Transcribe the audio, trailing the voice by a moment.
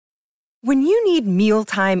When you need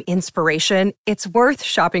mealtime inspiration, it's worth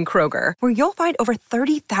shopping Kroger, where you'll find over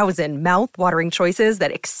 30,000 mouth-watering choices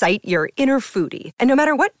that excite your inner foodie. And no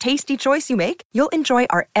matter what tasty choice you make, you'll enjoy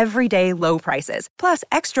our everyday low prices, plus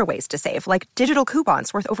extra ways to save, like digital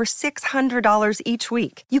coupons worth over $600 each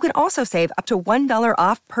week. You can also save up to $1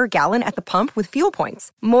 off per gallon at the pump with fuel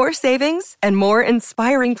points. More savings and more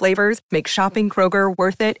inspiring flavors make shopping Kroger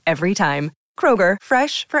worth it every time. Kroger,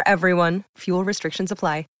 fresh for everyone. Fuel restrictions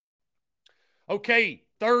apply. Okay,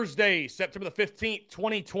 Thursday, September the 15th,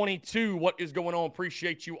 2022. What is going on?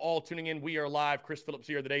 Appreciate you all tuning in. We are live. Chris Phillips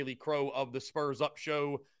here, the Daily Crow of the Spurs Up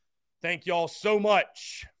Show. Thank y'all so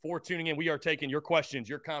much for tuning in. We are taking your questions,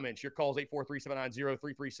 your comments, your calls,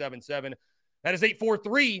 843-790-3377. That is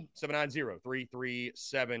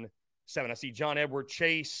 843-790-3377. I see John Edward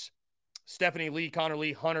Chase, Stephanie Lee, Connor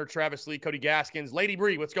Lee, Hunter, Travis Lee, Cody Gaskins, Lady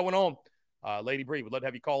Bree. What's going on? Lady Bree, would love to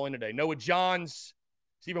have you call in today. Noah Johns,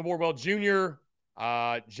 Stephen Borwell Jr.,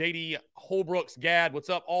 JD Holbrooks, Gad, what's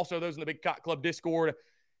up? Also, those in the Big Cock Club Discord,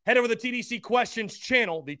 head over to the TDC Questions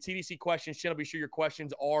channel, the TDC Questions channel. Be sure your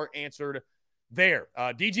questions are answered there.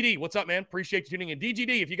 DGD, what's up, man? Appreciate you tuning in.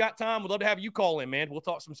 DGD, if you got time, we'd love to have you call in, man. We'll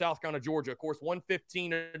talk some South Carolina, Georgia. Of course,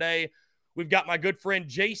 1:15 today. We've got my good friend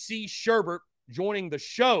JC Sherbert joining the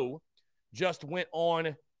show. Just went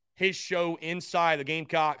on his show Inside the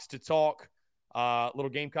Gamecocks to talk little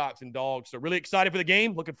Gamecocks and Dogs. So really excited for the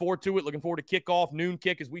game. Looking forward to it. Looking forward to kickoff, noon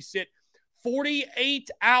kick, as we sit 48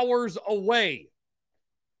 hours away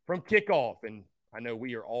from kickoff. And I know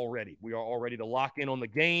we are all ready. We are all ready to lock in on the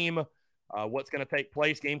game, what's going to take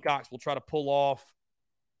place. Gamecocks will try to pull off.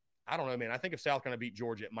 I don't know, man. I think if South Carolina beat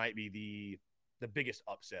Georgia, it might be the biggest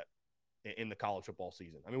upset in the college football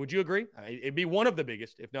season. I mean, would you agree? It'd be one of the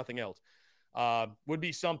biggest, if nothing else. Would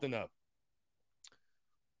be something, though.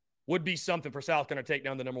 Would be something for South Carolina to take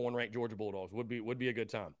down the number 1 ranked Georgia Bulldogs. Would be a good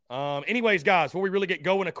time. Anyways, guys, before we really get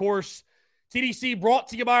going, of course, TDC brought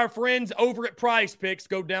to you by our friends over at Prize Picks.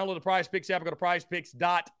 Go download the Prize Picks app. Go to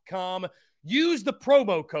prizepicks.com. Use the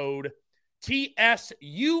promo code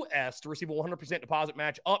TSUS to receive a 100% deposit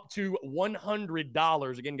match up to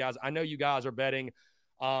 $100. Again, guys, I know you guys are betting.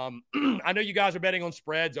 I know you guys are betting on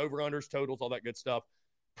spreads, over-unders, totals, all that good stuff.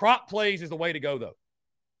 Prop plays is the way to go, though.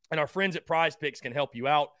 And our friends at Prize Picks can help you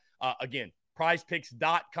out. Again,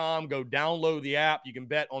 prizepicks.com. Go download the app. You can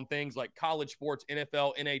bet on things like college sports,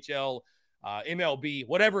 NFL, NHL, MLB,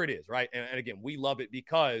 whatever it is, right? And again, we love it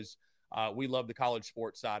because we love the college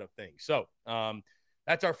sports side of things. So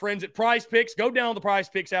that's our friends at Prize Picks. Go down the Prize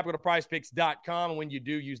Picks app. Go to prizepicks.com. And when you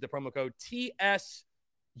do use the promo code TSUS,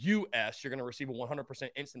 you're going to receive a 100%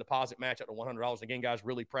 instant deposit match up to $100. Again, guys,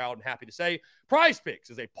 really proud and happy to say Prize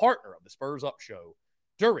Picks is a partner of the Spurs Up Show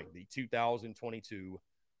during the 2022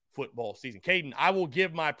 football season. Caden, I will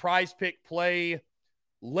give my Prize Pick play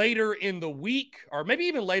later in the week, or maybe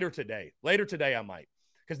even later today. Later today, I might,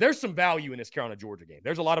 because there's some value in this Carolina-Georgia game.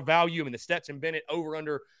 There's a lot of value in the Stetson Bennett over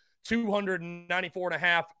under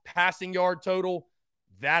 294.5 passing yard total.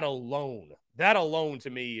 That alone to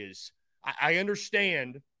me is, I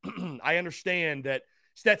understand, I understand that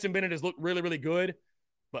Stetson Bennett has looked really, really good,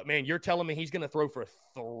 but man, you're telling me he's going to throw for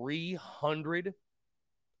 300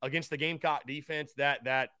 against the Gamecock defense?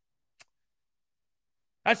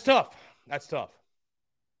 That's tough. That's tough.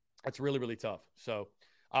 That's really, really tough. So,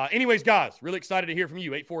 anyways, guys, really excited to hear from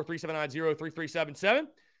you. 843-790-3377.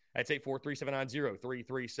 That's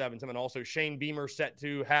 843-790-3377. Also, Shane Beamer set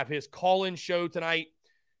to have his call-in show tonight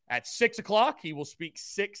at 6 o'clock. He will speak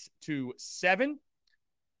 6 to 7.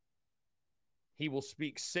 He will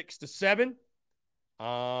speak 6 to 7.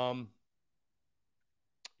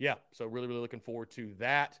 Yeah, so really, really looking forward to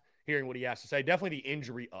that. Hearing what he has to say. Definitely the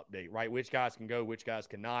injury update, right? Which guys can go, which guys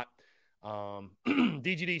cannot.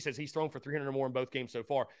 DGD says he's thrown for 300 or more in both games so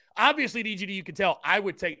far. Obviously, DGD, you can tell I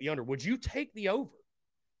would take the under. Would you take the over?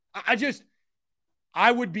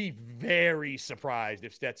 I would be very surprised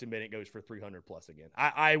if Stetson Bennett goes for 300 plus again.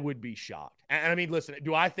 I would be shocked. And I mean, listen,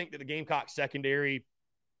 do I think that the Gamecock secondary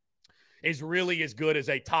is really as good as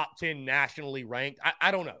a top 10 nationally ranked?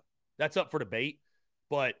 I don't know. That's up for debate.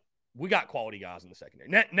 But we got quality guys in the secondary.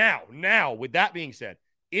 Now, with that being said,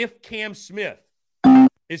 if Cam Smith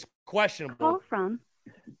is questionable, call from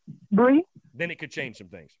Bree, then it could change some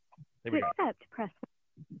things. There we go. Press.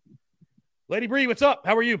 Lady Bree, what's up?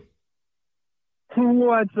 How are you?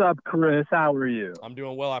 What's up, Chris? How are you? I'm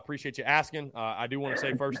doing well. I appreciate you asking. I do want to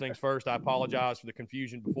say first things first, I apologize for the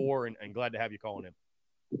confusion before and glad to have you calling in.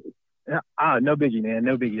 Yeah, no biggie, man.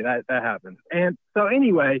 No biggie. That happens. And so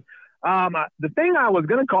anyway, the thing I was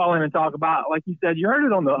going to call in and talk about, like you said, you heard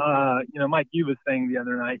it on the, Mike Ubas thing the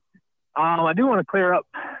other night. I do want to clear up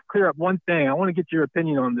clear up one thing. I want to get your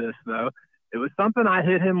opinion on this, though. It was something I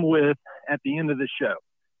hit him with at the end of the show.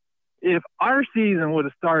 If our season would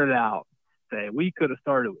have started out, say, we could have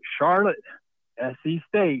started with Charlotte, SC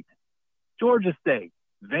State, Georgia State,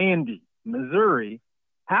 Vandy, Missouri,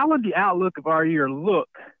 how would the outlook of our year look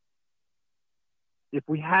if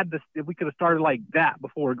we could have started like that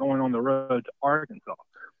before going on the road to Arkansas?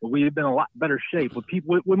 Would we have been in a lot better shape?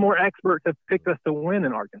 Would more experts have picked us to win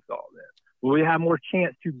in Arkansas then? Would we have more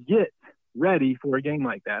chance to get ready for a game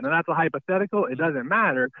like that? And that's a hypothetical. It doesn't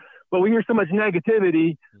matter. But we hear so much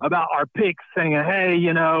negativity about our picks saying, hey,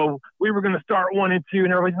 we were going to start 1-2,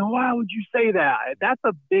 and everybody's going, why would you say that? That's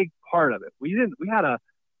a big part of it. We had a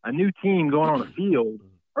new team going on the field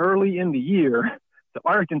early in the year to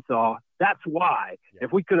Arkansas. That's why. Yeah.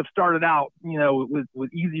 If we could have started out,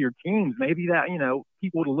 with easier teams, maybe that,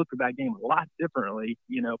 people would have looked at that game a lot differently,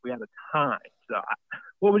 if we had the time. So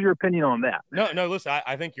what was your opinion on that? No, listen,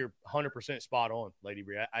 I think you're 100% spot on, Lady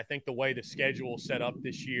Bree. I think the way the schedule set up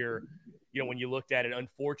this year, when you looked at it,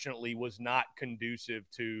 unfortunately was not conducive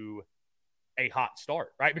to a hot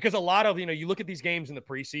start, right? Because a lot of, you look at these games in the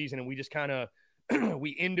preseason and we just kind of, when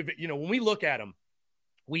we look at them,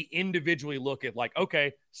 we individually look at like,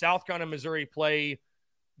 okay, South Carolina, Missouri play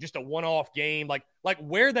just a one-off game. Like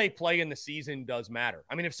where they play in the season does matter.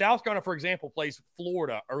 I mean, if South Carolina, for example, plays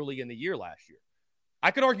Florida early in the year last year,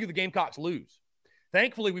 I could argue the Gamecocks lose.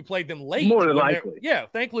 Thankfully, we played them late. More than likely. Yeah,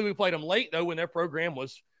 thankfully we played them late, though, when their program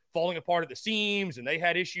was falling apart at the seams and they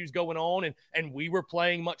had issues going on, and we were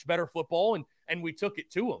playing much better football, and we took it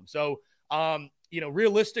to them. So,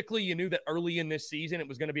 realistically, you knew that early in this season it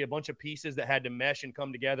was going to be a bunch of pieces that had to mesh and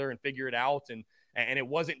come together and figure it out, and it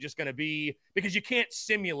wasn't just going to be – because you can't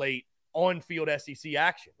simulate on-field SEC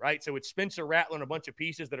action, right? So it's Spencer Rattler and a bunch of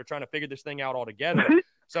pieces that are trying to figure this thing out all together.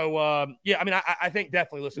 So, I think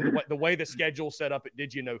definitely, listen, the way the schedule set up, it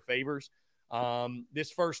did you no favors.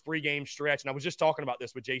 This first 3-game stretch, and I was just talking about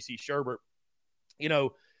this with J.C. Sherbert,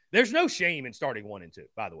 there's no shame in starting 1-2,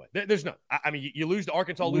 by the way. There's no. I mean, you lose to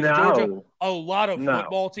Arkansas, lose to Georgia. A lot of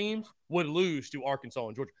football teams would lose to Arkansas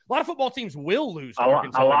and Georgia. A lot of football teams will lose to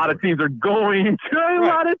Arkansas. A lot of teams are going to. A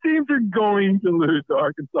lot of teams are going to lose to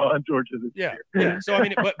Arkansas and Georgia this year. Yeah. So, I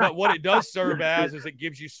mean, but what it does serve as is it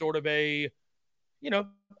gives you sort of a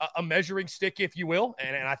measuring stick, if you will.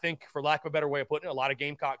 And I think, for lack of a better way of putting it, a lot of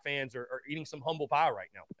Gamecock fans are eating some humble pie right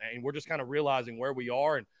now. And we're just kind of realizing where we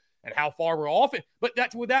are and how far we're off it. But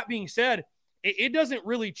with that being said, it doesn't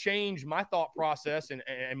really change my thought process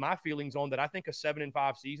and my feelings on that. I think a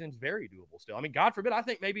 7-5 season is very doable still. I mean, God forbid, I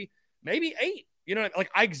think maybe 8.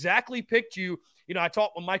 I exactly picked you. I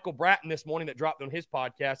talked with Michael Bratton this morning that dropped on his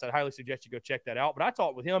podcast. I'd highly suggest you go check that out. But I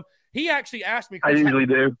talked with him. He actually asked me, Chris, I usually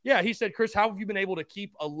do. Yeah, he said, Chris, how have you been able to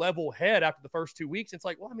keep a level head after the first 2 weeks? It's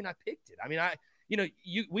like, well, I mean, I picked it. I mean,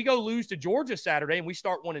 we go lose to Georgia Saturday and we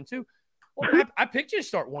start 1-2. Well, I picked you to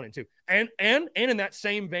start 1-2. And in that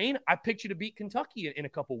same vein, I picked you to beat Kentucky in a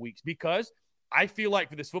couple weeks because I feel like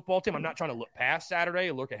for this football team, I'm not trying to look past Saturday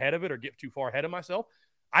and look ahead of it or get too far ahead of myself.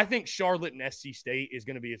 I think Charlotte and SC State is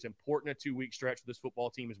going to be as important a 2-week stretch for this football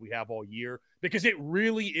team as we have all year, because it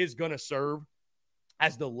really is going to serve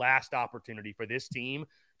as the last opportunity for this team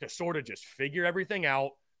to sort of just figure everything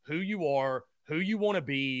out, who you are, who you want to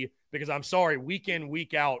be, because I'm sorry, week in,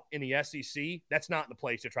 week out in the SEC, that's not the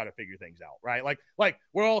place to try to figure things out, right? Like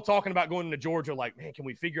we're all talking about going into Georgia, like, man, can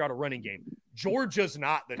we figure out a running game? Georgia's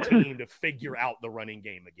not the team to figure out the running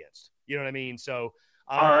game against. You know what I mean? So,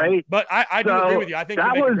 all right. But I do agree with you. I think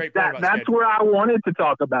you make a great point about that's schedule. where I wanted to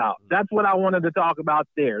talk about. That's what I wanted to talk about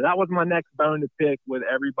there. That was my next bone to pick with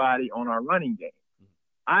everybody on our running game.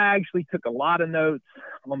 I actually took a lot of notes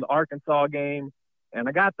on the Arkansas game, and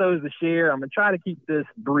I got those to share. I'm going to try to keep this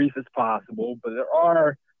brief as possible, but there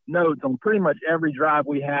are notes on pretty much every drive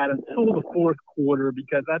we had until the fourth quarter,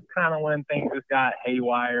 because that's kind of when things just got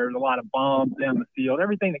haywire. There's a lot of bombs down the field.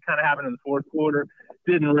 Everything that kind of happened in the fourth quarter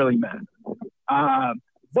didn't really matter.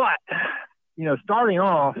 But, starting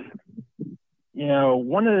off,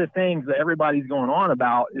 one of the things that everybody's going on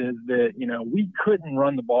about is that, we couldn't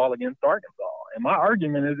run the ball against Arkansas. And my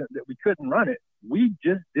argument isn't that we couldn't run it. We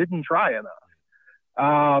just didn't try enough.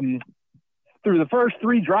 Through the first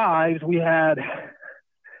 3 drives, we had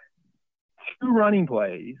 2 running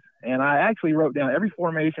plays. And I actually wrote down every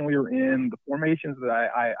formation we were in, the formations that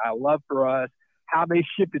I love for us, how they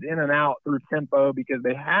shifted in and out through tempo, because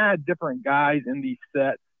they had different guys in these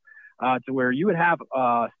sets to where you would have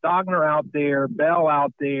Stogner out there, Bell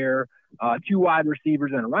out there, 2 wide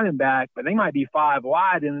receivers and a running back, but they might be 5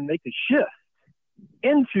 wide and they could shift.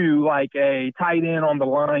 into like a tight end on the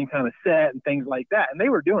line kind of set and things like that. And they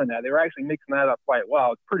were doing that. They were actually mixing that up quite well. I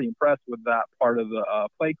was pretty impressed with that part of the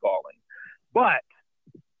play calling. But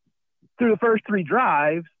through the first 3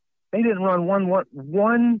 drives, they didn't run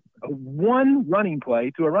one running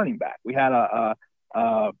play to a running back. We had a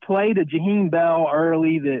play to Jaheim Bell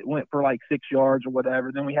early that went for like 6 yards or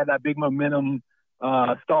whatever. Then we had that big momentum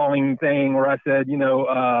stalling thing where I said,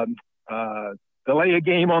 delay a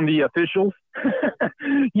game on the officials,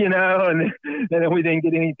 and then we didn't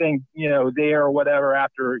get anything, there or whatever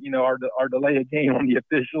after, our delay a game on the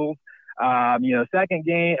officials.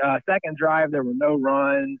 Second drive, there were no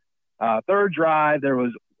runs. Third drive, there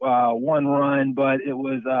was 1 run, but it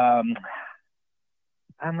was,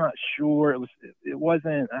 I'm not sure. It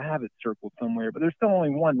wasn't, I have it circled somewhere, but there's still only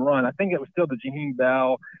 1 run. I think it was still the Jaheim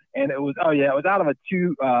Bell, and it was out of a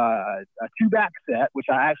two back set, which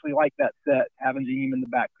I actually like that set, having Jaheim in the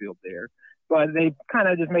backfield there. But they kind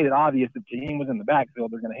of just made it obvious if Jaheim was in the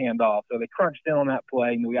backfield, they're going to hand off. So they crunched in on that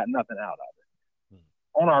play, and we got nothing out of it.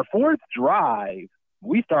 On our 4th drive,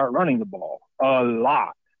 we start running the ball a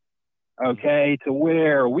lot, okay, to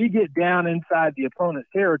where we get down inside the opponent's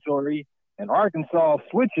territory, and Arkansas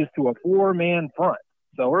switches to a 4-man front.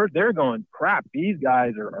 So they're going, crap, these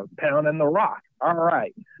guys are pounding the rock. All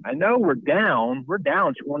right. I know we're down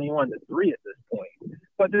 21-3 at this point,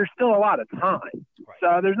 but there's still a lot of time.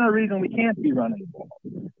 So there's no reason we can't be running the ball.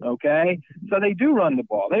 Okay. So they do run the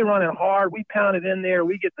ball. They run it hard. We pound it in there.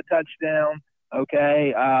 We get the touchdown.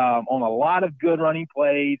 Okay. On a lot of good running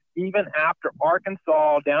plays, even after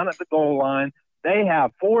Arkansas down at the goal line, they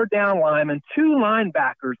have 4 down linemen, 2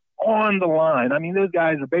 linebackers on the line. I mean, those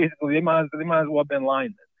guys are basically, they might as well have been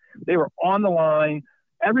linemen. They were on the line,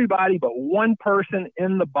 everybody but one person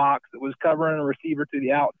in the box that was covering a receiver to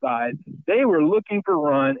the outside. They were looking for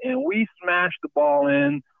run, and we smashed the ball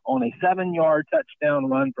in on a 7-yard touchdown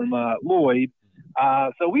run from Lloyd.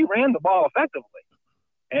 So we ran the ball effectively.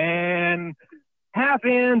 And half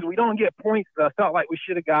ends, we don't get points that I felt like we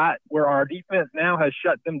should have got, where our defense now has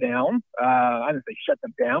shut them down. I didn't say shut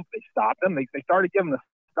them down, but they stopped them. They started giving the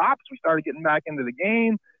stops. We started getting back into the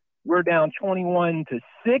game. We're down 21-6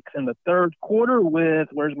 in the 3rd quarter with,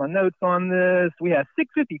 where's my notes on this? We had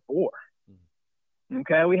 6:54.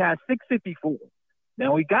 Okay, we had 6:54.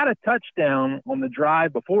 Now, we got a touchdown on the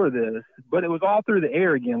drive before this, but it was all through the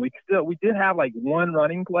air again. We did have like 1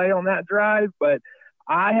 running play on that drive, but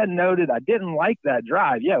I had noted I didn't like that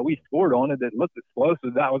drive. Yeah, we scored on it. It looked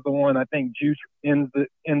explosive. That was the one I think Juice ends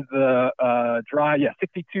the drive. Yeah,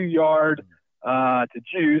 62-yard to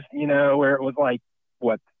Juice, where it was like,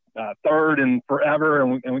 3rd and forever,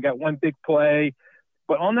 and we got 1 big play.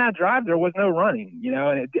 But on that drive, there was no running,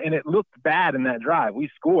 and it looked bad in that drive. We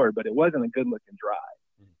scored, but it wasn't a good-looking drive.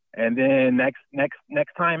 And then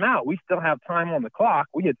next time out, we still have time on the clock.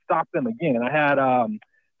 We had stopped them again. I had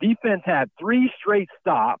defense had 3 straight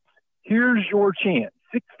stops. Here's your chance.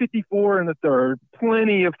 6:54 in the 3rd,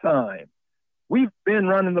 plenty of time. We've been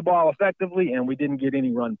running the ball effectively, and we didn't get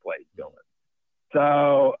any run plays going.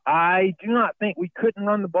 So I do not think we couldn't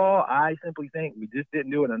run the ball. I simply think we just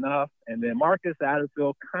didn't do it enough. And then Marcus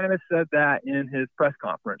Satterfield kind of said that in his press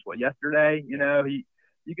conference. Yesterday, you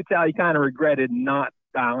could tell he kind of regretted not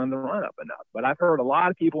dialing the run up enough. But I've heard a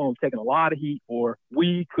lot of people who've taken a lot of heat for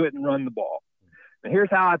we couldn't run the ball. And here's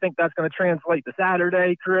how I think that's going to translate to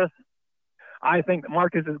Saturday, Chris. I think that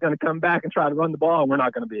Marcus is going to come back and try to run the ball, and we're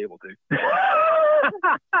not going to be able to.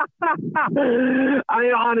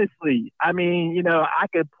 Honestly, I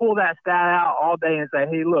could pull that stat out all day and say,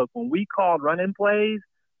 hey, look, when we called running plays,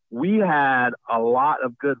 we had a lot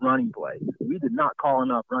of good running plays. We did not call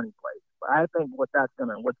enough running plays. But I think what's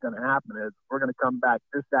going to happen is we're going to come back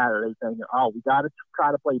this Saturday saying, we got to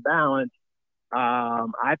try to play balance.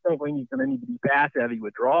 I think we're going to need to be pass heavy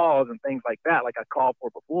with draws and things like that, like I called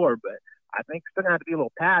for before. But I think it's going to have to be a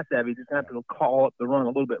little pass heavy. Just have to call up the run a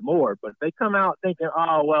little bit more. But if they come out thinking,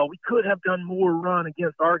 we could have done more run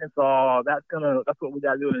against Arkansas, that's what we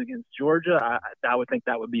got to do against Georgia. I would think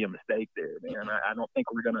that would be a mistake there, man. I don't think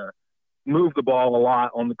we're going to move the ball a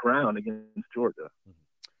lot on the ground against Georgia.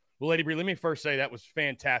 Well, Lady Bree, let me first say that was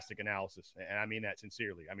fantastic analysis, and I mean that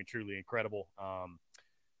sincerely. I mean, truly incredible.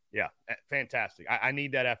 Yeah, fantastic. I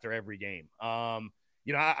need that after every game. I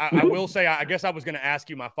will say, I guess I was going to ask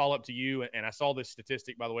you my follow-up to you, and I saw this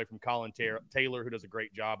statistic, by the way, from Colin Taylor, who does a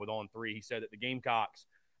great job with On 3. He said that the Gamecocks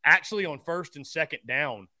actually on 1st and 2nd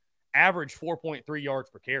down averaged 4.3 yards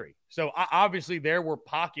per carry. So obviously there were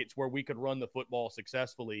pockets where we could run the football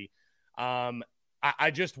successfully.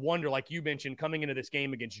 I just wonder, like you mentioned, coming into this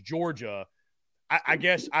game against Georgia, I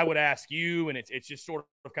guess I would ask you, and it's just sort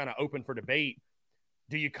of kind of open for debate,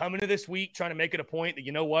 do you come into this week trying to make it a point that,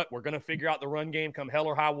 you know what, we're going to figure out the run game come hell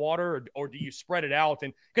or high water, or do you spread it out?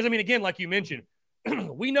 And because, I mean, again, like you mentioned,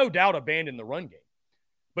 we no doubt abandoned the run game.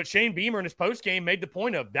 But Shane Beamer in his postgame made the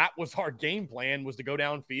point of that was our game plan, was to go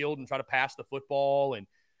downfield and try to pass the football. And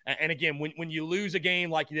again, when you lose a game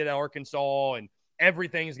like you did at Arkansas and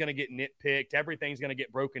everything's going to get nitpicked, everything's going to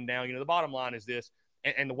get broken down, you know, the bottom line is this,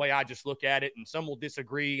 and the way I just look at it, and some will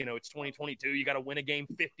disagree, you know, it's 2022, you got to win a game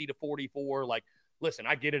 50-44. Like, listen,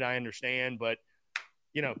 I get it, I understand, but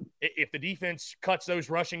you know, if the defense cuts those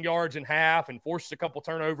rushing yards in half and forces a couple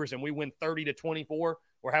turnovers and we win 30-24,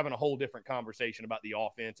 we're having a whole different conversation about the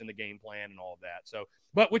offense and the game plan and all of that. So,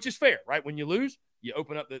 but which is fair, right? When you lose, you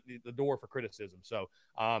open up the door for criticism. So,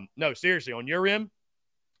 no, seriously, on your end,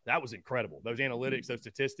 that was incredible. Those analytics, those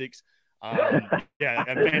statistics. Yeah,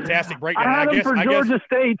 a fantastic breakdown. I had them for Georgia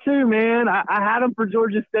State too, man. I had them for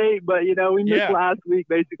Georgia State, but, you know, we missed last week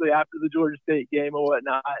basically after the Georgia State game and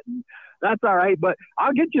whatnot. And that's all right, but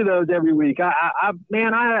I'll get you those every week. It's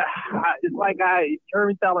like I heard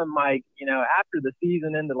me telling Mike, you know, after the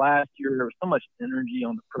season ended last year, there was so much energy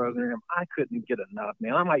on the program. I couldn't get enough,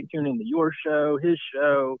 man. I might tune into your show, his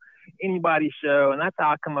show, anybody's show, and that's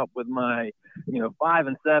how I come up with my, you know,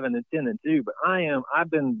 5-7 and 10-2. But I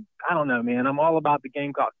don't know, man. I'm all about the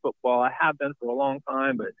Gamecock football. I have been for a long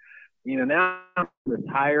time, but you know, now I'm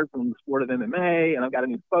retired from the sport of MMA and I've got a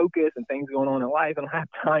new focus and things going on in life and I have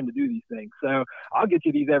time to do these things. So I'll get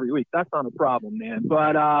you these every week. That's not a problem, man.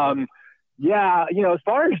 But, yeah, you know, as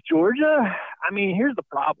far as Georgia, I mean, here's the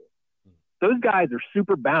problem. Those guys are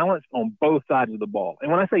super balanced on both sides of the ball.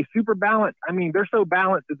 And when I say super balanced, I mean, they're so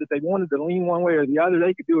balanced that if they wanted to lean one way or the other,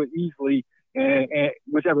 they could do it easily and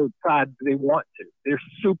whichever side they want to. They're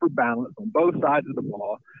super balanced on both sides of the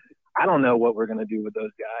ball. I don't know what we're going to do with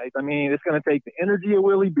those guys. I mean, it's going to take the energy of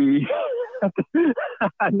Willie B.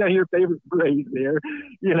 I know your favorite phrase there.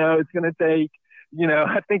 You know, it's going to take, you know,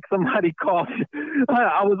 I think somebody called –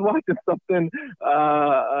 I was watching something,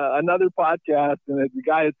 another podcast, and the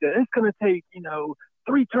guy had said, it's going to take, you know,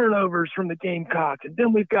 3 turnovers from the Gamecocks, and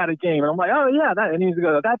then we've got a game. And I'm like, oh, yeah. And he's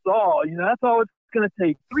going to go, that's all. You know, that's all it's going to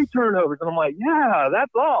take, 3 turnovers. And I'm like, yeah,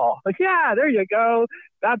 that's all. Like, yeah, there you go.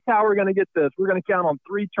 That's how we're going to get this. We're going to count on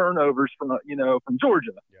 3 turnovers from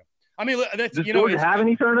Georgia. Yeah. I mean, that's, does Georgia have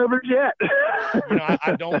any turnovers yet? You know,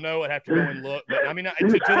 I don't know. I'd have to go and look. But, I mean,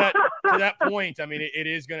 to that point, I mean, it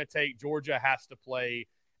is going to take – Georgia has to play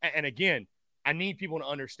 – and, again, I need people to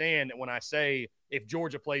understand that when I say if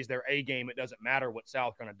Georgia plays their A game, it doesn't matter what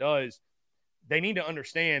South Carolina does. They need to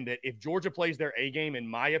understand that if Georgia plays their A game, in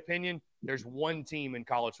my opinion, there's one team in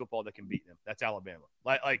college football that can beat them. That's Alabama.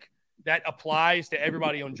 Like that applies to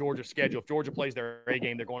everybody on Georgia's schedule. If Georgia plays their A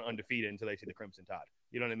game, they're going undefeated until they see the Crimson Tide.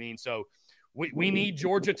 You know what I mean? So we need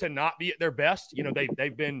Georgia to not be at their best. You know,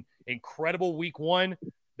 they've been incredible week 1.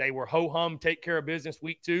 They were ho-hum, take care of business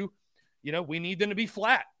week 2. You know, we need them to be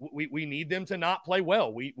flat. We need them to not play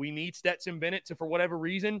well. We need Stetson Bennett to, for whatever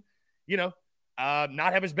reason, you know,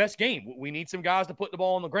 not have his best game. We need some guys to put the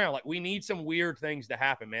ball on the ground. Like, we need some weird things to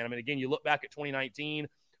happen, man. I mean, again, you look back at 2019,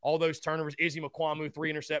 all those turnovers, Izzy McQuamu,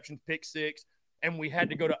 3 interceptions, pick 6, and we had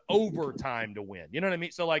to go to overtime to win. You know what I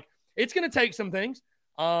mean? So, like, it's going to take some things.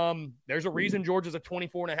 There's a reason Georgia's a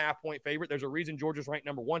 24.5-point favorite. There's a reason Georgia's ranked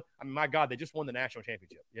number 1. I mean, my God, they just won the national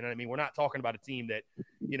championship. You know what I mean? We're not talking about a team that,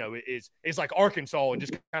 you know, is like Arkansas and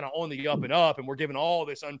just kind of on the up and up, and we're giving all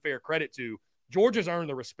this unfair credit to. Georgia's earned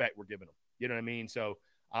the respect we're giving them. You know what I mean? So,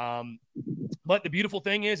 but the beautiful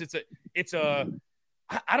thing is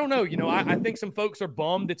I don't know. You know, I think some folks are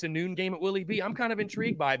bummed it's a noon game at Willie B. I'm kind of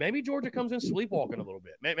intrigued by it. Maybe Georgia comes in sleepwalking a little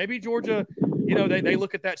bit. Maybe Georgia, you know, they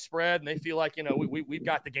look at that spread and they feel like, you know, we've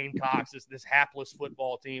got the Gamecocks, this hapless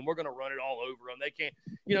football team. We're going to run it all over them. They can't,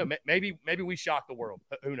 you know, maybe we shock the world.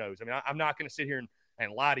 Who knows? I mean, I'm not going to sit here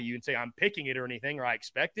and lie to you and say I'm picking it or anything or I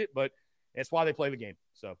expect it, but it's why they play the game.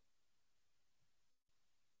 So.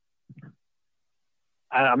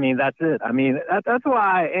 I mean, that's it. I mean, that's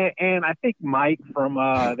why. And I think Mike from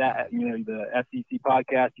that, you know, the SEC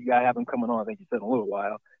podcast, you got have him coming on. I think you said in a little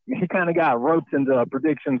while. He kind of got roped into a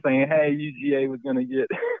prediction saying, "Hey, UGA was going to get,"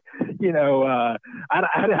 you know.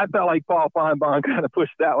 I felt like Paul Feinbaum kind of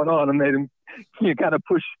pushed that one on and made him, you know, kind of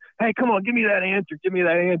push. Hey, come on, give me that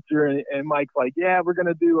answer. And Mike's like, "Yeah, we're going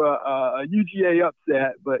to do a UGA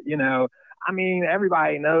upset," but you know. I mean,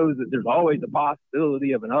 everybody knows that there's always a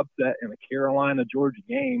possibility of an upset in a Carolina-Georgia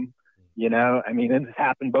game. You know, I mean, it's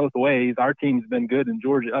happened both ways. Our team's been good and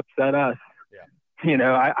Georgia upset us. You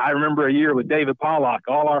know, I remember a year with David Pollock,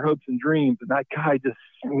 all our hopes and dreams, and that guy just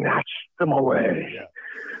snatched them away.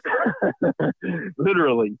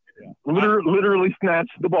 Literally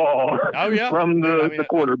snatched the ball from the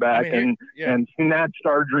quarterback and snatched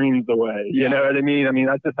our dreams away. You know what I mean? I mean,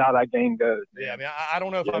 that's just how that game goes. Yeah, I mean, I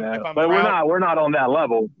don't know if I'm but proud. we're not on that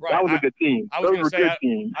level. Right. That was a good team. Those were good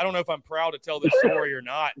teams. I don't know if I'm proud to tell this story or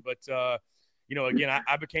not, but you know, again,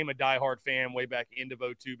 I became a diehard fan way back end of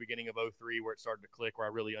 2002, beginning of 2003, where it started to click, where I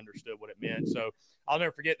really understood what it meant. So I'll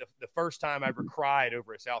never forget the first time I ever cried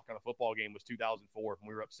over a South Carolina football game was 2004 when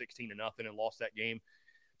we were up 16-0 and lost that game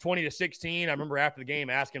 20-16. I remember after the game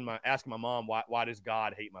asking my mom, why does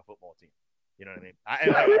God hate my football team? You know what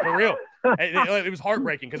I mean? For real. It was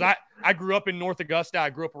heartbreaking because I grew up in North Augusta. I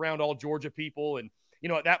grew up around all Georgia people. And, you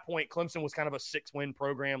know, at that point, Clemson was kind of a 6-win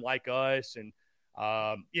program like us. And,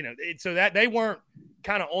 you know, so that they weren't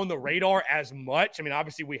kind of on the radar as much. I mean,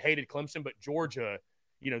 obviously we hated Clemson, but Georgia,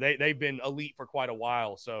 you know, they've been elite for quite a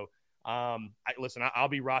while. So, listen, I'll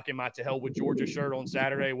be rocking my To Hell with Georgia shirt on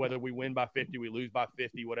Saturday, whether we win by 50, we lose by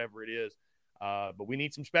 50, whatever it is. But we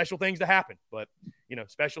need some special things to happen. But, you know,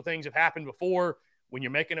 special things have happened before when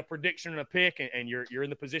you're making a prediction and a pick and you're in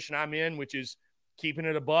the position I'm in, which is keeping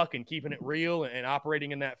it a buck and keeping it real and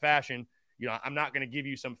operating in that fashion. You know, I'm not going to give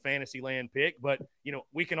you some fantasy land pick, but, you know,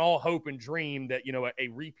 we can all hope and dream that, you know, a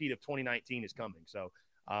repeat of 2019 is coming. So,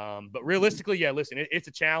 but realistically, yeah, listen, it's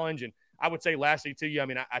a challenge. And I would say lastly to you, I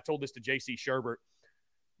mean, I told this to JC Sherbert,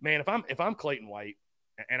 man, if I'm Clayton White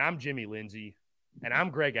and I'm Jimmy Lindsey and I'm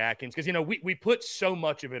Greg Atkins, because, you know, we put so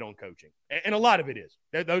much of it on coaching, and a lot of it is.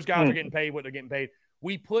 Those guys are getting paid what they're getting paid.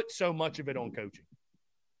 We put so much of it on coaching.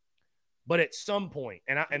 But at some point,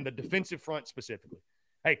 and the defensive front specifically,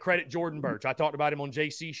 hey, credit Jordan Burch. I talked about him on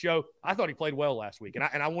JC's show. I thought he played well last week, and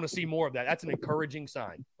I want to see more of that. That's an encouraging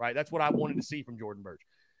sign, right? That's what I wanted to see from Jordan Burch.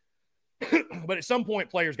 But at some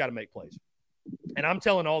point, players got to make plays. And I'm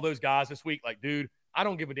telling all those guys this week, like, dude, I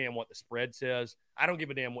don't give a damn what the spread says. I don't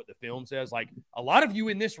give a damn what the film says. Like, a lot of you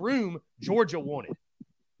in this room, Georgia wanted.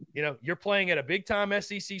 You know, you're playing at a big-time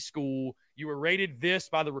SEC school. You were rated this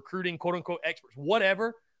by the recruiting, quote-unquote, experts,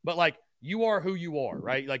 whatever. But, like, you are who you are,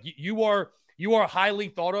 right? Like, you are highly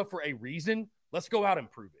thought of for a reason. Let's go out and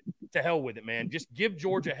prove it. To hell with it, man. Just give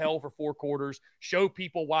Georgia hell for 4 quarters. Show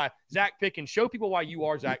people why. Zach Pickens, show people why you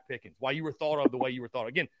are Zach Pickens, why you were thought of the way you were thought of.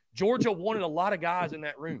 Again, Georgia wanted a lot of guys in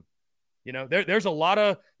that room. You know, there's a lot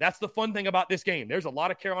of – that's the fun thing about this game. There's a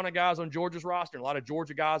lot of Carolina guys on Georgia's roster and a lot of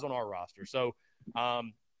Georgia guys on our roster. So,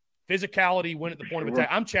 physicality win at the point of attack.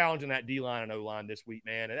 I'm challenging that D-line and O-line this week,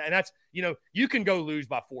 man. And that's – you know, you can go lose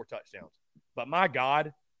by 4 touchdowns. But, my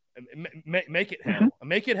God – make it hell.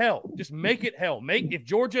 Make it hell. Just make it hell. If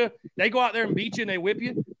Georgia, they go out there and beat you and they whip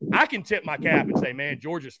you, I can tip my cap and say, man,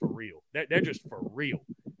 Georgia's for real. They're just for real.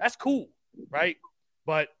 That's cool, right?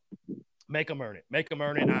 But make them earn it. Make them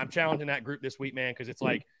earn it. And I'm challenging that group this week, man, because it's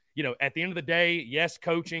like, you know, at the end of the day, yes,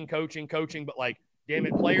 coaching, but, like, damn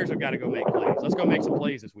it, players have got to go make plays. Let's go make some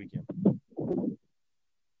plays this weekend.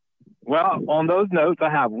 Well, on those notes, I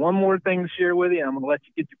have one more thing to share with you. I'm going to let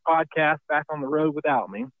you get your podcast back on the road without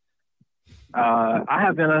me. I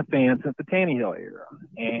have been a fan since the Tannehill era,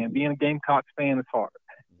 and being a Gamecocks fan is hard.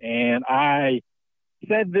 And I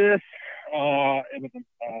said this, it was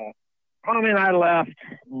a comment I left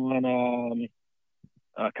on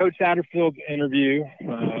Coach Satterfield's interview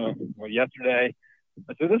yesterday.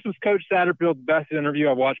 So this was Coach Satterfield's best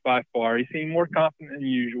interview I've watched by far. He seemed more confident than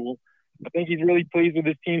usual. I think he's really pleased with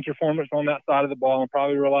his team's performance on that side of the ball and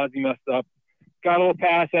probably realized he messed up. Got a little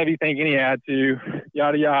pass-heavy thinking he had to,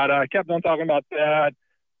 yada, yada. I kept on talking about that.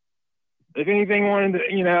 If anything wanted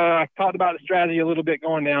to, you know, I talked about the strategy a little bit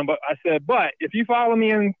going down, but I said, but if you follow me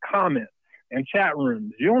in comments and chat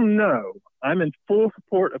rooms, you'll know I'm in full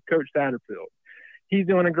support of Coach Satterfield. He's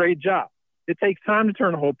doing a great job. It takes time to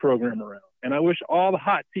turn the whole program around. And I wish all the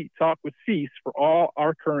hot seat talk would cease for all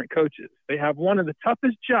our current coaches. They have one of the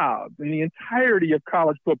toughest jobs in the entirety of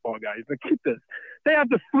college football, guys. Now keep this. They have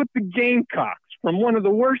to flip the Gamecocks from one of the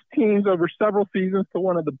worst teams over several seasons to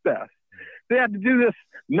one of the best. They have to do this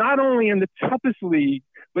not only in the toughest league,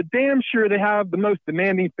 but damn sure they have the most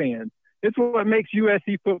demanding fans. It's what makes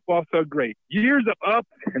USC football so great. Years of ups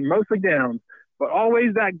and mostly downs, but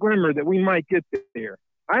always that glimmer that we might get there.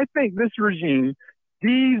 I think this regime,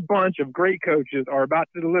 these bunch of great coaches are about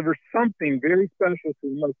to deliver something very special to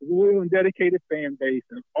the most loyal and dedicated fan base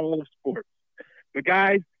in all of sports. But,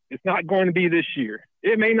 guys, it's not going to be this year.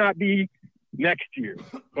 It may not be next year.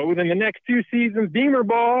 But within the next 2 seasons, Beamer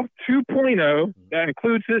Ball 2.0, that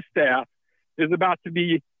includes his staff, is about to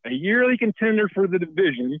be a yearly contender for the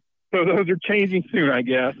division. So those are changing soon, I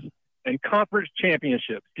guess. and conference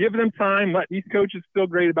championships. Give them time. Let these coaches feel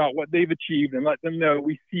great about what they've achieved and let them know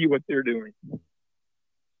we see what they're doing.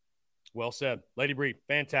 Well said. Lady Bree,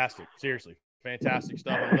 fantastic. Seriously, fantastic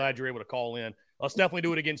stuff. I'm glad you're able to call in. Let's definitely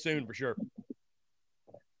do it again soon for sure.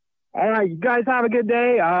 All right, you guys have a good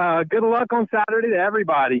day. Good luck on Saturday to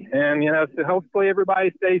everybody. And, so hopefully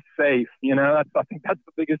everybody stays safe. I think that's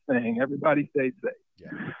the biggest thing. Everybody stays safe. Yeah,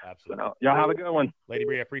 absolutely. So, y'all have a good one. Lady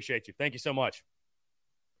Bree, I appreciate you. Thank you so much.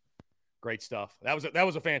 Great stuff. That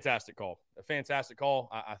was a fantastic call. A fantastic call.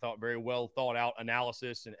 I thought very well thought out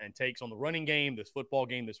analysis and takes on the running game, this football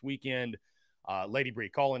game this weekend. Lady Bree,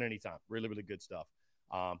 call in anytime. Really, really good stuff.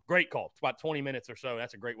 Great call. It's about 20 minutes or so.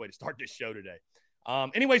 That's a great way to start this show today.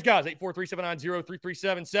 Anyways, guys,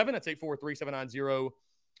 843-790-3377. That's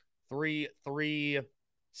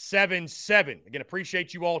 843-790-3377. Again,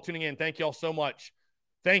 appreciate you all tuning in. Thank y'all so much.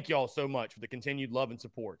 Thank y'all so much for the continued love and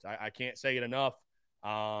support. I can't say it enough.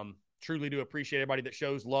 Truly do appreciate everybody that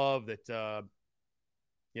shows love, that that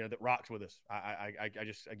rocks with us. I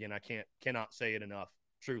just, again, I cannot say it enough.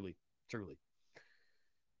 Truly.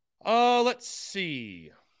 Let's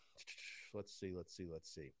see.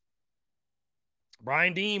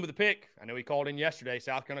 Brian Dean with a pick. I know he called in yesterday.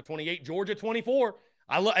 South Carolina 28, Georgia 24.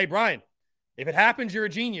 Hey, Brian, if it happens, you're a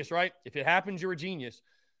genius, right? If it happens, you're a genius.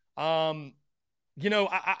 I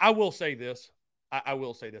will say this. I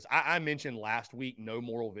will say this. I mentioned last week no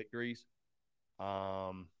moral victories.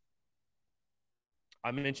 And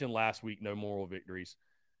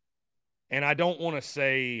I don't want to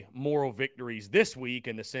say moral victories this week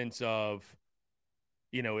in the sense of,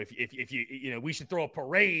 if you we should throw a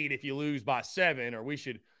parade if you lose by 7, or we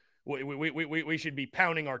should be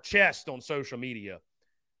pounding our chest on social media.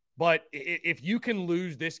 But if you can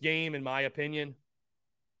lose this game, in my opinion,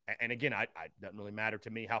 and again, it doesn't really matter to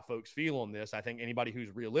me how folks feel on this. I think anybody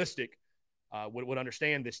who's realistic would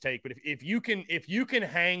understand this take. But if you can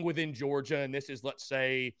hang within Georgia, and this is, let's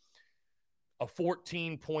say, a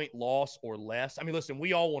 14-point loss or less. I mean, listen,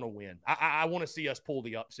 we all want to win. I want to see us pull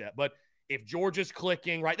the upset. But if Georgia's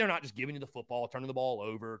clicking, right, they're not just giving you the football, turning the ball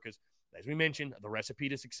over, because, as we mentioned, the recipe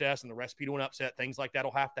to success and the recipe to an upset, things like that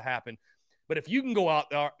will have to happen. But if you can go out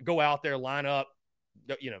there, line up,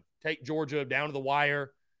 take Georgia down to the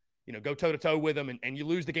wire, go toe-to-toe with them, and you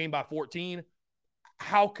lose the game by 14,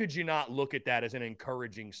 how could you not look at that as an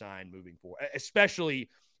encouraging sign moving forward, especially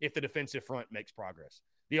if the defensive front makes progress,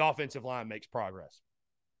 the offensive line makes progress,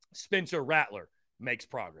 Spencer Rattler makes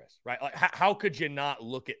progress, right? Like, how could you not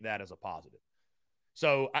look at that as a positive?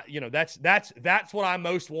 So, that's what I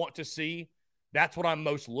most want to see. That's what I'm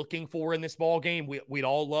most looking for in this ball game. We'd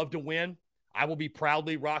all love to win. I will be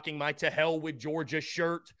proudly rocking my "To Hell with Georgia"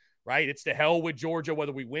 shirt, right? It's to hell with Georgia,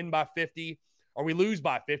 whether we win by 50 or we lose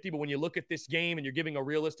by 50. But when you look at this game and you're giving a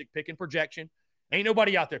realistic pick and projection, ain't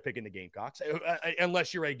nobody out there picking the Gamecocks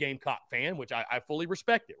unless you're a Gamecock fan, which I fully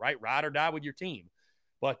respect it, right? Ride or die with your team.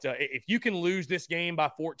 But if you can lose this game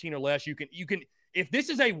by 14 or less, you can. If this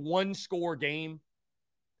is a one-score game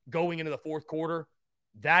going into the fourth quarter,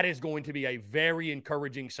 that is going to be a very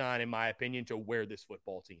encouraging sign, in my opinion, to where this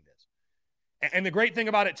football team is. And the great thing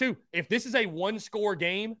about it, too, if this is a one-score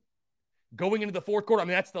game going into the fourth quarter, I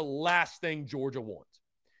mean, that's the last thing Georgia wants,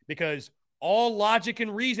 because all logic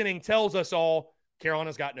and reasoning tells us all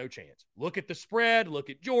Carolina's got no chance. Look at the spread,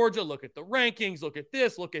 look at Georgia, look at the rankings, look at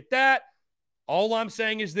this, look at that. All I'm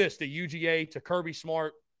saying is this to UGA, to Kirby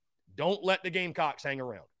Smart: don't let the Gamecocks hang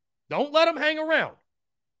around. Don't let them hang around,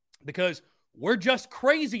 because we're just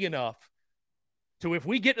crazy enough to, if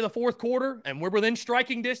we get to the fourth quarter and we're within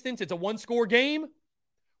striking distance, it's a one-score game,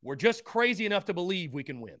 we're just crazy enough to believe we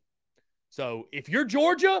can win. So if you're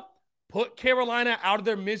Georgia, put Carolina out of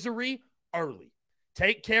their misery early.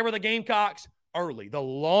 Take care of the Gamecocks early. The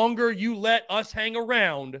longer you let us hang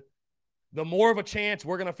around, the more of a chance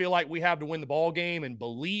we're going to feel like we have to win the ball game, and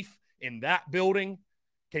belief in that building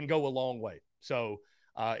can go a long way. So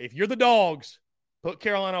if you're the Dogs, put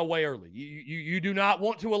Carolina away early. You do not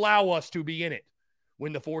want to allow us to be in it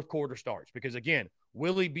when the fourth quarter starts, because, again,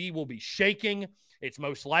 Willie B will be shaking. It's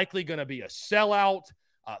most likely going to be a sellout.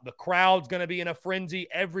 The crowd's going to be in a frenzy.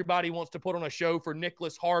 Everybody wants to put on a show for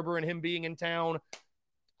Nicholas Harbor and him being in town.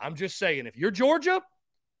 I'm just saying, if you're Georgia,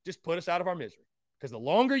 just put us out of our misery, because the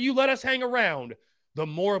longer you let us hang around, the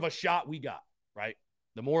more of a shot we got, right?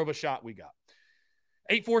 The more of a shot we got.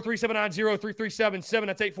 843-790-3377.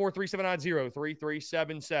 That's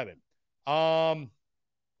 843-790-3377.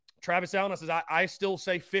 Travis Allen says, I still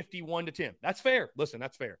say 51-10. That's fair. Listen,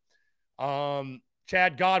 that's fair.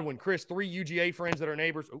 Chad Godwin, Chris, 3 UGA friends that are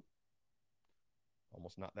neighbors. Oh,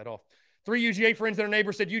 almost knocked that off. 3 UGA friends that are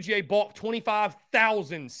neighbors said UGA bought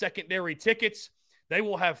 25,000 secondary tickets. They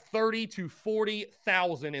will have 30 to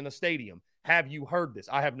 40,000 in the stadium. Have you heard this?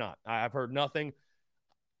 I have not. I've heard nothing.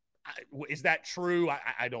 Is that true?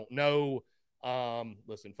 I don't know.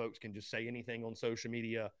 Listen, folks can just say anything on social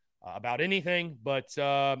media about anything, but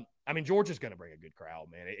Georgia's going to bring a good crowd,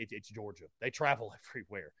 man. It's Georgia. They travel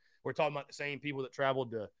everywhere. We're talking about the same people that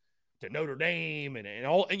traveled to Notre Dame and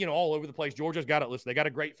all over the place. Georgia's got it. Listen, they got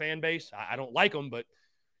a great fan base. I don't like them, but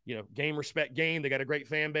game, respect, game. They got a great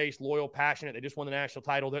fan base, loyal, passionate. They just won the national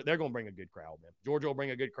title. They're going to bring a good crowd, man. Georgia will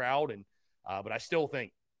bring a good crowd, but I still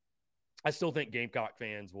think Gamecock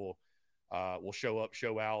fans will show up,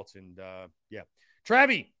 show out, and yeah.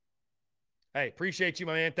 Travi, hey, appreciate you,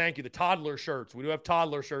 my man. Thank you. The toddler shirts. We do have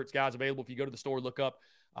toddler shirts, guys, available. If you go to the store, look up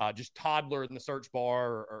just toddler in the search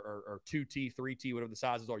bar or 2T, 3T, whatever the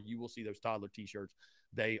sizes are. You will see those toddler T-shirts.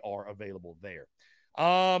 They are available there.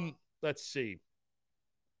 Let's see.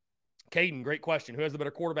 Caden, great question. Who has the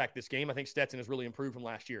better quarterback this game? I think Stetson has really improved from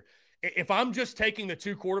last year. If I'm just taking the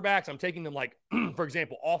two quarterbacks, I'm taking them like, for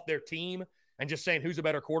example, off their team and just saying who's a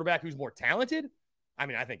better quarterback, who's more talented. I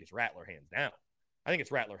think it's Rattler hands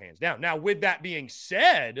down. Now, with that being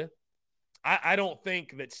said, I don't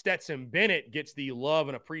think that Stetson Bennett gets the love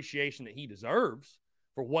and appreciation that he deserves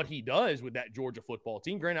for what he does with that Georgia football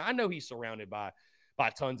team. Granted, I know he's surrounded by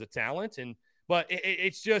tons of talent, but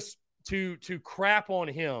it's just to crap on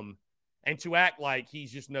him and to act like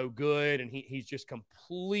he's just no good and he's just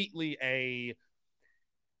completely a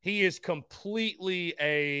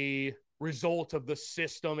result of the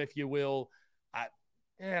system, if you will. I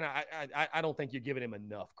don't think you're giving him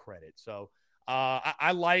enough credit. So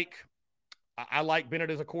I like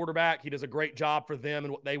Bennett as a quarterback. He does a great job for them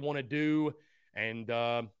and what they want to do. And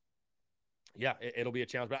it'll be a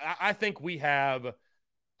challenge. But I think that we have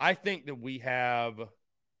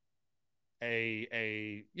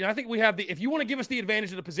if you want to give us the advantage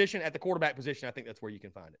of the position at the quarterback position, I think that's where you can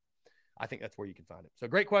find it. So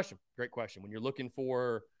great question. When you're looking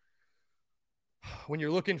for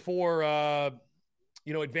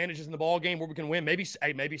advantages in the ball game where we can win, maybe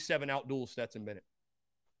 7 outduels Stetson Bennett.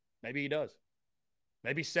 Maybe he does.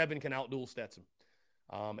 Maybe 7 can outduel Stetson.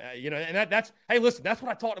 That's what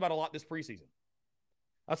I talked about a lot this preseason.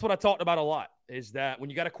 That's what I talked about a lot, is that when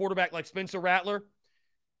you got a quarterback like Spencer Rattler,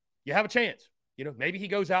 you have a chance. Maybe he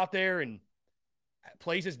goes out there and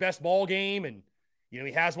plays his best ball game, and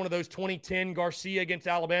he has one of those 2010 Garcia against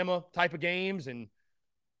Alabama type of games, and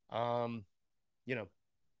you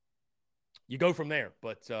go from there.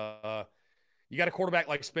 But you got a quarterback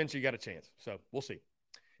like Spencer, you got a chance. So we'll see.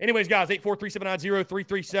 Anyways, guys,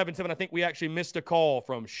 843-790-3377. I think we actually missed a call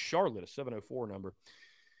from Charlotte, a 704 number.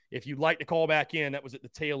 If you'd like to call back in, that was at the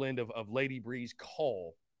tail end of Lady Bree's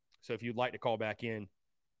call. So if you'd like to call back in,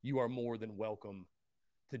 you are more than welcome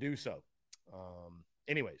to do so.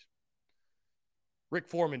 Anyways, Rick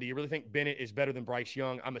Foreman, do you really think Bennett is better than Bryce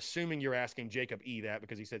Young? I'm assuming you're asking Jacob E. that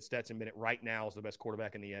because he said Stetson Bennett right now is the best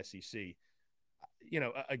quarterback in the SEC.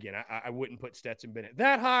 Again, I wouldn't put Stetson Bennett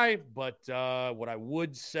that high, but what I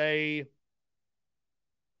would say,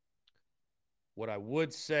 let's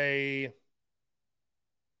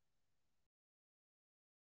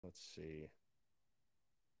see.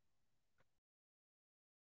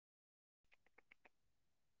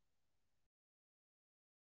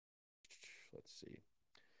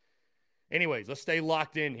 Anyways, let's stay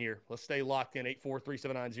locked in here.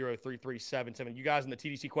 843-790-3377. You guys in the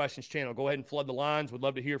TDC Questions channel, go ahead and flood the lines. We'd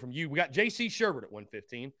love to hear from you. We got J.C. Sherbert at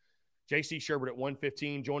 1:15. J.C. Sherbert at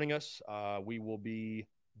 1:15 joining us. We will be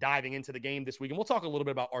diving into the game this week, and we'll talk a little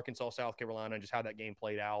bit about Arkansas, South Carolina, and just how that game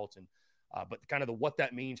played out, and but kind of what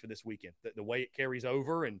that means for this weekend, the way it carries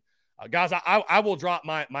over. And guys, I will drop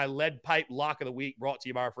my lead pipe lock of the week, brought to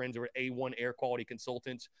you by our friends over at A1 Air Quality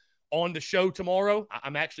Consultants, on the show tomorrow.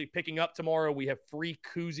 I'm actually picking up tomorrow. We have free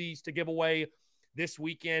koozies to give away this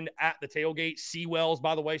weekend at the tailgate. Seawells,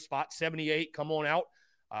 by the way, spot 78. Come on out.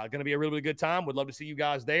 Going to be a really, really good time. Would love to see you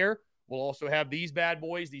guys there. We'll also have these bad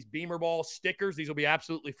boys, these Beamer Ball stickers. These will be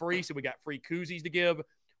absolutely free. So we got free koozies to give.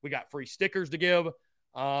 We got free stickers to give.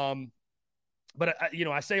 But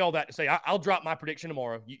I say all that to say I'll drop my prediction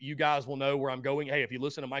tomorrow. You guys will know where I'm going. Hey, if you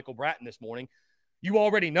listen to Michael Bratton this morning, you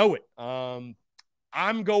already know it.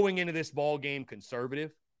 I'm going into this ball game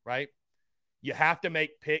conservative, right? You have to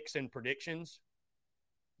make picks and predictions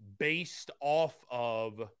based off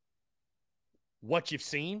of what you've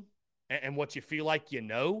seen and what you feel like you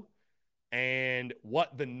know and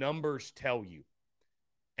what the numbers tell you.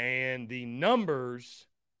 And the numbers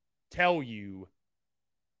tell you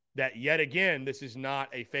that, yet again, this is not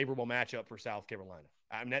a favorable matchup for South Carolina.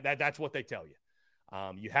 That's what they tell you.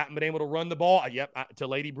 You haven't been able to run the ball. To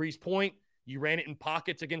Lady Bree's point, You ran it in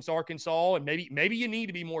pockets against Arkansas, and maybe you need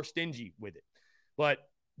to be more stingy with it. But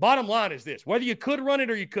bottom line is this: whether you could run it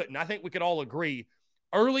or you couldn't, I think we could all agree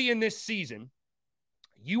early in this season,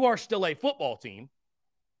 you are still a football team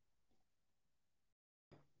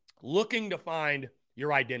looking to find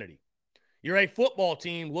your identity. You're a football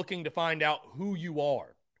team looking to find out who you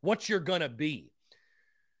are, what you're going to be.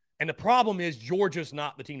 And the problem is Georgia's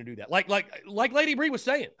not the team to do that. Like Lady Bree was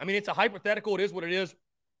saying, I mean, it's a hypothetical. It is what it is.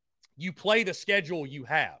 You play the schedule you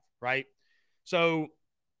have, right? So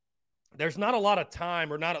there's not a lot of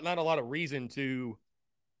time or not a lot of reason to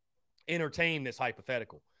entertain this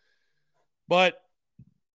hypothetical. But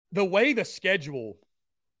the way the schedule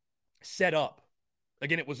set up,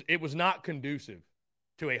 again, it was not conducive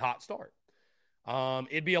to a hot start.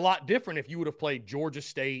 It'd be a lot different if you would have played Georgia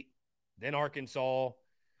State, then Arkansas,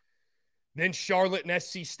 then Charlotte and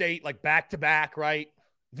SC State, like back-to-back, right?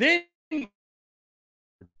 Then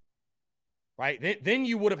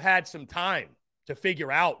you would have had some time to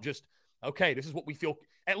figure out just, okay, this is what we feel,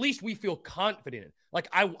 at least we feel confident in. Like,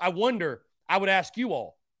 I wonder, I would ask you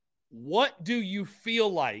all, what do you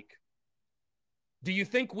feel like? Do you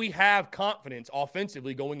think we have confidence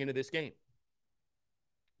offensively going into this game?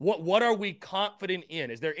 What are we confident in?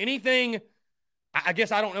 Is there anything, I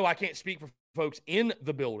guess I don't know, I can't speak for folks in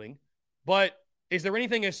the building, but is there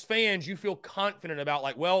anything as fans you feel confident about,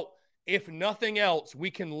 like, well, if nothing else, we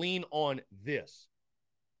can lean on this?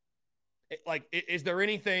 Like, is there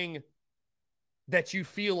anything that you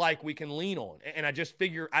feel like we can lean on? And I just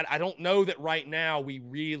figure, I don't know that right now we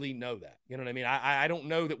really know that. You know what I mean? I don't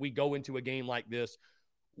know that we go into a game like this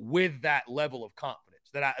with that level of confidence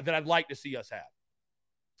that I'd like to see us have.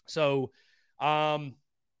 So,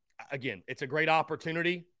 again, it's a great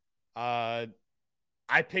opportunity.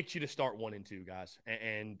 I picked you to start 1-2, guys.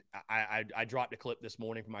 And I dropped a clip this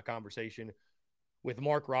morning from my conversation with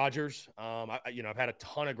Mark Rogers. I've had a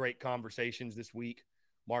ton of great conversations this week.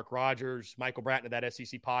 Mark Rogers, Michael Bratton of that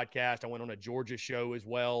SEC podcast. I went on a Georgia show as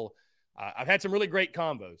well. I've had some really great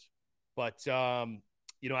combos. But,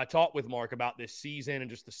 I talked with Mark about this season and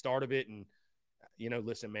just the start of it. And,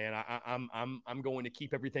 listen, man, I'm going to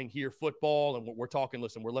keep everything here football. And we're talking,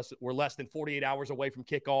 listen, we're less than 48 hours away from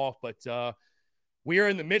kickoff. But we are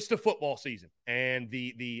in the midst of football season. And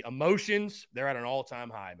the emotions, they're at an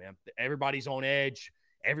all-time high, man. Everybody's on edge.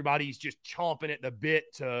 Everybody's just chomping at the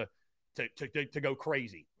bit to go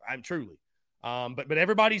crazy. I'm truly. But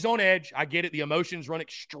everybody's on edge. I get it. The emotions run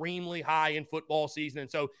extremely high in football season.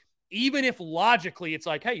 And so even if logically it's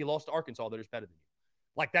like, hey, you lost to Arkansas, they're just better than you.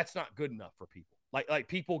 Like, that's not good enough for people. Like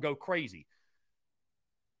people go crazy.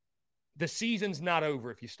 The season's not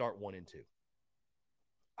over if you start 1-2.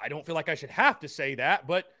 I don't feel like I should have to say that,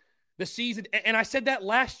 but the season, and I said that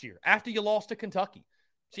last year after you lost to Kentucky,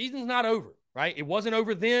 season's not over, right? It wasn't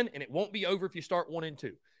over then, and it won't be over if you start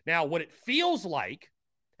 1-2. Now, what it feels like,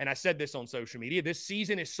 and I said this on social media, this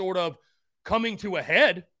season is sort of coming to a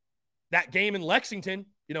head. That game in Lexington,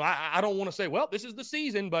 I don't want to say, well, this is the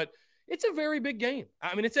season, but it's a very big game.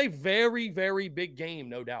 I mean, it's a very, very big game,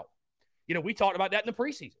 no doubt. We talked about that in the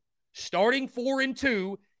preseason. Starting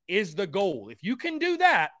 4-2 is the goal. If you can do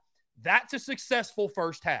that, that's a successful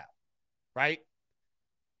first half, right?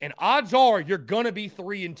 And odds are you're going to be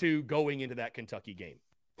 3-2 going into that Kentucky game.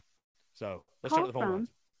 So let's start with the phone lines.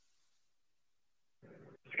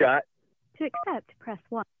 Scott. To accept, press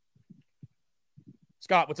 1.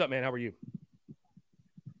 Scott, what's up, man? How are you?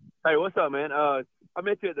 Hey, what's up, man? I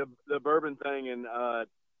met you at the bourbon thing, and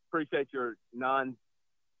appreciate your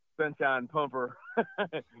non-sunshine pumper,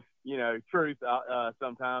 truth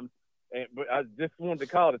sometimes. But I just wanted to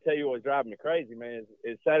call to tell you what's driving me crazy, man.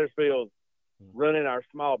 Is Satterfield running our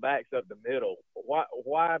small backs up the middle?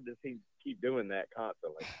 Why does he keep doing that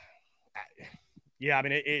constantly? Yeah, I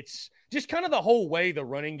mean, it's just kind of the whole way the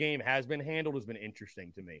running game has been handled has been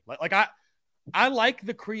interesting to me. Like I like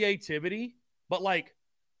the creativity, but like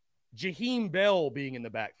Jaheim Bell being in the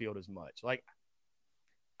backfield as much. Like,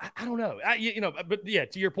 I don't know. But yeah,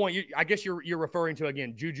 to your point, I guess you're referring to,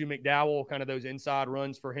 again, Juju McDowell, kind of those inside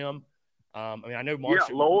runs for him. I mean, I know Marshawn.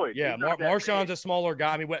 Yeah, Lloyd. Yeah, Marshawn's a smaller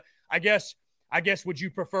guy. I mean, I guess would you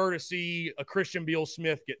prefer to see a Christian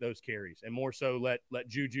Beal-Smith get those carries and more so let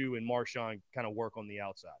Juju and Marshawn kind of work on the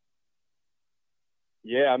outside?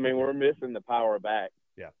 Yeah, I mean, we're missing the power back.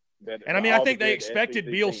 Yeah. And I mean, I think they expected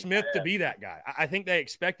Beal-Smith to be that guy. I think they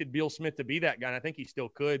expected Beal-Smith to be that guy, and I think he still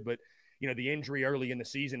could, but the injury early in the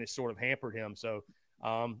season has sort of hampered him. So,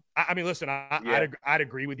 I mean, listen, I'd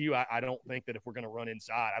agree with you. I don't think that if we're going to run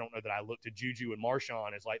inside, I don't know that I look to Juju and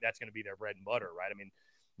Marshawn as like that's going to be their bread and butter, right? I mean,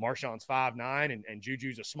 Marshawn's 5'9", and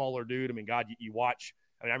Juju's a smaller dude. I mean, God, you watch.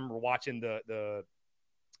 I mean, I remember watching the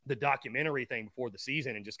the documentary thing before the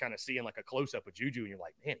season and just kind of seeing like a close up of Juju, and you're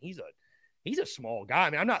like, man, he's a small guy. I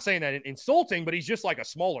mean, I'm not saying that insulting, but he's just like a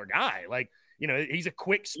smaller guy. Like, you know, he's a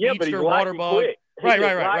quick speedster, water bug.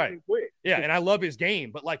 Right. Yeah, and I love his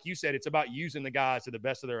game. But like you said, it's about using the guys to the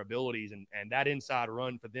best of their abilities, and that inside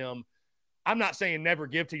run for them. I'm not saying never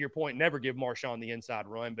give, to your point, never give Marshawn the inside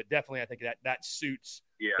run, but definitely I think that suits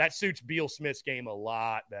Beal Smith's game a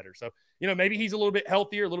lot better. So, you know, maybe he's a little bit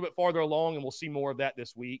healthier, a little bit farther along, and we'll see more of that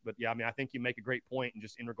this week. But, yeah, I mean, I think you make a great point, and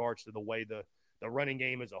just in regards to the way the running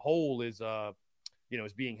game as a whole is,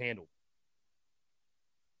 is being handled.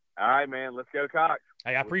 All right, man. Let's go, Cox.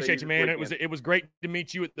 Hey, I appreciate you, man. It was great to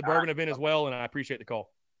meet you at the Bourbon event as well, and I appreciate the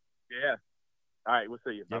call. Yeah. All right, we'll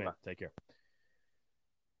see you. Bye-bye. Man, take care.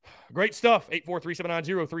 Great stuff.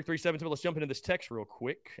 843-790-3372. Let's jump into this text real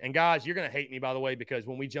quick. And, guys, you're going to hate me, by the way, because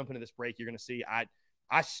when we jump into this break, you're going to see I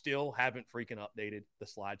still haven't freaking updated the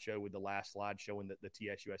slideshow with the last slide showing the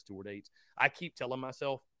TSUS tour dates. I keep telling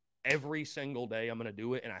myself every single day I'm going to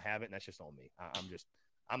do it, and I haven't, and that's just on me.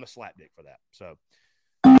 I'm a slapdick for that. So,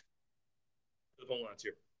 the phone line's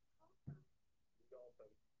here.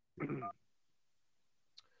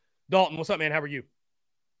 Dalton, what's up, man? How are you?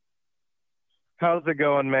 How's it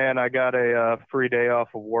going, man? I got a free day off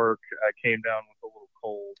of work. I came down with a little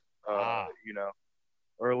cold,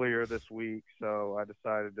 earlier this week, so I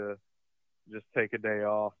decided to just take a day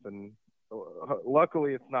off. And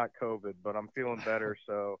luckily, it's not COVID, but I'm feeling better.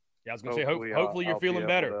 So yeah, I was gonna say, hopefully you're feeling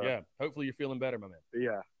better. Hopefully you're feeling better, my man.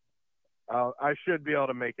 Yeah, I should be able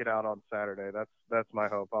to make it out on Saturday. That's my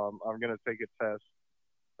hope. I'm gonna take a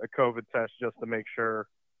COVID test, just to make sure.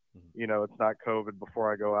 You know, it's not COVID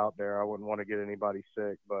before I go out there. I wouldn't want to get anybody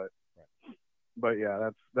sick, but yeah,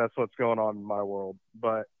 that's what's going on in my world.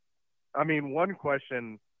 But I mean, one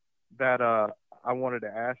question that I wanted to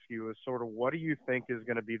ask you is sort of, what do you think is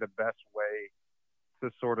going to be the best way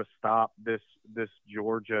to sort of stop this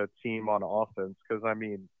Georgia team on offense? Because I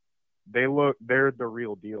mean, they're the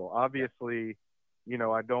real deal. Obviously, you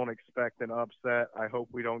know, I don't expect an upset. I hope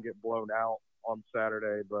we don't get blown out on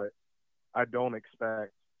Saturday, but I don't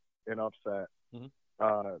expect an upset,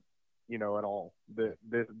 at all.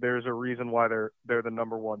 There's a reason why they're the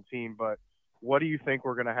number one team. But what do you think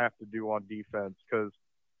we're going to have to do on defense? Because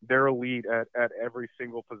they're elite at every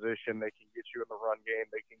single position. They can get you in the run game.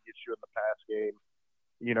 They can get you in the pass game.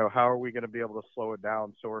 You know, how are we going to be able to slow it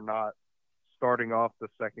down so we're not starting off the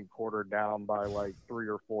second quarter down by like 3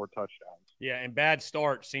 or 4 touchdowns? Yeah, and bad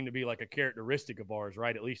starts seem to be like a characteristic of ours,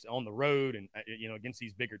 right? At least on the road and, against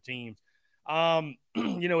these bigger teams.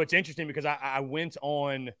 It's interesting because I went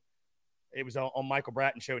on – it was on Michael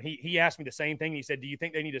Bratton's show, and he asked me the same thing. He said, do you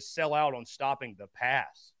think they need to sell out on stopping the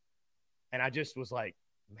pass? And I just was like,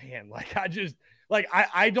 man,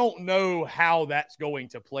 I don't know how that's going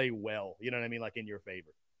to play well, you know what I mean, like in your favor.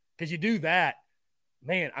 Because you do that,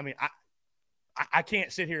 man, I mean, I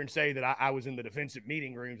can't sit here and say that I was in the defensive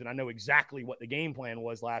meeting rooms and I know exactly what the game plan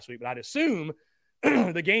was last week, but I'd assume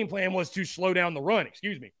the game plan was to slow down the run,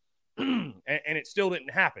 and it still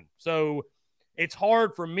didn't happen. So it's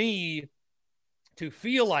hard for me to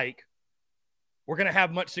feel like we're going to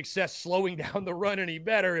have much success slowing down the run any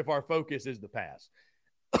better if our focus is the pass.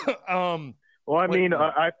 I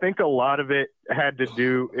think a lot of it had to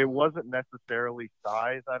do – it wasn't necessarily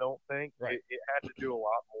size, I don't think. Right. It had to do a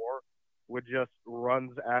lot more with just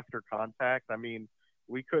runs after contact. I mean,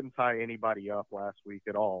 we couldn't tie anybody up last week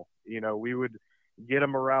at all. You know, we would – get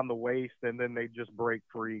them around the waist, and then they just break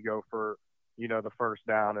free, go for, the first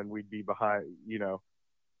down, and we'd be behind.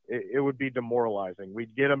 It would be demoralizing.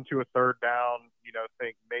 We'd get them to a third down,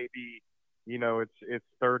 think maybe, it's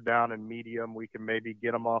third down and medium. We can maybe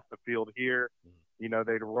get them off the field here.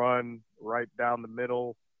 They'd run right down the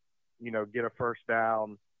middle, get a first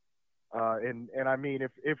down. And I mean,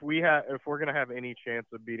 if we're going to have any chance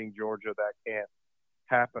of beating Georgia, that can't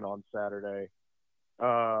happen on Saturday.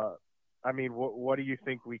 I mean, what do you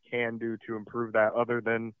think we can do to improve that other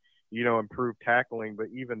than, improve tackling? But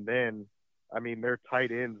even then, I mean, they're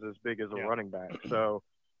tight ends as big as a running back. So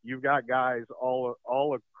you've got guys all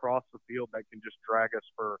across the field that can just drag us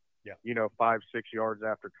for, 5-6 yards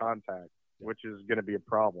after contact, which is going to be a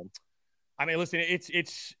problem. I mean, listen,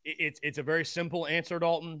 it's a very simple answer,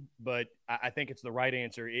 Dalton, but I think it's the right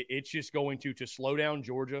answer. It's just going to slow down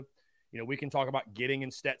Georgia. We can talk about getting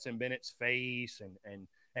in Stetson Bennett's face and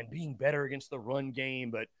being better against the run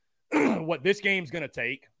game. But what this game's going to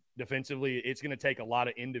take defensively, it's going to take a lot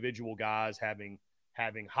of individual guys having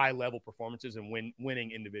high-level performances and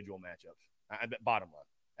winning individual matchups. Bottom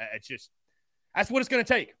line. That's what it's going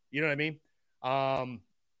to take. You know what I mean?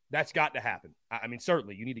 That's got to happen. I mean,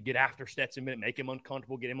 certainly you need to get after Stetson Bennett, make him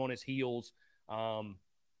uncomfortable, get him on his heels.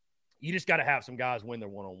 you just got to have some guys win their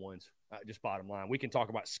one-on-ones. Just bottom line. We can talk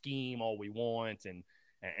about scheme all we want and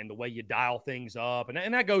the way you dial things up,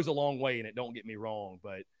 and that goes a long way in it. Don't get me wrong,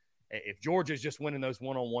 but if Georgia's just winning those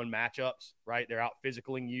one-on-one matchups, right? They're out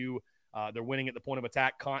physicaling you. They're winning at the point of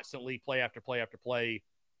attack constantly, play after play after play.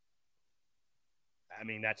 I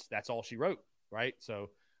mean, that's all she wrote, right? So,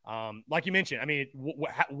 like you mentioned, I mean,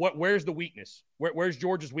 where's the weakness? Where's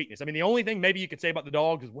Georgia's weakness? I mean, the only thing maybe you could say about the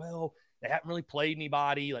Dogs is, well, they haven't really played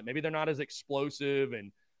anybody. Like maybe they're not as explosive,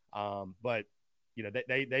 and but you know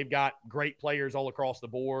they've got great players all across the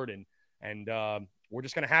board, and we're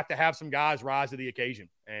just going to have some guys rise to the occasion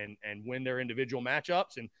and win their individual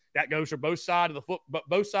matchups, and that goes for both sides of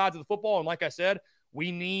the football. And like I said,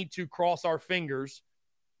 we need to cross our fingers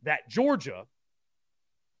that Georgia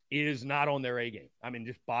is not on their A game. I mean,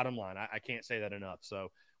 just bottom line, I can't say that enough.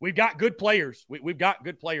 So we've got good players. We've got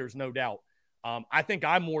good players, no doubt. I think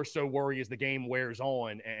I more so worry as the game wears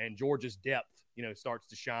on and Georgia's depth, you know, starts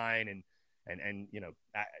to shine and you know,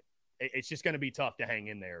 it's just going to be tough to hang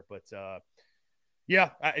in there. But yeah,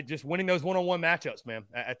 just winning those one-on-one matchups, man.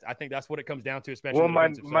 I think that's what it comes down to, especially. Well,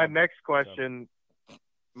 my next question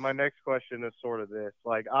is sort of this.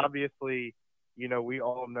 Like, obviously, you know, we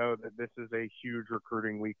all know that this is a huge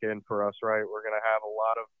recruiting weekend for us, right? We're going to have a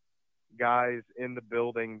lot of guys in the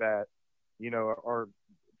building that, you know, are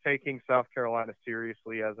taking South Carolina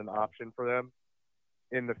seriously as an option for them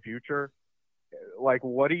in the future. Like,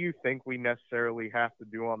 what do you think we necessarily have to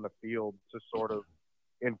do on the field to sort of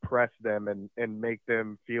impress them and make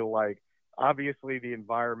them feel like, obviously the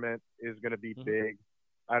environment is going to be big.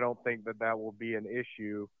 I don't think that will be an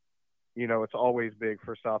issue. You know, it's always big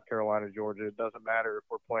for South Carolina, Georgia. It doesn't matter if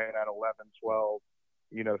we're playing at 11, 12,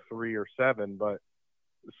 you know, 3 or 7, but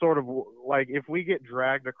sort of like if we get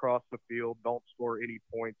dragged across the field, don't score any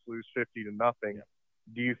points, lose 50-0,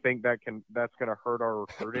 do you think that's going to hurt our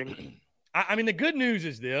recruiting? I mean, the good news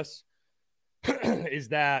is this, is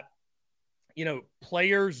that, you know,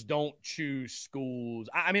 players don't choose schools.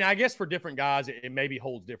 I mean, I guess for different guys, it maybe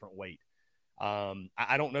holds different weight.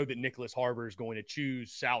 I don't know that Nicholas Harbor is going to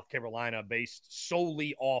choose South Carolina based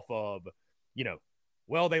solely off of, you know,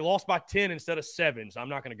 well, they lost by 10 instead of 7, so I'm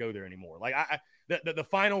not going to go there anymore. Like the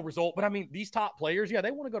final result, but I mean, these top players, yeah,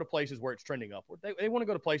 they want to go to places where it's trending upward. They want to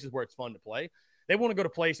go to places where it's fun to play. They want to go to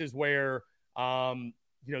places where, you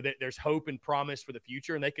know, there's hope and promise for the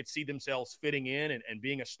future, and they could see themselves fitting in and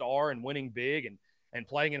being a star and winning big and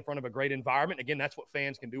playing in front of a great environment. Again, that's what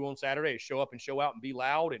fans can do on Saturday, is show up and show out and be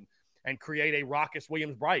loud and create a Raucous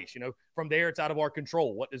Williams-Brice. You know, from there, it's out of our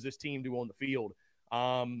control. What does this team do on the field?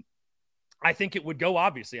 I think it would go,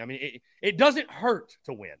 obviously. I mean, it doesn't hurt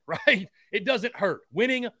to win, right? It doesn't hurt.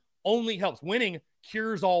 Winning only helps. Winning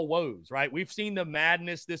cures all woes, right? We've seen the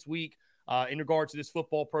madness this week in regards to this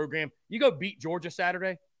football program. You go beat Georgia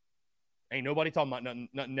Saturday, ain't nobody talking about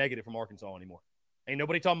nothing negative from Arkansas anymore. Ain't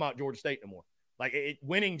nobody talking about Georgia State no more. Like,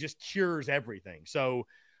 winning just cures everything. So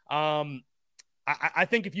I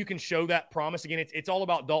think if you can show that promise, again, it's all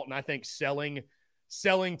about Dalton, I think, selling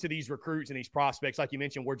to these recruits and these prospects. Like you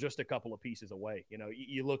mentioned, we're just a couple of pieces away. You know,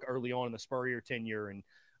 you look early on in the Spurrier tenure, and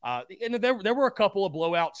there were a couple of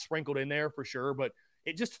blowouts sprinkled in there for sure, but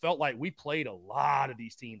it just felt like we played a lot of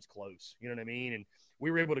these teams close. You know what I mean? And we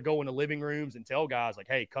were able to go into living rooms and tell guys like,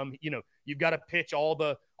 hey, come, you know, you've got to pitch all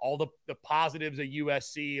the positives of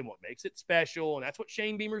USC and what makes it special. And that's what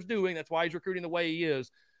Shane Beamer's doing. That's why he's recruiting the way he is.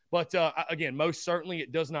 But again, most certainly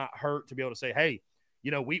it does not hurt to be able to say, hey, you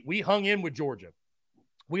know, we hung in with Georgia.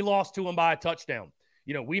 We lost to them by a touchdown.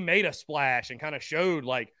 You know, we made a splash and kind of showed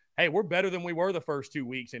like, hey, we're better than we were the first 2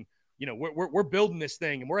 weeks. And, you know, we're building this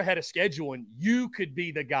thing and we're ahead of schedule, and you could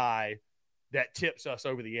be the guy that tips us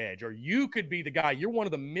over the edge, or you could be the guy. You're one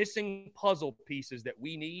of the missing puzzle pieces that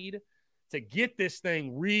we need to get this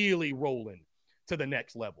thing really rolling to the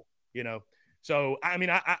next level, you know? So, I mean,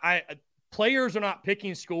 I players are not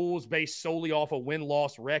picking schools based solely off a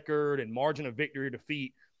win-loss record and margin of victory or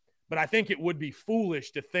defeat. But I think it would be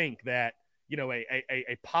foolish to think that, you know,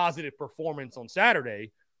 a positive performance on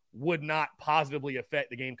Saturday would not positively affect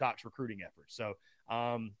the Gamecocks' recruiting efforts. So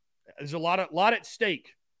there's a lot at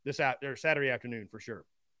stake this Saturday afternoon for sure.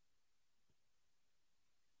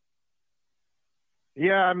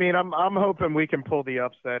 Yeah, I mean, I'm hoping we can pull the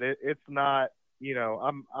upset. It's not, you know,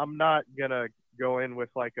 I'm not gonna go in with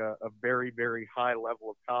like a very, very high level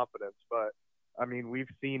of confidence, but I mean, we've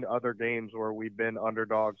seen other games where we've been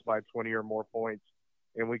underdogs by 20 or more points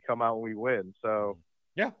and we come out and we win. So,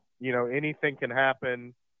 yeah, you know, anything can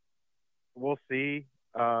happen. We'll see.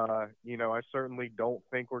 You know, I certainly don't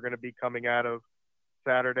think we're going to be coming out of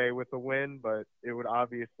Saturday with a win, but it would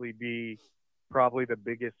obviously be probably the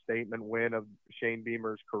biggest statement win of Shane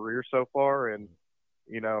Beamer's career so far. And,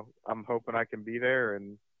 I'm hoping I can be there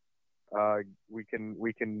and we can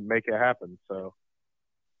make it happen. So.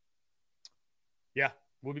 Yeah,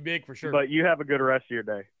 we'll be big for sure. But you have a good rest of your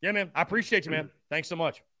day. Yeah, man. I appreciate you, man. Thanks so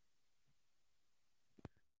much.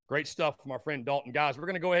 Great stuff from our friend Dalton. Guys, we're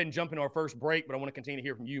going to go ahead and jump into our first break, but I want to continue to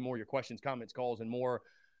hear from you more, your questions, comments, calls, and more.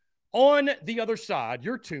 On the other side,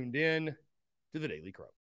 you're tuned in to the Daily Crow.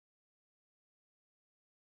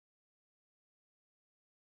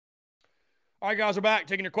 All right, guys, we're back.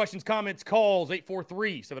 Taking your questions, comments, calls,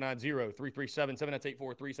 843-790-3377. That's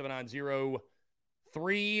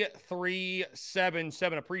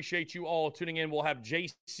 843-790-3377. Appreciate you all tuning in. We'll have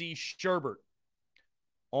J.C. Sherbert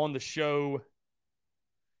on the show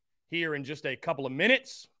here in just a couple of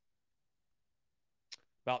minutes,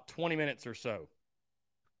 about 20 minutes or so.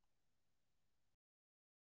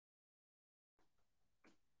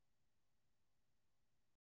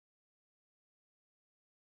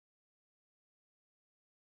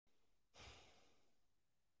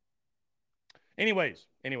 Anyways,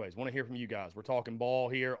 want to hear from you guys. We're talking ball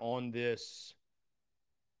here on this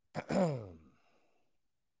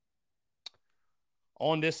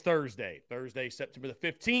Thursday, September the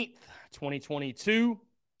 15th, 2022.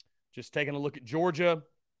 Just taking a look at Georgia.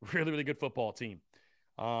 Really, really good football team.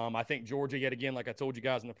 I think Georgia, yet again, like I told you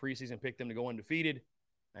guys in the preseason, picked them to go undefeated.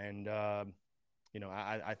 And, I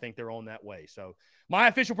think they're on that way. So my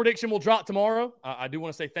official prediction will drop tomorrow. I do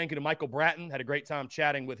want to say thank you to Michael Bratton. Had a great time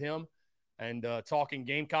chatting with him and talking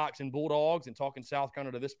Gamecocks and Bulldogs and talking South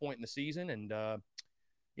Carolina to this point in the season. And,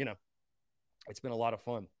 it's been a lot of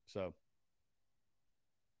fun. So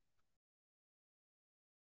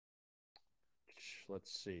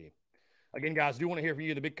let's see. Again, guys, do want to hear from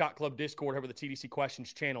you. The Big Cock Club Discord over the TDC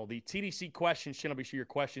Questions channel. The TDC Questions channel, be sure your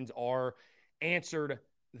questions are answered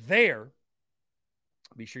there.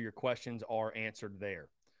 Be sure your questions are answered there.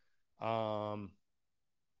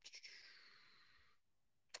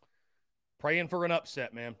 Praying for an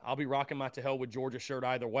upset, man. I'll be rocking my To Hell with Georgia shirt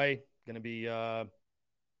either way. Going to be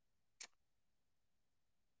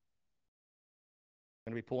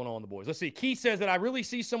pulling on the boys. Let's see. Keith says that I really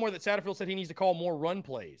see somewhere that Satterfield said he needs to call more run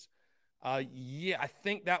plays. Yeah, I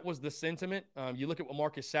think that was the sentiment. You look at what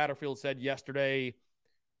Marcus Satterfield said yesterday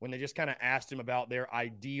when they just kind of asked him about their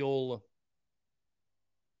ideal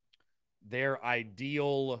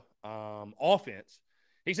offense.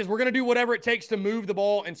 He says, we're going to do whatever it takes to move the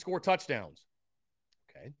ball and score touchdowns.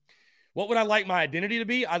 Okay. What would I like my identity to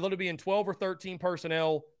be? I'd love to be in 12 or 13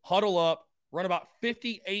 personnel, huddle up, run about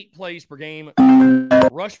 58 plays per game,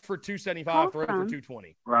 rush for 275, throw for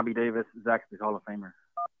 220. Robbie Davis, Zaxby's Hall of Famer.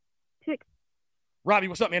 Robbie,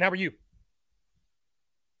 what's up, man? How are you?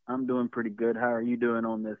 I'm doing pretty good. How are you doing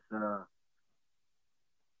on this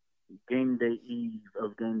game day eve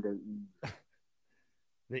of game day eve?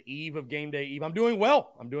 The eve of game day eve. I'm doing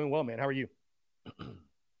well, man. How are you?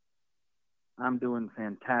 I'm doing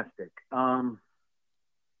fantastic.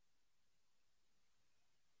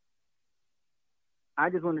 I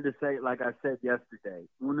just wanted to say, like I said yesterday,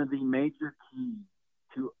 one of the major keys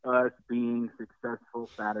to us being successful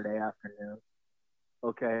Saturday afternoon,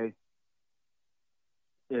 okay,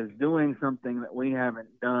 is doing something that we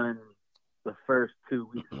haven't done the first 2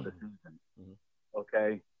 weeks of the season,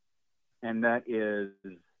 okay? And that is,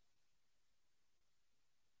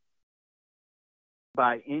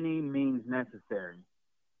 by any means necessary,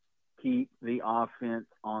 keep the offense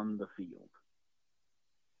on the field.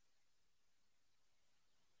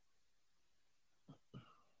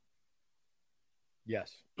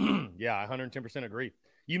 Yes. Yeah, I 110% agree.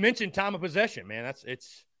 You mentioned time of possession, man.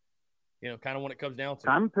 It's kind of what it comes down to.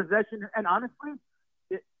 Time of possession, and honestly,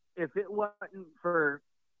 if it wasn't for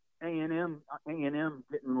A&M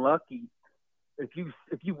getting lucky, if you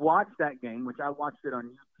watch that game, which I watched it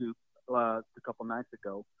on YouTube a couple nights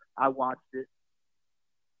ago, I watched it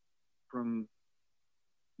from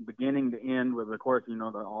beginning to end with, of course,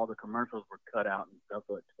 all the commercials were cut out and stuff,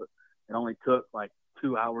 so it only took like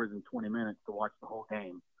 2 hours and 20 minutes to watch the whole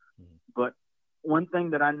game. Mm-hmm. But one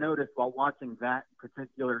thing that I noticed while watching that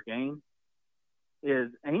particular game is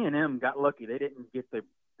A&M got lucky. They didn't get their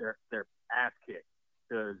ass kicked.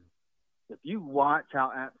 Because if you watch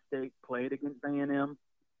how App State played against A&M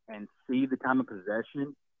and see the time of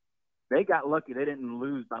possession, they got lucky. They didn't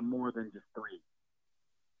lose by more than just 3.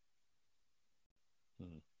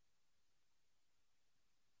 Mm-hmm.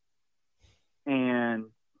 And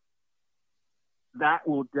that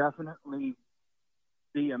will definitely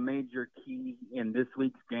be a major key in this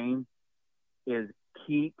week's game, is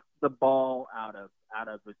keep the ball out of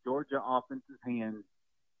the Georgia offense's hands,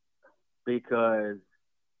 because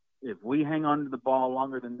if we hang on to the ball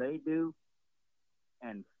longer than they do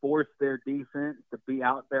and force their defense to be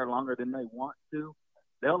out there longer than they want to,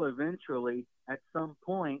 they'll eventually, at some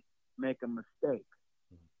point, make a mistake.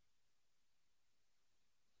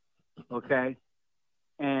 Okay?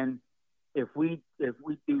 And if we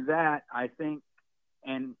do that, I think,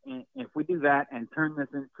 and if we do that and turn this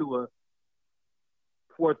into a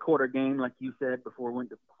fourth quarter game, like you said before going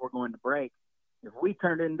to break, if we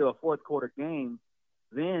turn it into a fourth quarter game,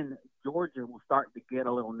 then Georgia will start to get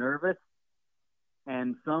a little nervous,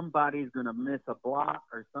 and somebody's going to miss a block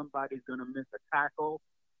or somebody's going to miss a tackle,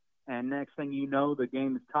 and next thing you know, the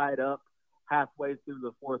game is tied up halfway through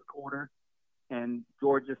the fourth quarter, and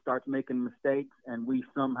Georgia starts making mistakes, and we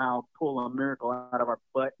somehow pull a miracle out of our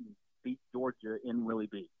butt and beat Georgia in Willie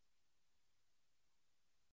B.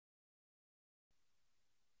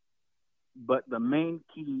 But the main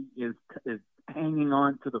key is hanging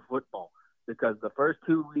on to the football, because the first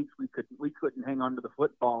 2 weeks we couldn't hang on to the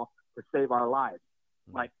football to save our lives.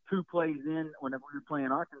 Like 2 plays in, whenever we were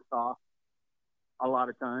playing Arkansas, a lot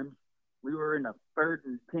of times we were in a 3rd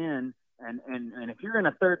and 10, and if you're in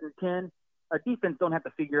a 3rd and 10, a defense don't have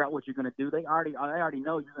to figure out what you're going to do. They already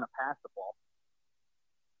know you're going to pass the ball.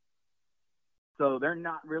 So they're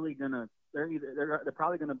not really going to. They're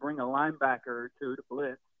probably going to bring a linebacker or two to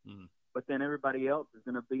blitz. Mm. But then everybody else is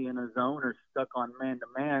going to be in a zone or stuck on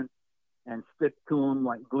man-to-man and stick to them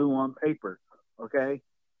like glue on paper, okay?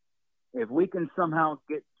 If we can somehow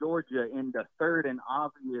get Georgia into 3rd and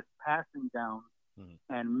obvious passing downs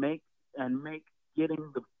and make the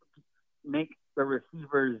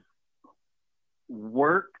receivers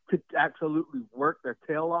work to absolutely work their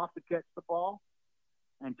tail off to catch the ball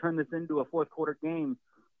and turn this into a fourth quarter game,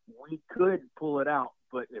 we could pull it out.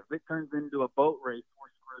 But if it turns into a boat race, we're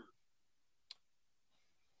screwed.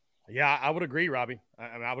 Yeah, I would agree, Robbie.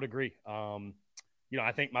 I would agree.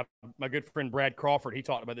 I think my good friend Brad Crawford, he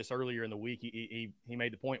talked about this earlier in the week. He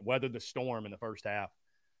made the point, weather the storm in the first half,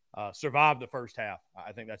 survive the first half.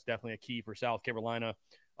 I think that's definitely a key for South Carolina.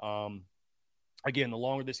 Again, the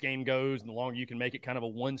longer this game goes and the longer you can make it kind of a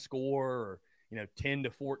one score or 10 to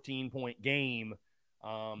 14 point game,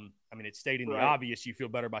 it's stating the obvious. You feel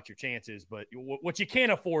better about your chances, but what you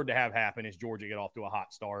can't afford to have happen is Georgia get off to a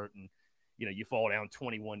hot start and you fall down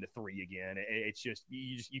 21-3 again. It's just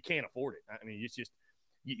you can't afford it. I mean, it's just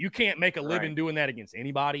you can't make a living doing that against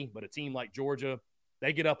anybody. But a team like Georgia,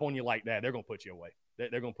 they get up on you like that, they're going to put you away. They're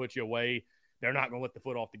going to put you away. They're not going to let the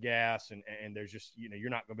foot off the gas, and there's just you're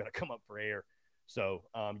not going to be able to come up for air. So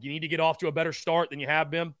you need to get off to a better start than you have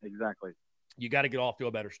been. Exactly. You got to get off to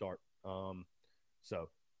a better start.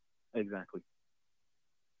 Exactly.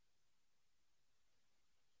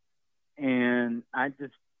 And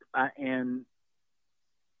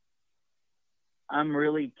I'm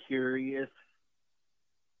really curious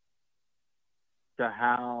to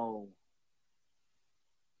how,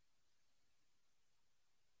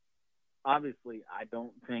 obviously, I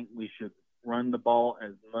don't think we should run the ball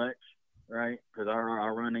as much, right? Because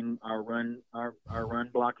our run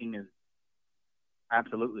blocking is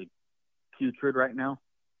absolutely putrid right now.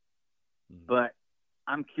 But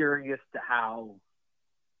I'm curious to how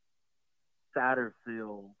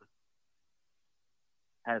Satterfield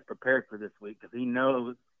has prepared for this week, because he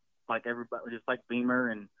knows, like everybody, just like Beamer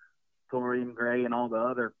and Torian Gray and all the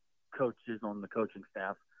other coaches on the coaching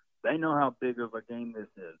staff, they know how big of a game this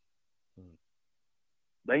is.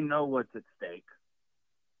 They know what's at stake.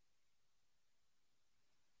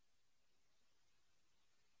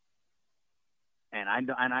 And I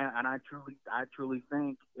truly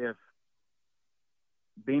think if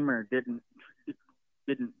Beamer didn't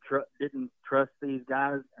trust these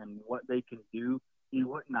guys and what they can do, he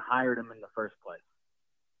wouldn't have hired them in the first place.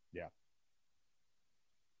 Yeah.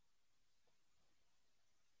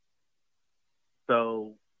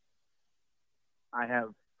 So I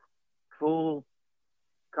have full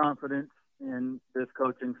confidence in this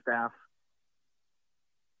coaching staff.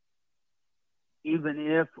 Even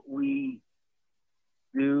if we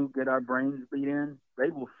do get our brains beat in, they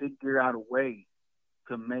will figure out a way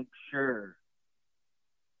to make sure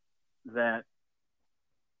that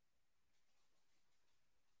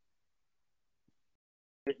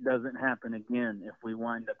it doesn't happen again if we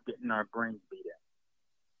wind up getting our brains beat in.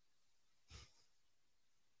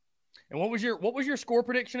 And what was your score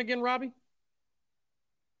prediction again, Robbie?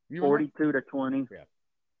 42-20. Yeah.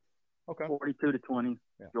 Okay. 42-20,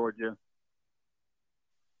 yeah. Georgia.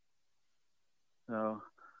 So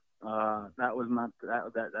that was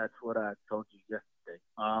that's what I told you yesterday.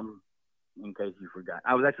 In case you forgot,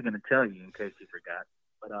 I was actually going to tell you in case you forgot.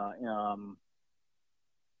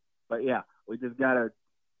 But yeah, we just gotta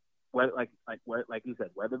like you said,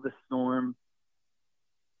 weather the storm.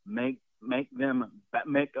 Make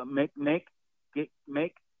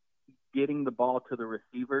getting the ball to the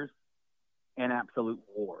receivers an absolute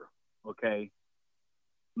war. Okay,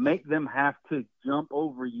 make them have to jump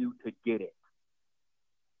over you to get it,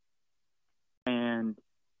 and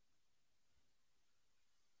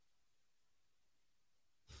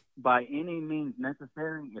by any means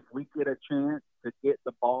necessary, if we get a chance to get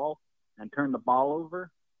the ball and turn the ball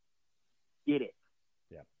over, get it.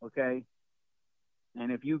 Yeah. Okay.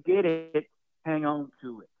 And if you get it, hang on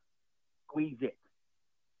to it. Squeeze it.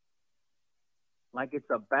 Like it's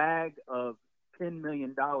a bag of $10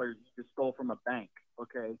 million you just stole from a bank.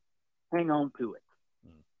 Okay. Hang on to it.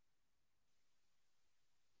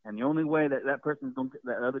 And the only way that that other team's going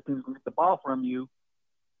to get the ball from you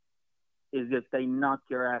is if they knock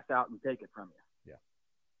your ass out and take it from you.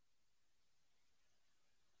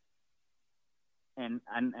 Yeah.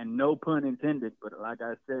 And no pun intended, but like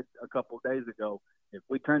I said a couple of days ago, if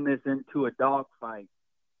we turn this into a dogfight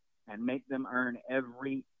and make them earn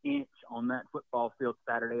every inch on that football field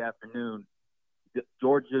Saturday afternoon,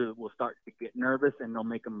 Georgia will start to get nervous and they'll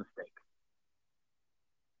make a mistake.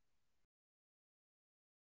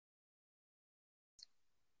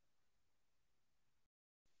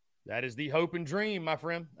 That is the hope and dream, my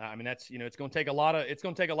friend. I mean, that's, it's going to take a lot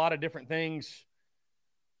of different things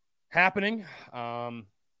happening.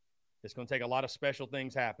 It's going to take a lot of special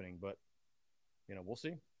things happening, but we'll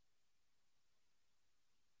see.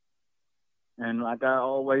 And like I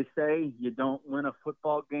always say, you don't win a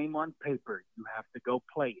football game on paper. You have to go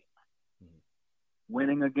play it. Mm-hmm.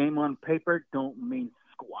 Winning a game on paper don't mean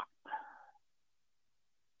squat.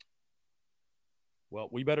 Well,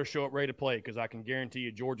 we better show up ready to play because I can guarantee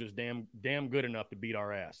you Georgia's damn good enough to beat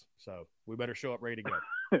our ass. So we better show up ready to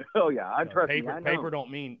go. Oh yeah, I trust paper. Me. I know.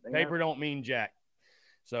 Paper don't mean jack.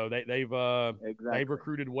 So they've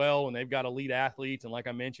recruited well and they've got elite athletes. And like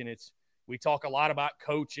I mentioned, we talk a lot about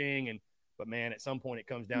coaching but man, at some point it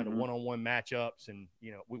comes down to one-on-one matchups, and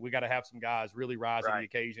we got to have some guys really rise to the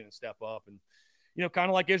occasion and step up, and kind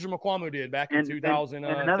of like Israel Mukuamu did back in 2000. And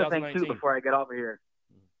another 2019. thing too, before I get off of here.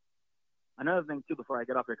 Another thing too, before I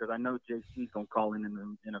get off here, because I know JC's gonna call in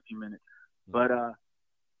a few minutes, but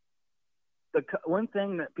the one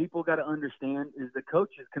thing that people got to understand is the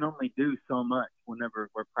coaches can only do so much whenever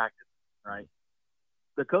we're practicing, right?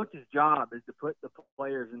 The coach's job is to put the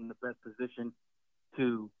players in the best position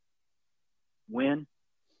to win,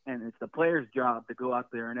 and it's the player's job to go out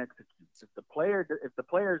there and execute. If the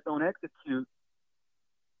players don't execute,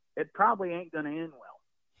 it probably ain't going to end well.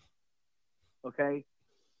 Okay,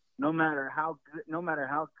 no matter how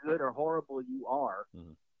good or horrible you are,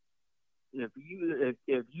 if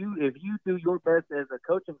you do your best as a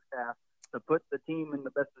coaching staff to put the team in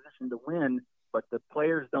the best position to win, but the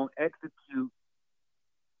players don't execute,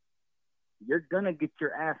 you're gonna get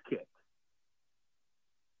your ass kicked.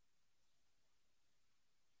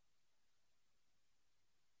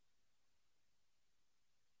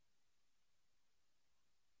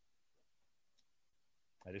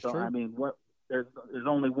 That is true. I mean, there's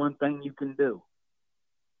only one thing you can do.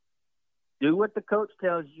 Do what the coach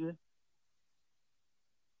tells you.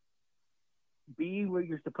 Be where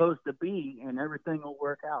you're supposed to be, and everything will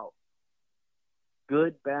work out.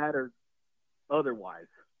 Good, bad, or otherwise.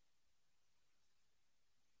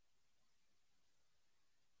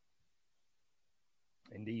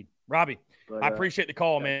 Indeed. Robbie, I appreciate the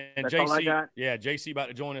call, man. That's JC, all I got. Yeah, JC about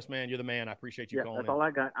to join us, man. You're the man. I appreciate you calling that's in. all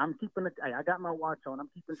I got. I got my watch on. I'm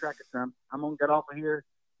keeping track of time. I'm going to get off of here.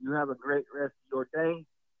 You have a great rest of your day.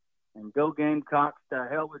 And go Gamecocks. To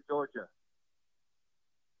hell with Georgia.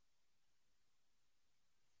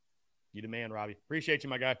 You the man, Robbie. Appreciate you,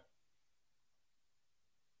 my guy.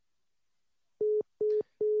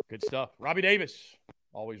 Good stuff. Robbie Davis.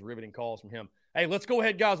 Always riveting calls from him. Hey, let's go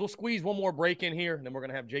ahead, guys. We'll squeeze one more break in here, and then we're going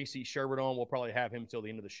to have J.C. Sherbert on. We'll probably have him until the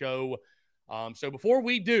end of the show. So before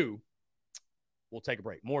we do, we'll take a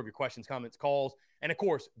break. More of your questions, comments, calls, and, of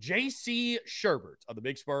course, J.C. Sherbert of the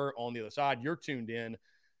Big Spur on the other side. You're tuned in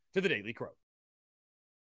to the Daily Crow.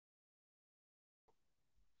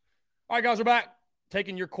 All right, guys, we're back.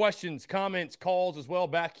 Taking your questions, comments, calls as well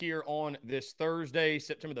back here on this Thursday,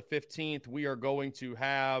 September the 15th. We are going to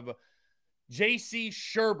have J.C.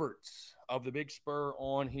 Sherbert of the Big Spur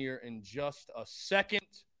on here in just a second.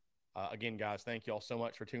 Again, guys, thank you all so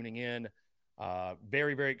much for tuning in.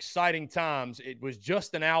 Very, very exciting times. It was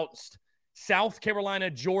just announced South Carolina,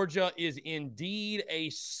 Georgia is indeed a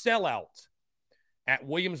sellout at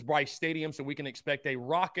Williams-Brice Stadium, so we can expect a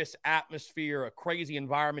raucous atmosphere, a crazy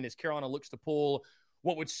environment as Carolina looks to pull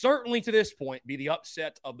what would certainly to this point be the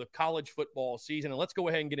upset of the college football season. And let's go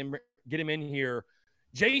ahead and get him in here.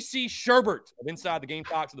 JC Shurburtt of Inside the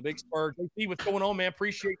Gamecocks of the Big Spur. JC, what's going on, man?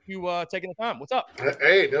 Appreciate you taking the time. What's up?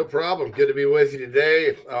 Hey, no problem. Good to be with you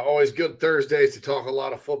today. Always good Thursdays to talk a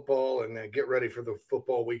lot of football and get ready for the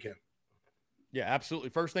football weekend. Yeah, absolutely.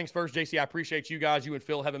 First things first, JC, I appreciate you guys, you and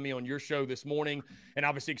Phil, having me on your show this morning, and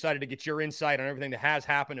obviously excited to get your insight on everything that has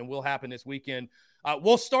happened and will happen this weekend.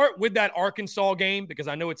 We'll start with that Arkansas game because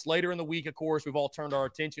I know it's later in the week, of course. We've all turned our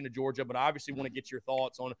attention to Georgia, but I obviously want to get your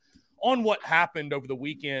thoughts on what happened over the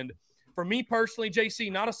weekend. For me personally, JC,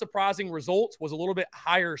 not a surprising result, was a little bit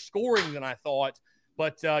higher scoring than I thought.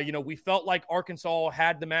 But, we felt like Arkansas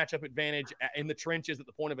had the matchup advantage in the trenches at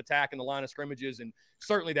the point of attack and the line of scrimmages, and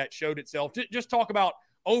certainly that showed itself. Just talk about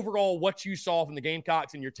overall what you saw from the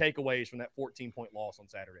Gamecocks and your takeaways from that 14-point loss on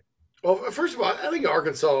Saturday. Well, first of all, I think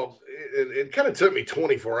Arkansas, it kind of took me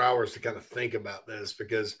 24 hours to kind of think about this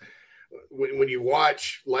because when you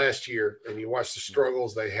watch last year and you watch the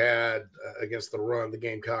struggles they had against the run, the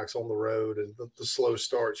Gamecocks on the road and the slow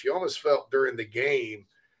starts, you almost felt during the game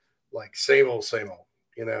like same old.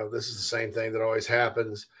 This is the same thing that always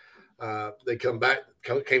happens. They came back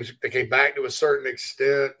to a certain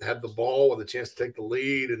extent, had the ball with a chance to take the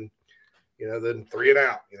lead, and then 3 and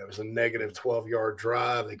out. It was a negative 12-yard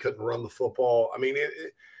drive. They couldn't run the football. I mean,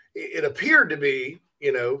 it appeared to be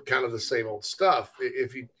kind of the same old stuff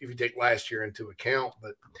if you take last year into account.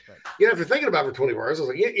 But if you're thinking about it for 24 hours, I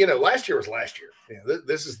was like, last year was last year.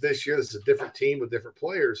 This is this year. This is a different team with different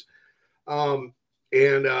players. And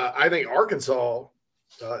I think Arkansas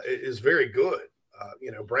is very good.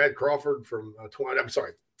 Brad Crawford from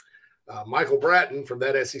Michael Bratton from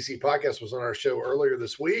that SEC podcast was on our show earlier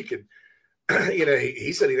this week. And,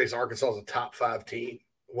 he said he thinks Arkansas is a top 5 team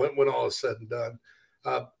when all is said and done.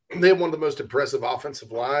 They have one of the most impressive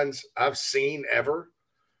offensive lines I've seen ever,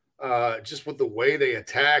 just with the way they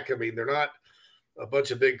attack. I mean, they're not a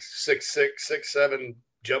bunch of big 6'6", 6'7"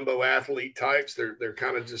 jumbo athlete types. They're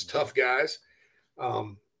kind of just tough guys.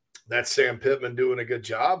 That's Sam Pittman doing a good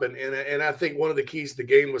job. And I think one of the keys to the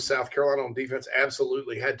game was South Carolina on defense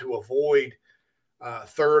absolutely had to avoid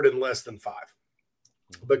third and less than 5.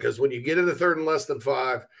 Because when you get into third and less than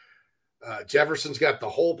 5, Jefferson's got the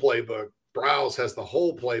whole playbook. Browse has the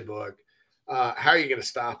whole playbook. How are you going to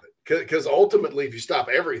stop it? Because ultimately, if you stop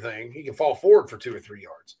everything, he can fall forward for 2 or 3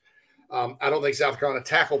 yards. I don't think South Carolina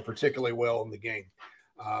tackled particularly well in the game.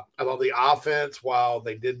 I thought the offense, while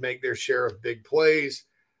they did make their share of big plays,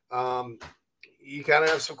 you kind of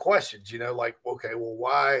have some questions, okay, well,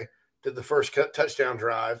 why did the first touchdown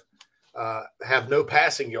drive have no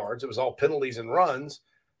passing yards? It was all penalties and runs.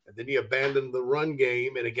 And then you abandoned the run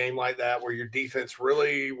game in a game like that where your defense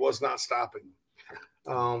really was not stopping.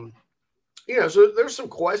 So there's some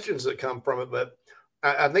questions that come from it, but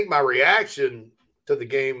I think my reaction to the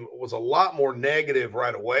game was a lot more negative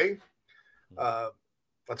right away.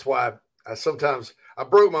 That's why I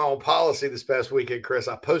broke my own policy this past weekend, Chris.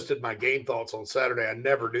 I posted my game thoughts on Saturday. I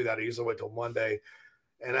never do that. I usually wait till Monday,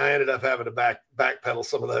 and I ended up having to backpedal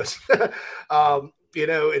some of those.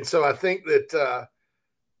 And so I think that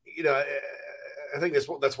I think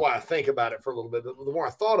that's why I think about it for a little bit. The more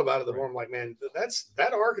I thought about it, the more I'm like, man,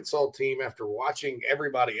 that Arkansas team, after watching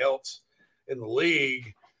everybody else in the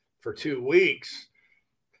league for 2 weeks,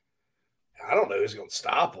 I don't know who's going to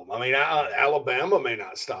stop them. I mean, Alabama may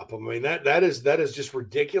not stop them. I mean, that is just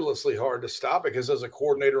ridiculously hard to stop because as a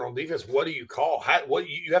coordinator on defense, what do you call?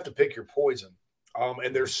 You have to pick your poison.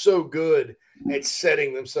 And they're so good at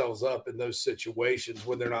setting themselves up in those situations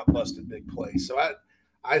when they're not busting big plays. So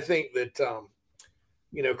I think that,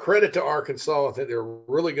 credit to Arkansas. I think they're a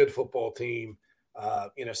really good football team.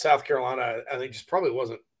 South Carolina, I think just probably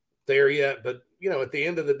wasn't there yet. But, at the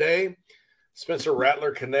end of the day, Spencer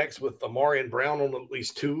Rattler connects with Amarian Brown on at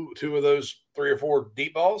least two of those 3 or 4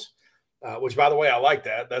 deep balls, which, by the way, I like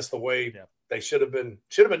that. That's the way they should have been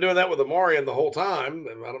doing that with Amarian the whole time.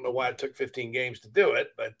 And I don't know why it took 15 games to do it,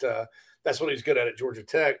 but that's what he's good at Georgia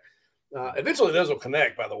Tech. Eventually, those will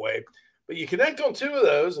connect, by the way. But you connect on 2 of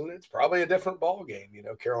those, and it's probably a different ball game.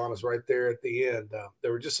 Carolina's right there at the end.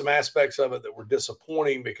 There were just some aspects of it that were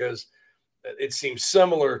disappointing because it seems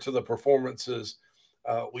similar to the performances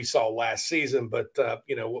we saw last season. But,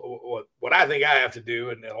 what I think I have to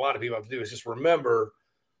do, and a lot of people have to do, is just remember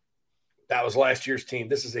that was last year's team.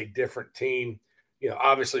 This is a different team.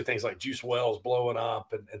 Obviously things like Juice Wells blowing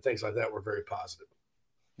up and things like that were very positive.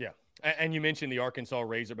 Yeah. And you mentioned the Arkansas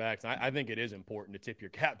Razorbacks. I think it is important to tip your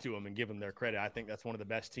cap to them and give them their credit. I think that's one of the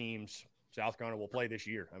best teams South Carolina will play this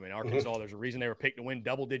year. I mean, Arkansas, there's a reason they were picked to win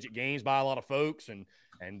double-digit games by a lot of folks. And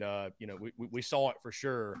we saw it for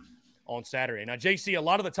sure on Saturday. Now, JC, a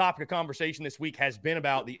lot of the topic of conversation this week has been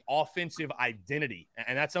about the offensive identity,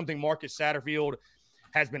 and that's something Marcus Satterfield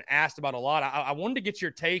has been asked about a lot. I wanted to get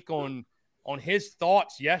your take on his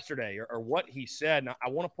thoughts yesterday or what he said. And I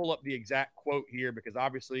want to pull up the exact quote here because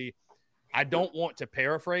obviously I don't want to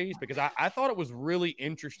paraphrase because I thought it was really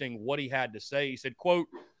interesting what he had to say. He said, quote,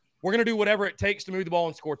 "We're going to do whatever it takes to move the ball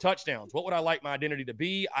and score touchdowns. What would I like my identity to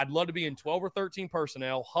be? I'd love to be in 12 or 13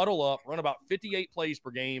 personnel, huddle up, run about 58 plays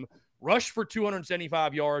per game, rush for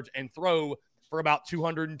 275 yards, and throw for about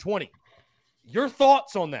 220. Your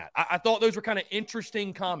thoughts on that? I thought those were kind of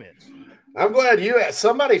interesting comments. I'm glad you asked.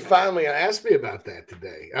 Somebody finally asked me about that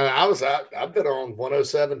today. I've been on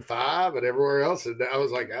 107.5 and everywhere else, and I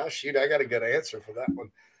was like, oh, shoot, I got a good answer for that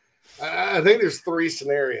one. I think there's three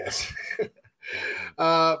scenarios.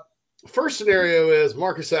 First scenario is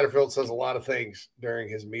Marcus Satterfield says a lot of things during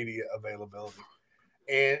his media availability.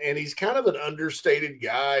 And he's kind of an understated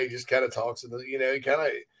guy. He just kind of talks,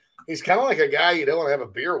 he's kind of like a guy you don't want to have a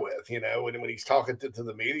beer with, when he's talking to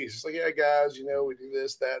the media. He's just like, yeah, guys, we do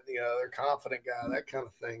this, that, and the other, confident guy, that kind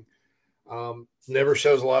of thing. Never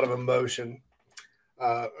shows a lot of emotion.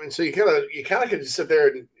 And so you kind of can just sit there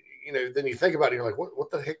and, then you think about it, you're like, what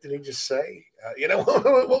the heck did he just say?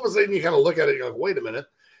 What was it? And you kind of look at it, and you're like, wait a minute.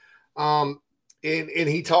 And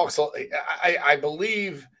he talks, I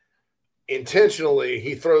believe intentionally,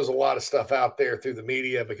 he throws a lot of stuff out there through the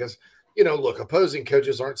media because, look, opposing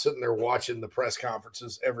coaches aren't sitting there watching the press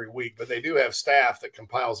conferences every week, but they do have staff that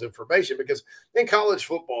compiles information because in college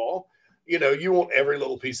football, you want every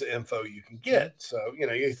little piece of info you can get. So,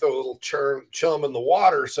 you throw a little chum in the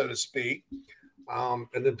water, so to speak. And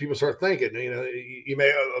then people start thinking, you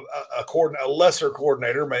may, a lesser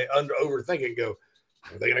coordinator may overthink it and go,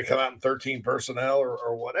 are they going to come out in 13 personnel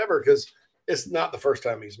or whatever? Because it's not the first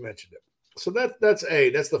time he's mentioned it. So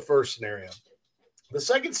that's the first scenario. The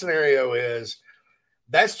second scenario is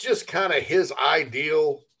that's just kind of his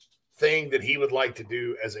ideal thing that he would like to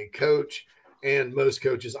do as a coach. And most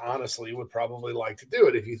coaches, honestly, would probably like to do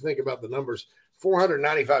it. If you think about the numbers,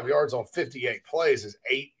 495 yards on 58 plays is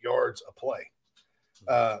 8 yards a play.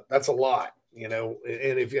 That's a lot, and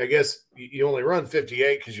if I guess you only run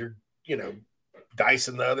 58 because you're,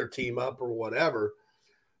 dicing the other team up or whatever.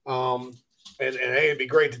 And hey, it'd be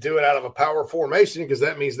great to do it out of a power formation because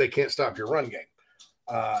that means they can't stop your run game,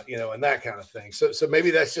 and that kind of thing. So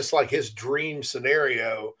maybe that's just like his dream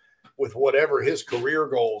scenario with whatever his career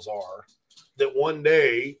goals are, that one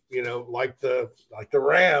day, like the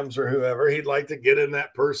Rams or whoever, he'd like to get in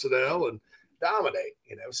that personnel and dominate,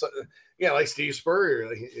 so like Steve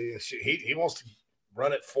Spurrier, he wants to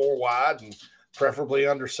run it 4 wide and preferably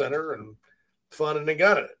under center and fun and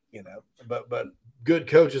gunning it, but good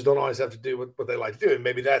coaches don't always have to do what they like to do. And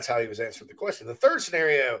maybe that's how he was answering the question. The third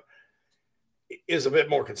scenario is a bit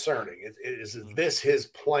more concerning. Is this his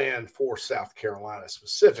plan for South Carolina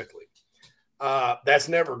specifically? That's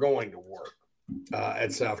never going to work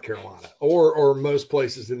at South Carolina or most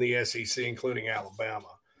places in the SEC, including Alabama.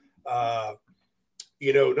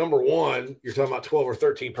 Number one, you're talking about 12 or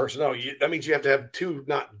 13 personnel. That means you have to have 2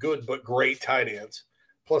 not good but great tight ends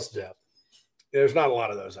plus depth. There's not a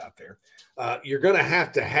lot of those out there. You're going to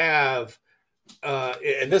have,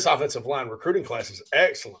 and this offensive line recruiting class is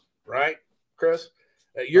excellent, right, Chris?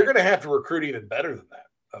 You're going to have to recruit even better than that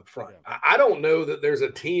up front. Yeah. I don't know that there's a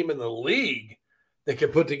team in the league that can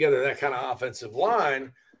put together that kind of offensive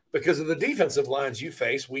line because of the defensive lines you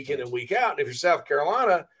face week in and week out. And if you're South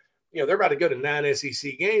Carolina, they're about to go to 9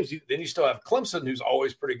 SEC games. Then you still have Clemson, who's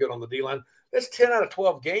always pretty good on the D-line. That's 10 out of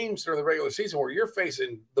 12 games during the regular season where you're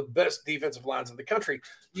facing the best defensive lines in the country.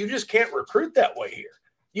 You just can't recruit that way here.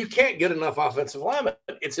 You can't get enough offensive linemen.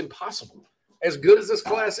 It's impossible. As good as this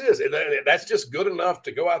class is, that's just good enough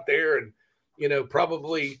to go out there and,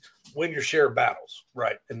 probably win your share of battles,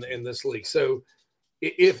 right, in this league. So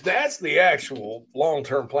if that's the actual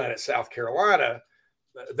long-term plan at South Carolina,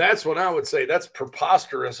 that's when I would say that's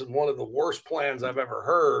preposterous and one of the worst plans I've ever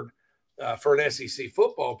heard for an SEC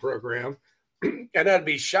football program. And I'd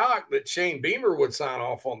be shocked that Shane Beamer would sign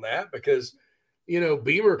off on that because,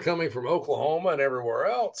 Beamer coming from Oklahoma and everywhere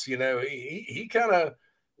else, he kind of,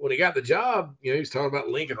 when he got the job, he was talking about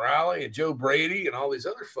Lincoln Riley and Joe Brady and all these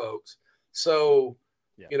other folks. So,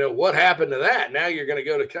 what happened to that? Now you're going to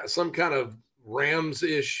go to some kind of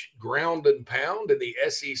Rams-ish ground and pound in the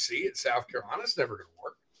SEC at South Carolina. It's never going to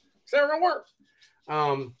work. It's never going to work.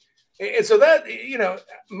 And so that,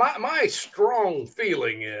 my strong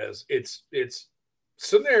feeling is it's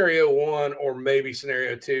scenario 1 or maybe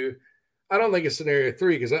scenario 2. I don't think it's scenario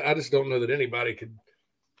 3 because I just don't know that anybody could,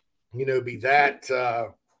 be that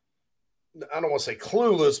I don't want to say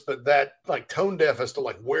clueless, but that like tone deaf as to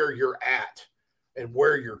like where you're at and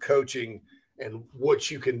where you're coaching and what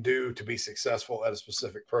you can do to be successful at a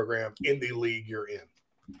specific program in the league you're in.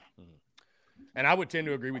 And I would tend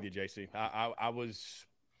to agree with you, JC. I was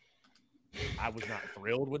not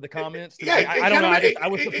thrilled with the comments. I don't know. I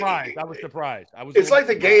was surprised. It's like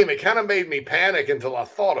the game. It kind of made me panic until I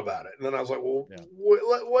thought about it, and then I was like, "Well,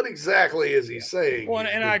 what exactly is he saying?" Well,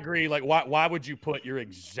 and I agree. Like, why would you put your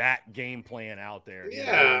exact game plan out there?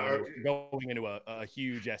 Going into a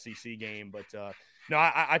huge SEC game, but no,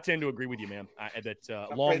 I tend to agree with you, man.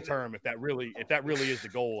 That long term, if that really is the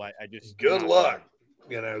goal, I just good luck.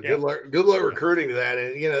 Good luck recruiting to that,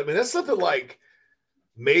 and I mean that's something like.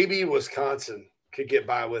 Maybe Wisconsin could get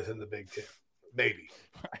by with in the Big Ten. Maybe.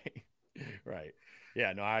 Right.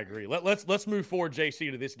 Yeah, no, I agree. Let's move forward,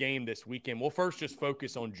 JC, to this game this weekend. We'll first just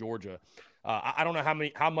focus on Georgia. I don't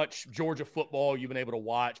know how much Georgia football you've been able to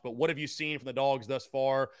watch, but what have you seen from the Dogs thus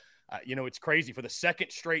far? It's crazy. For the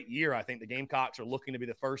second straight year, I think the Gamecocks are looking to be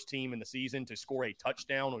the first team in the season to score a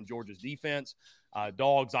touchdown on Georgia's defense.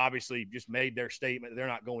 Dogs obviously just made their statement. They're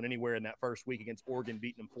not going anywhere in that first week against Oregon,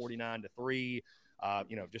 beating them 49-3.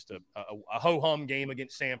 Just a ho-hum game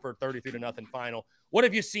against Samford, 33-0 final. What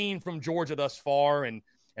have you seen from Georgia thus far? And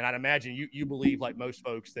I'd imagine you believe, like most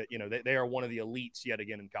folks, that they are one of the elites yet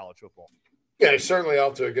again in college football. Yeah, certainly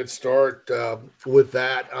off to a good start with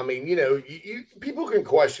that. I mean, people can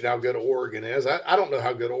question how good Oregon is. I don't know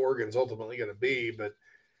how good Oregon's ultimately going to be, but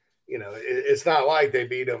it's not like they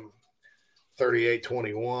beat them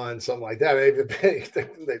 38-21, something like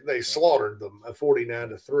that. They slaughtered them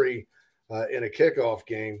 49-3. In a kickoff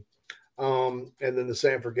game, and then the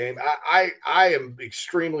Samford game. I am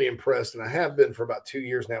extremely impressed, and I have been for about 2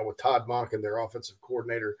 years now with Todd Monken, their offensive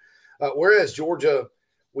coordinator. Whereas Georgia,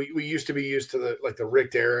 we used to be used to the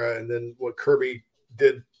Richt era, and then what Kirby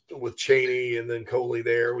did with Chaney, and then Coley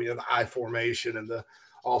there. The I formation and the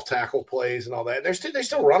off tackle plays and all that. They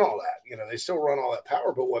still run all that. They still run all that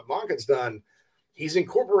power. But what Monken's done, he's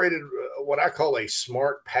incorporated what I call a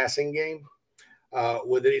smart passing game.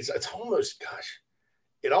 With it, it's almost,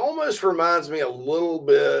 it almost reminds me a little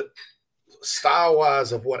bit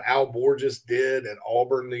style-wise of what Al Borges did at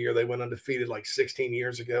Auburn the year they went undefeated like 16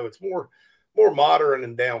 years ago. It's more modern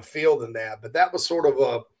and downfield than that, but that was sort of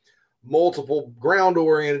a multiple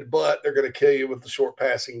ground-oriented, but they're going to kill you with the short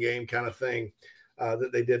passing game kind of thing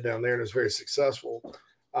that they did down there, and it was very successful.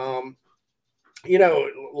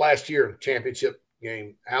 Last year, championship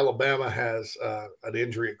game, Alabama has an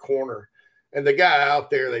injury at corner. And the guy out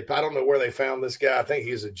there, I don't know where they found this guy. I think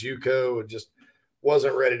he's a JUCO and just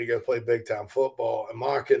wasn't ready to go play big-time football. And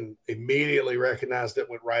Monken immediately recognized it,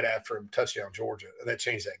 went right after him, touchdown Georgia, and that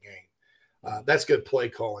changed that game. That's good play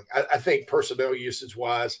calling. I think personnel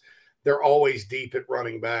usage-wise, they're always deep at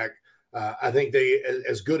running back. I think they,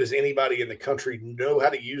 as good as anybody in the country, know how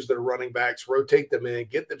to use their running backs, rotate them in,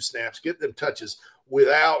 get them snaps, get them touches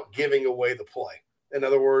without giving away the play. In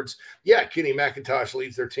other words, Kenny McIntosh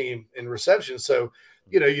leads their team in reception. So,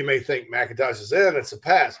 you may think McIntosh is in, it's a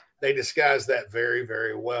pass. They disguise that very,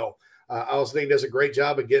 very well. I also think he does a great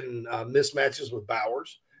job of getting mismatches with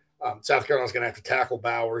Bowers. South Carolina's going to have to tackle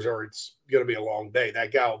Bowers or it's going to be a long day.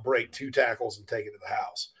 That guy will break 2 tackles and take it to the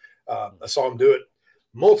house. I saw him do it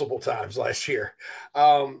multiple times last year.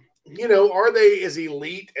 Are they as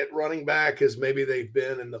elite at running back as maybe they've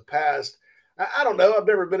been in the past? I don't know. I've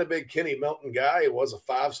never been a big Kenny Melton guy. He was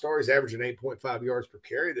a 5-star. He's averaging 8.5 yards per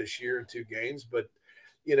carry this year in 2 games. But,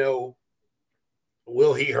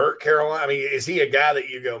 will he hurt Carolina? I mean, is he a guy that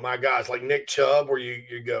you go, my gosh, like Nick Chubb, where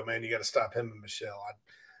you go, man, you got to stop him and Michelle?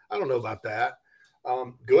 I don't know about that.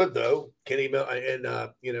 Good, though. Kenny Melton, and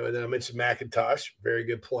then I mentioned McIntosh, very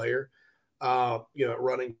good player.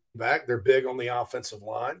 Running back. They're big on the offensive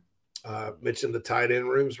line. Mentioned the tight end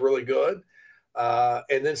room's really good.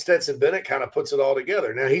 And then Stetson Bennett kind of puts it all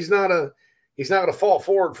together. Now he's not going to fall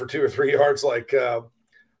forward for 2 or 3 yards like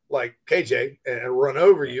KJ and run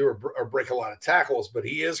over you or break a lot of tackles, but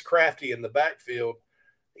he is crafty in the backfield.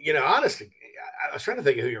 Honestly, I was trying to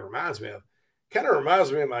think of who he reminds me of. Kind of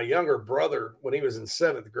reminds me of my younger brother when he was in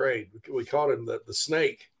 7th grade. We called him the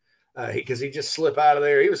snake because he just slip out of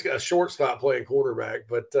there. He was a shortstop playing quarterback,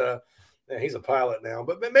 but he's a pilot now,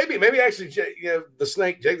 but maybe actually, Jake the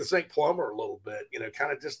Snake Plummer a little bit,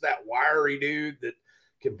 kind of just that wiry dude that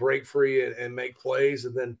can break free and make plays.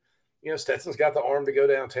 And then, Stetson's got the arm to go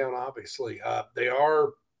downtown, obviously. They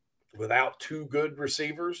are without 2 good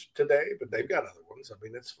receivers today, but they've got other ones. I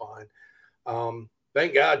mean, it's fine.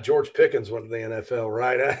 Thank God George Pickens went to the NFL,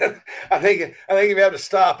 right? I think if you have to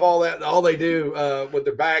stop all they do with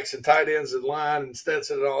their backs and tight ends and line and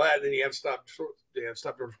Stetson and all that, then you have to stop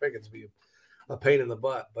George Pickens being a pain in the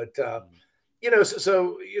butt. But I've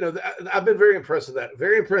been very impressed with that.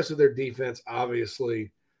 Very impressed with their defense.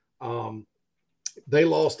 Obviously, they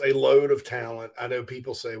lost a load of talent. I know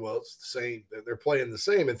people say, well, it's the same. They're playing the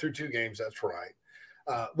same, and through 2 games, that's right.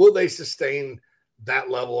 Will they sustain that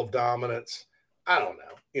level of dominance? I don't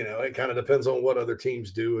know. It kind of depends on what other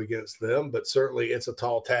teams do against them, but certainly it's a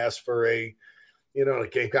tall task for a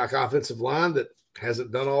Gamecock offensive line that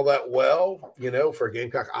hasn't done all that well, for a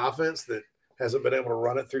Gamecock offense that hasn't been able to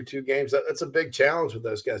run it through 2 games. That's a big challenge with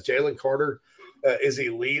those guys. Jalen Carter is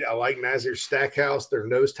elite. I like Nazir Stackhouse, their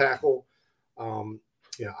nose tackle.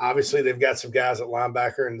 Obviously they've got some guys at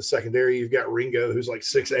linebacker in the secondary. You've got Ringo, who's like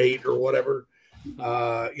 6'8" or whatever.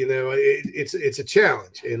 It's a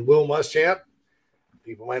challenge. And Will Muschamp,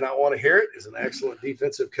 people may not want to hear it, is an excellent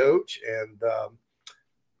defensive coach. And I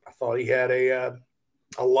thought he had a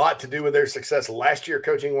lot to do with their success last year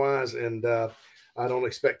coaching-wise. And I don't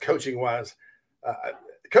expect coaching-wise,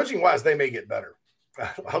 they may get better.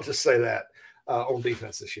 I'll just say that on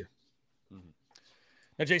defense this year.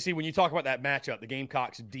 Now, JC, when you talk about that matchup, the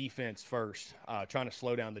Gamecocks defense first, trying to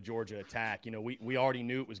slow down the Georgia attack, we already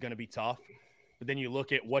knew it was going to be tough. But then you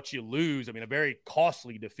look at what you lose. I mean, a very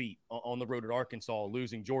costly defeat on the road at Arkansas,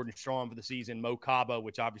 losing Jordan Strong for the season, Mo Kaba,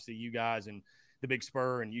 which obviously you guys and the Big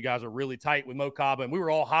Spur and you guys are really tight with Mo Kaba. And we were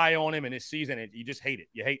all high on him in this season. You just hate it.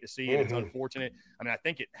 You hate to see it. It's unfortunate. I mean, I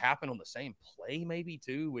think it happened on the same play maybe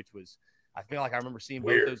too, which was – I feel like I remember seeing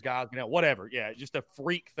both those guys. Whatever. Yeah, just a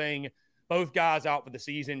freak thing. Both guys out for the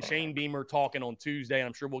season. Shane Beamer talking on Tuesday, and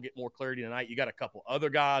I'm sure we'll get more clarity tonight. You got a couple other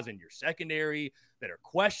guys in your secondary that are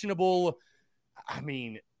questionable. I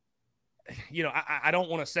mean, I don't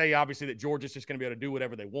want to say, obviously, that Georgia's just going to be able to do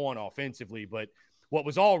whatever they want offensively, but what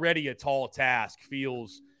was already a tall task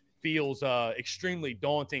feels extremely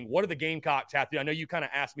daunting. What do the Gamecocks have to do? I know you kind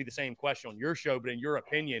of asked me the same question on your show, but in your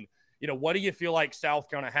opinion, what do you feel like South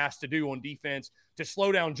Carolina has to do on defense to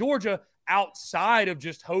slow down Georgia outside of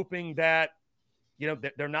just hoping that,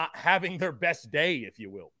 that they're not having their best day, if you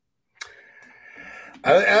will?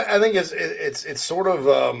 I think it's sort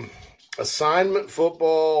of assignment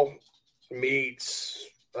football meets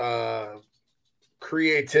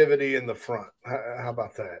creativity in the front. How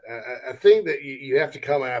about that? I think that you have to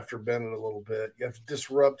come after Bennett a little bit. You have to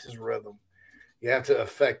disrupt his rhythm. You have to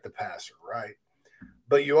affect the passer, right?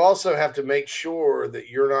 But you also have to make sure that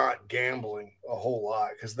you're not gambling a whole lot,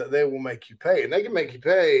 because they will make you pay. And they can make you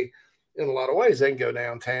pay in a lot of ways. They can go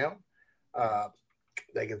downtown.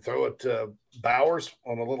 They can throw it to Bowers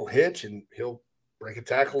on a little hitch, and he'll break a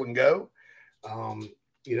tackle and go.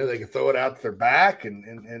 They can throw it out to their back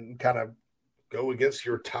and kind of go against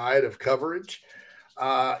your tide of coverage.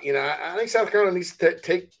 I think South Carolina needs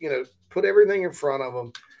to put everything in front of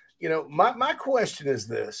them. My question is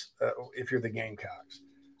this: if you're the Gamecocks,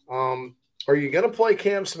 are you going to play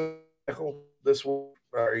Cam Smith this week?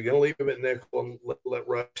 Or are you going to leave him at nickel and let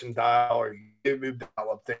Rush and Dial, or you move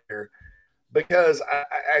Dial up there? Because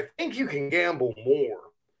I think you can gamble more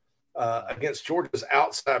against Georgia's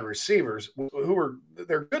outside receivers,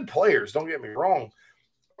 they're good players. Don't get me wrong.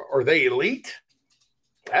 Are they elite?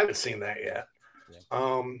 I haven't seen that yet. Yeah.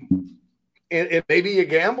 And maybe you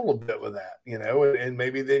gamble a bit with that, and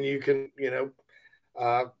maybe then you can,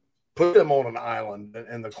 put them on an island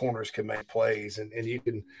and the corners can make plays and you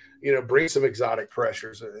can, bring some exotic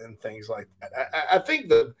pressures and things like that. I think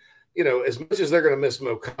that, as much as they're going to miss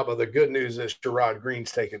Mo Kaba, the good news is Sherrod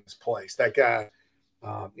Green's taking his place. That guy,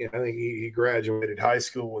 I think he graduated high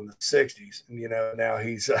school in the 60s, and, now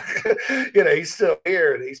he's, he's still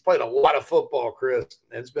here and he's played a lot of football, Chris,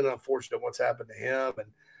 and it's been unfortunate what's happened to him. And,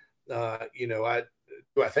 I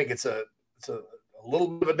think it's a little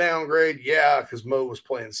bit of a downgrade. Yeah. Cause Mo was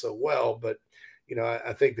playing so well, but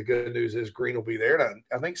I think the good news is Green will be there. And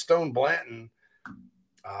I think Stone Blanton,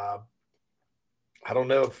 I don't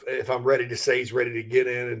know if I'm ready to say he's ready to get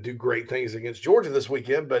in and do great things against Georgia this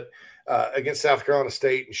weekend, but against South Carolina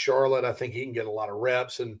State and Charlotte, I think he can get a lot of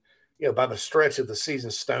reps. And, by the stretch of the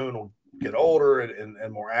season, Stone will get older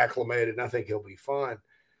and more acclimated, and I think he'll be fine.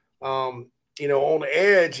 On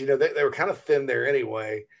edge, they were kind of thin there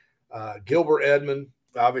anyway. Gilbert Edmond,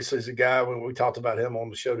 obviously, is a guy, when we talked about him on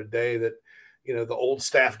the show today, that, the old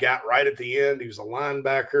staff got right at the end. He was a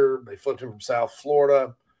linebacker. They flipped him from South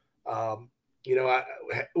Florida.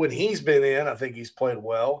 When he's been in, I think he's played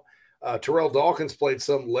well. Terrell Dawkins played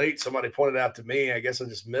some late. Somebody pointed out to me. I guess I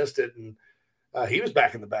just missed it. And he was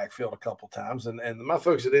back in the backfield a couple times. And my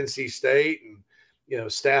folks at NC State and,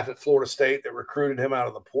 staff at Florida State that recruited him out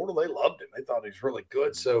of the portal. They loved him. They thought he was really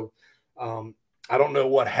good. So I don't know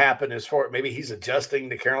what happened as far – maybe he's adjusting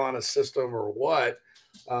to Carolina's system or what.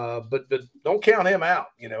 But don't count him out.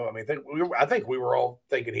 I think we were all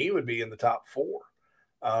thinking he would be in the top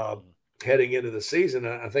 4 heading into the season.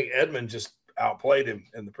 I think Edmond just outplayed him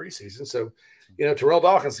in the preseason. So, Terrell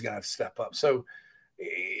Dawkins is going to have to step up. So,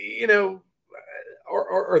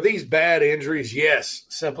 are these bad injuries? Yes,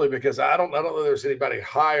 simply because I don't know there's anybody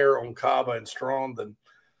higher on Kaba and Strong than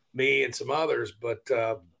me and some others, but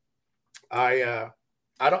I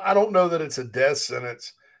don't know that it's a death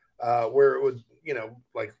sentence where it would,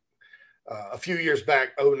 like a few years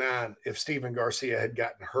back, 2009, if Steven Garcia had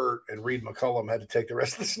gotten hurt and Reed McCullum had to take the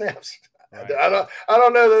rest of the snaps. Right. I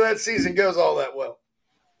don't know that season goes all that well.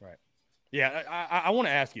 Right. Yeah, I want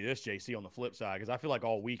to ask you this, JC, on the flip side, because I feel like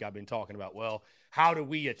all week I've been talking about, well, how do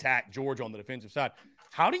we attack Georgia on the defensive side?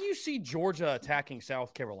 How do you see Georgia attacking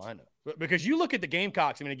South Carolina? Because you look at the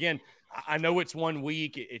Gamecocks. I mean, again, I know it's 1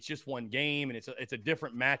 week. It's just one game, and it's a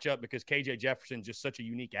different matchup because KJ Jefferson's just such a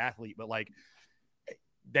unique athlete. But,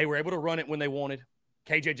 they were able to run it when they wanted.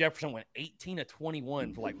 KJ Jefferson went 18 of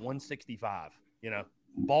 21 for 165.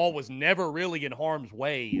 Ball was never really in harm's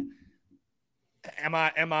way.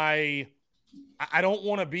 I don't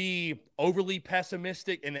want to be overly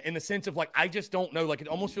pessimistic in the sense of I just don't know. It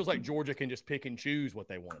almost feels like Georgia can just pick and choose what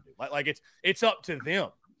they want to do. It's up to them.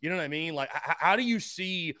 You know what I mean? How do you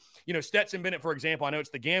see, Stetson Bennett, for example, I know it's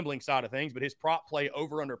the gambling side of things, but his prop play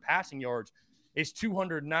over under passing yards is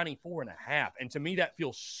 294.5. And to me, that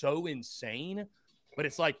feels so insane. But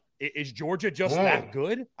it's is Georgia just that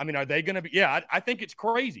good? I mean, are they going to be? Yeah, I think it's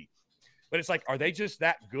crazy. But it's are they just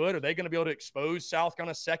that good? Are they going to be able to expose South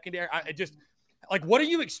Carolina secondary? What are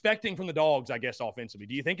you expecting from the Dogs, I guess, offensively?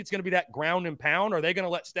 Do you think it's going to be that ground and pound, or are they going to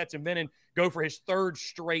let Stetson Bennett go for his 3rd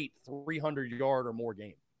straight 300-yard or more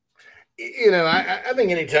game? I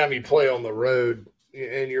think anytime you play on the road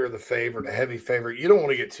and you're the favorite, a heavy favorite, you don't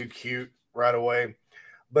want to get too cute right away.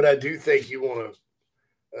 But I do think you want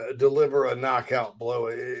to deliver a knockout blow.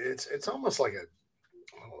 It's almost like a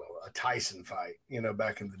Tyson fight,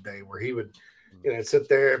 back in the day where he would, sit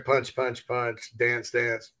there, punch, dance,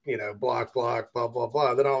 block, blah, blah,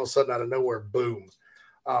 blah. Then all of a sudden out of nowhere, boom.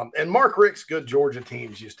 And Mark Richt's good Georgia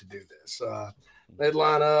teams used to do this. They'd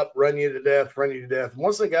line up, run you to death.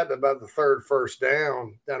 Once they got to about the 3rd first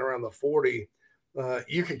down around the 40,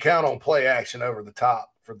 you could count on play action over the top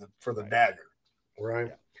for the dagger, right?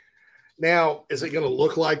 Yeah. Now, is it going to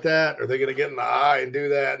look like that? Are they going to get in the eye and do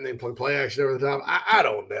that and then play action over the top? I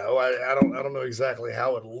don't know. I don't know exactly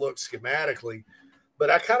how it looks schematically,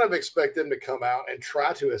 but I kind of expect them to come out and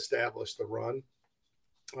try to establish the run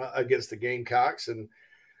against the Gamecocks. And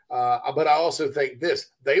but I also think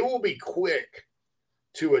they will be quick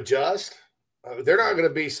to adjust. They're not going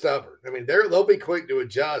to be stubborn. I mean, they'll be quick to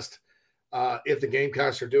adjust if the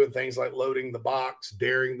Gamecocks are doing things like loading the box,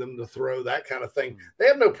 daring them to throw, that kind of thing. They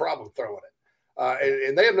have no problem throwing it.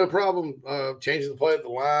 And they have no problem changing the play at the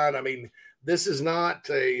line. I mean, this is not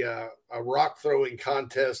a rock-throwing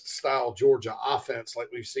contest style Georgia offense like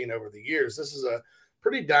we've seen over the years. This is a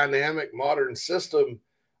pretty dynamic, modern system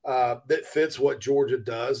that fits what Georgia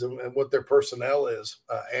does and what their personnel is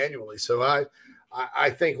annually. So I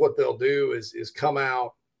think what they'll do is come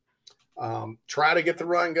out, try to get the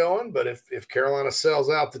run going, but if Carolina sells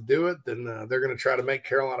out to do it, then they're going to try to make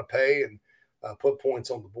Carolina pay and put points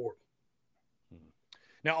on the board.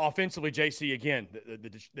 Now, offensively, JC, again,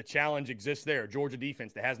 the challenge exists there. Georgia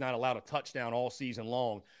defense that has not allowed a touchdown all season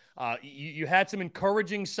long. You had some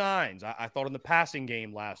encouraging signs, I thought, in the passing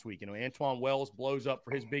game last week. Antoine Wells blows up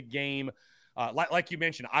for his big game. Like you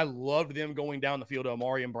mentioned, I loved them going down the field to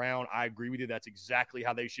Amarian Brown. I agree with you. That's exactly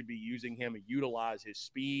how they should be using him and utilize his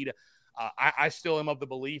speed. I still am of the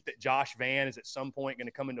belief that Josh Vann is at some point going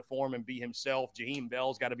to come into form and be himself. Jaheim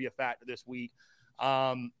Bell's got to be a factor this week.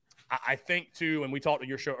 I think, too, and we talked to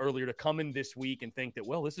your show earlier, to come in this week and think that,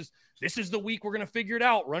 well, this is the week we're going to figure it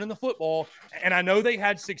out, running the football. And I know they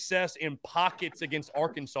had success in pockets against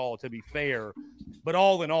Arkansas, to be fair. But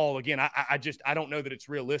all in all, again, I don't know that it's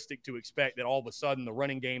realistic to expect that all of a sudden the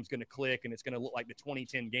running game's going to click and it's going to look like the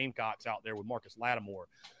 2010 Gamecocks out there with Marcus Lattimore.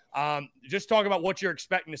 Just talk about what you're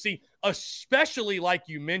expecting to see, especially like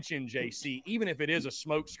you mentioned, JC, even if it is a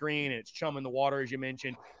smoke screen and it's chum in the water, as you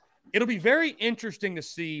mentioned. It'll be very interesting to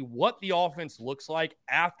see what the offense looks like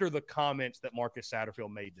after the comments that Marcus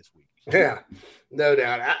Satterfield made this week. Yeah, no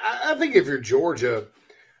doubt. I think if you're Georgia,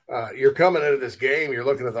 you're coming into this game, you're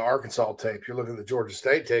looking at the Arkansas tape, you're looking at the Georgia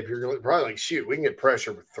State tape, you're probably like, shoot, we can get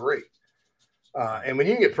pressure with 3. And when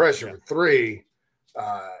you can get pressure with 3,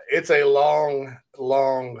 it's a long,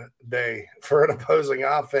 long day for an opposing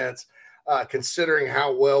offense, considering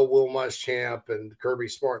how well Will Muschamp and Kirby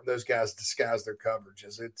Smart and those guys disguise their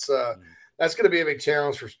coverages. That's going to be a big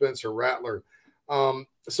challenge for Spencer Rattler.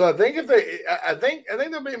 So I think I think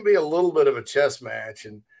there'll be a little bit of a chess match,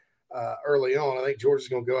 and early on, I think Georgia's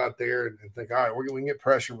going to go out there and think, all right, we can get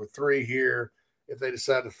pressure with 3 here. If they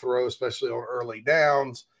decide to throw, especially on early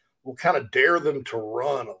downs, we'll kind of dare them to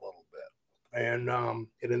run a little bit. And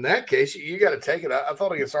in that case, you got to take it. I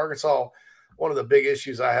thought against Arkansas, one of the big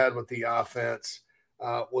issues I had with the offense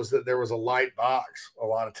was that there was a light box a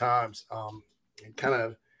lot of times. And kind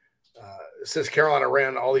of since Carolina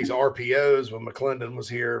ran all these RPOs when McClendon was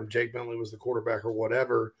here and Jake Bentley was the quarterback or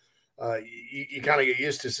whatever, you kind of get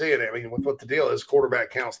used to seeing it. I mean, what the deal is, quarterback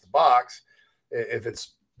counts the box. If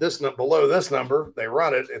it's below this number, they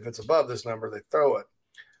run it. If it's above this number, they throw it.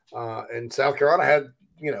 And South Carolina had,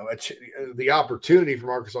 the opportunity from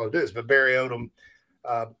Arkansas to do this, but Barry Odom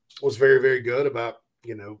was very, very good about,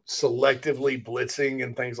 selectively blitzing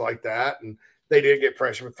and things like that. And they did get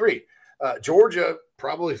pressure with 3. Georgia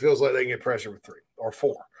probably feels like they can get pressure with 3 or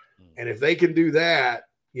 4. And if they can do that,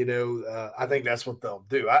 I think that's what they'll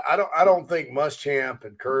do. I don't think Muschamp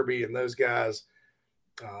and Kirby and those guys,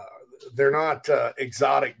 they're not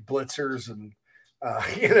exotic blitzers and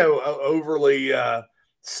overly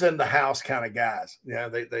send the house kind of guys.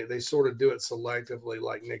 They sort of do it selectively,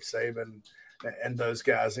 like Nick Saban and those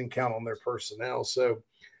guys, and count on their personnel. So,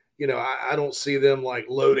 I don't see them like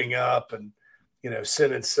loading up and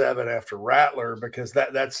sending 7 after Rattler, because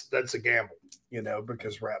that's a gamble.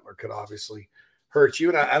 Because Rattler could obviously hurt you.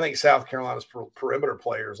 And I think South Carolina's perimeter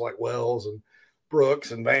players like Wells and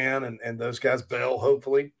Brooks and Van and those guys, Bell,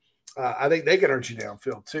 hopefully, I think they can hurt you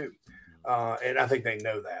downfield too. And I think they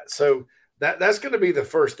know that. So that's going to be the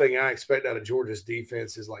first thing I expect out of Georgia's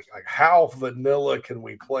defense is like how vanilla can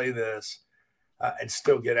we play this and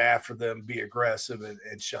still get after them, be aggressive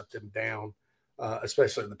and shut them down,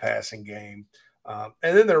 especially in the passing game. And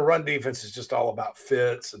then their run defense is just all about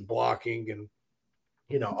fits and blocking and,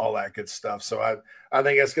 all that good stuff. So I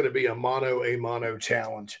think that's going to be a mono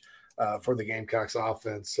challenge for the Gamecocks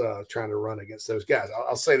offense trying to run against those guys.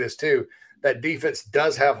 I'll say this too, that defense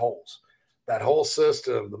does have holes. That whole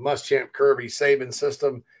system, the Muschamp, Kirby, Saban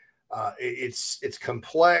system, it's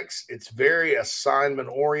complex. It's very assignment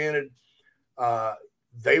oriented. They'll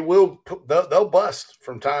bust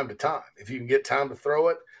from time to time. If you can get time to throw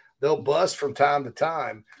it, they'll bust from time to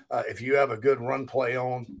time if you have a good run play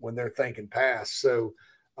on when they're thinking pass. So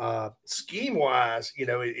scheme wise,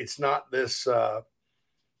 it's not this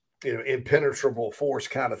impenetrable force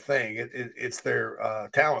kind of thing. It's their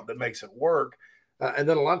talent that makes it work. And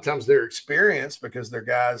then a lot of times their experience, because they're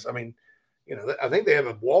guys, I mean, I think they have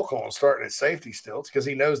a walk-on starting at safety still. It's because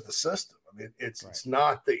he knows the system. I mean, it's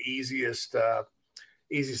not the easiest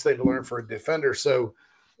thing to learn for a defender. So,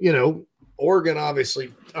 Oregon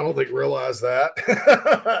obviously, I don't think realized that,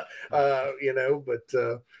 but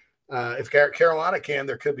if Carolina can,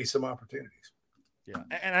 there could be some opportunities. Yeah.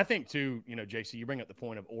 And I think too, JC, you bring up the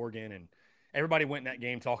point of Oregon, and everybody went in that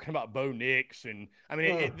game talking about Bo Nix. And I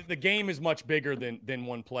mean, the game is much bigger than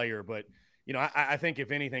one player, but I think if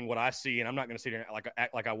anything, what I see, and I'm not going to sit here and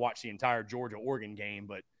act like I watched the entire Georgia-Oregon game,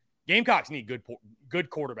 but Gamecocks need good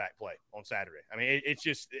quarterback play on Saturday. I mean,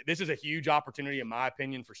 this is a huge opportunity, in my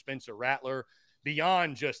opinion, for Spencer Rattler,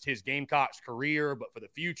 beyond just his Gamecocks career, but for the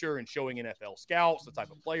future and showing NFL scouts the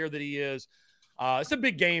type of player that he is. It's a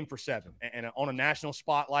big game for 7, and on a national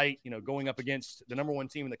spotlight, going up against the number 1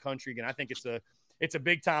 team in the country. Again, I think it's a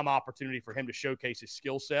big time opportunity for him to showcase his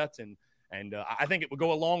skill sets, and I think it would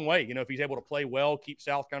go a long way. If he's able to play well, keep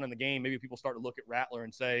South Carolina in the game, maybe people start to look at Rattler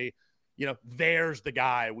and say, there's the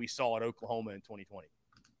guy we saw at Oklahoma in 2020.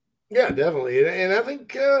 Yeah, definitely. And I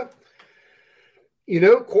think,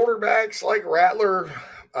 quarterbacks like Rattler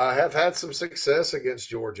have had some success against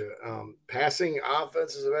Georgia. Passing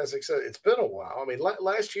offenses have had success. It's been a while. I mean,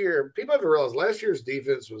 last year, people have to realize last year's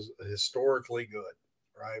defense was historically good,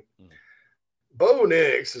 right? Bo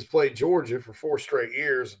Nix has played Georgia for 4 straight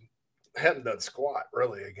years and hadn't done squat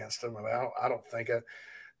really against them. I mean, I don't think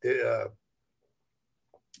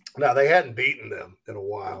now, they hadn't beaten them in a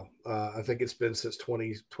while. I think it's been since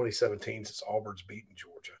 2017 since Auburn's beaten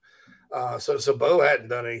Georgia. So Bo hadn't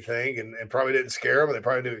done anything and probably didn't scare him. They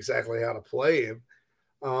probably knew exactly how to play him.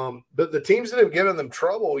 But the teams that have given them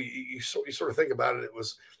trouble, you sort of think about it. It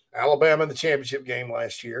was Alabama in the championship game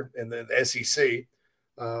last year in the SEC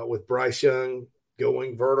with Bryce Young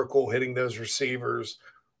going vertical, hitting those receivers,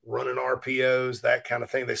 running RPOs, that kind of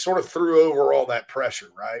thing. They sort of threw over all that pressure,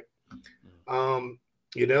 right?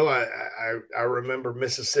 You know, I remember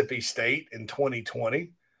Mississippi State in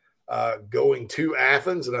 2020 going to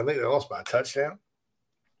Athens, and I think they lost by a touchdown,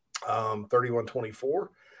 31-24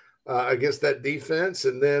 against that defense.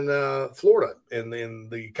 And then Florida in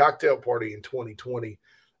the cocktail party in 2020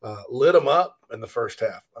 lit them up in the first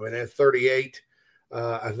half. I mean, they had 38,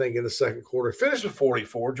 I think, in the second quarter. Finished with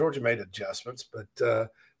 44. Georgia made adjustments, but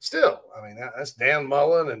still, I mean, that's Dan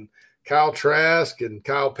Mullen and Kyle Trask and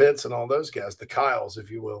Kyle Pitts and all those guys, the Kyles, if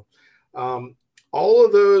you will. All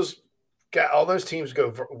those teams go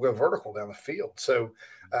vertical down the field. So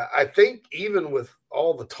I think even with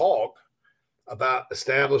all the talk about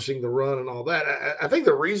establishing the run and all that, I think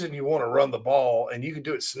the reason you want to run the ball, and you can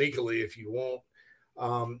do it sneakily if you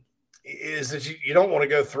want, is that you don't want to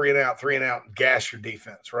go three and out and gas your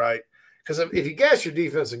defense, right? Because if you gas your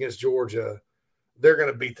defense against Georgia, they're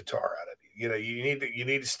going to beat the tar out of you. You know, you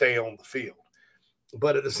need to stay on the field.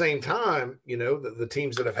 But at the same time, you know, the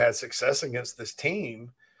teams that have had success against this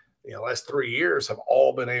team, you know, last 3 years have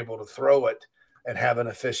all been able to throw it and have an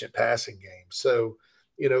efficient passing game. So,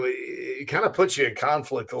 you know, it kind of puts you in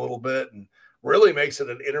conflict a little bit and really makes it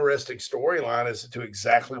an interesting storyline as to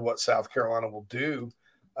exactly what South Carolina will do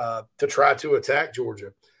to try to attack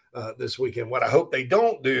Georgia this weekend. What I hope they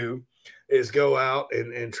don't do is go out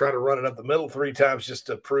and try to run it up the middle 3 times just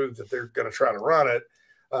to prove that they're going to try to run it.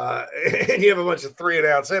 And you have a bunch of 3 and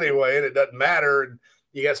outs anyway, and it doesn't matter. And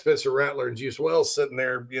you got Spencer Rattler and Juice Wells sitting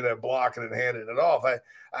there, you know, blocking and handing it off.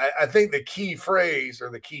 I think the key phrase or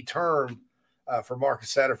the key term for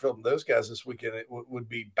Marcus Satterfield and those guys this weekend would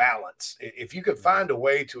be balance. If you could find a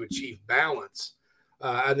way to achieve balance,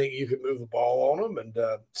 I think you could move the ball on them and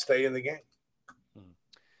stay in the game.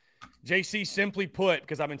 JC, simply put,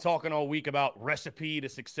 because I've been talking all week about recipe to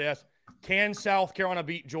success, can South Carolina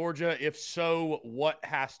beat Georgia? If so, what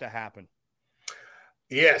has to happen?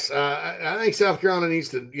 Yes, I think South Carolina needs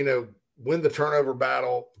to, you know, win the turnover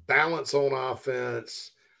battle, balance on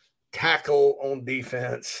offense, tackle on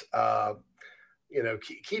defense. You know,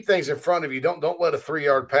 keep things in front of you. Don't let a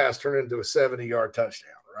 3-yard pass turn into a 70-yard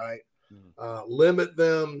touchdown, right? Limit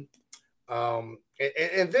them.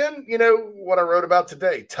 And then, you know, what I wrote about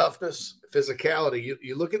today, toughness, physicality.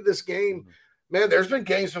 You look at this game, man, there's been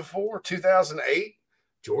games before. 2008,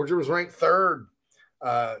 Georgia was ranked 3rd.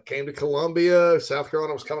 Came to Columbia. South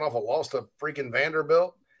Carolina was coming off a loss to freaking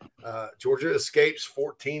Vanderbilt. Georgia escapes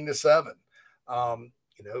 14-7.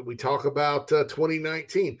 You know, we talk about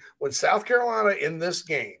 2019. When South Carolina in this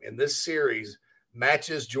game, in this series,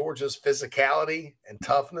 matches Georgia's physicality and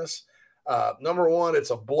toughness, number one,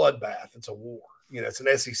 it's a bloodbath. It's a war. You know, it's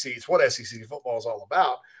an SEC. It's what SEC football is all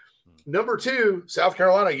about. Number two, South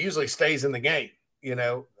Carolina usually stays in the game. You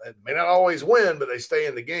know, it may not always win, but they stay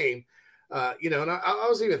in the game. You know, and I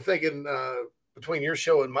was even thinking between your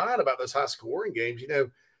show and mine about those high-scoring games, you know,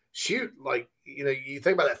 shoot, like, you know, you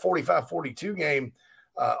think about that 45-42 game,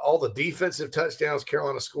 all the defensive touchdowns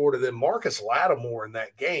Carolina scored, and then Marcus Lattimore in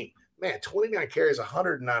that game. Man, 29 carries,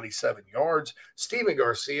 197 yards. Steven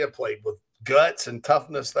Garcia played with guts and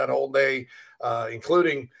toughness that whole day,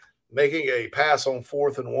 including making a pass on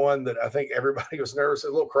 4th and 1 that I think everybody was nervous. A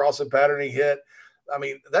little crossing pattern he hit. I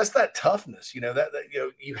mean, that's that toughness. You know, that you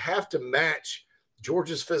know, you have to match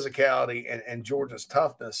Georgia's physicality and Georgia's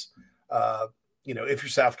toughness. You know, if you're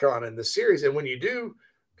South Carolina in this series, and when you do,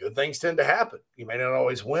 good things tend to happen. You may not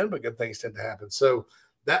always win, but good things tend to happen. So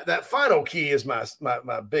that final key is my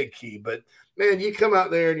big key. But man, you come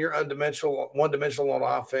out there and you're one-dimensional on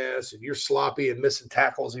offense, and you're sloppy and missing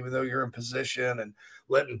tackles, even though you're in position, and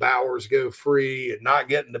letting Bowers go free and not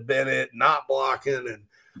getting to Bennett, not blocking and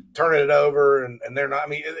turning it over, and they're not. I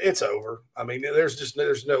mean, it's over. I mean,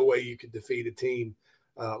 there's no way you can defeat a team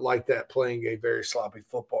like that playing a very sloppy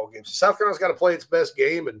football game. So South Carolina's got to play its best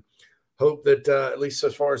game and hope that at least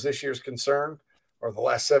as far as this year is concerned, or the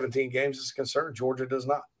last 17 games is concerned, Georgia does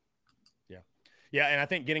not. Yeah, and I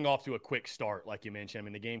think getting off to a quick start, like you mentioned, I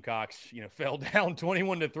mean, the Gamecocks, you know, fell down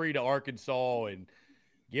 21-3 to Arkansas, and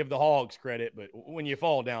give the Hogs credit, but when you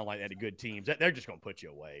fall down like that to good teams, they're just going to put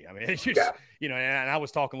you away. I mean, it's just, you know, and I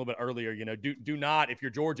was talking a little bit earlier, you know, do not, if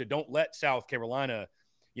you're Georgia, don't let South Carolina,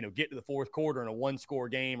 you know, get to the fourth quarter in a 1-score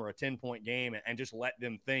game or a 10-point game and just let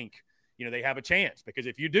them think, you know, they have a chance. Because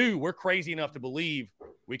if you do, we're crazy enough to believe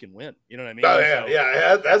we can win. You know what I mean? Oh, yeah, so,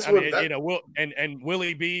 yeah. That's what, you know, and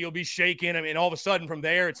Willie B will be shaking. I mean, all of a sudden from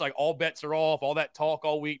there, it's like all bets are off. All that talk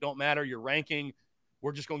all week don't matter. Your ranking,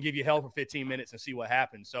 we're just going to give you hell for 15 minutes and see what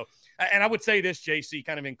happens. So, and I would say this, JC,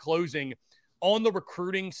 kind of in closing, on the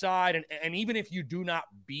recruiting side, and even if you do not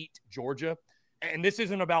beat Georgia, and this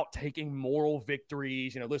isn't about taking moral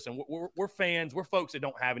victories, you know, listen, we're fans, we're folks that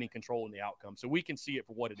don't have any control in the outcome, so we can see it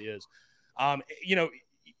for what it is.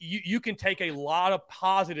 You can take a lot of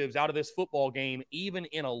positives out of this football game, even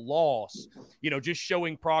in a loss, just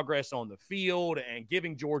showing progress on the field and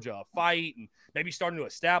giving Georgia a fight and maybe starting to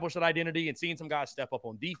establish that identity and seeing some guys step up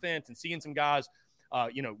on defense and seeing some guys,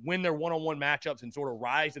 win their one-on-one matchups and sort of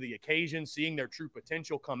rise to the occasion, seeing their true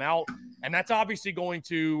potential come out. And that's obviously going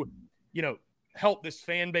to, help this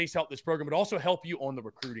fan base, help this program, but also help you on the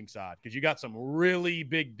recruiting side because you got some really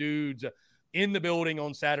big dudes in the building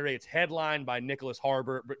on Saturday. It's headlined by Nicholas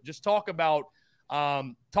Harbor. But just talk about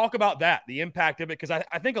that, the impact of it, because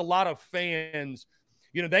I think a lot of fans,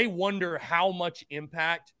 they wonder how much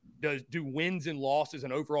impact do wins and losses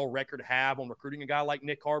and overall record have on recruiting a guy like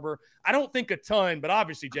Nick Harbor. I don't think a ton, but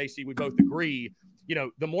obviously, JC, we both agree,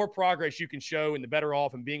 the more progress you can show and the better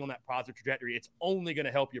off and being on that positive trajectory, it's only going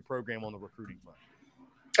to help your program on the recruiting front.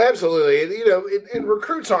 Absolutely. And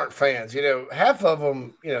recruits aren't fans. Half of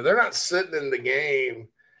them, they're not sitting in the game,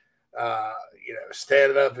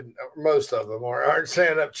 standing up, and most of them aren't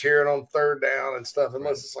standing up cheering on third down and stuff,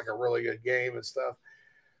 unless it's like a really good game and stuff.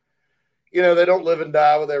 They don't live and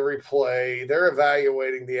die with every play. They're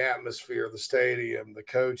evaluating the atmosphere of the stadium, the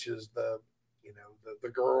coaches, the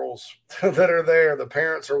girls that are there. The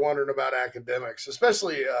parents are wondering about academics,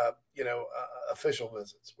 especially, official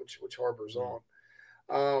visits, which Harbor's on.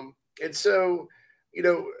 And so,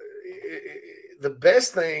 the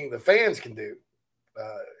best thing the fans can do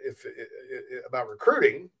about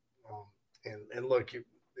recruiting, and look,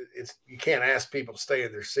 you can't ask people to stay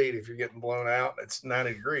in their seat if you're getting blown out. It's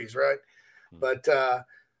 90 degrees, right? But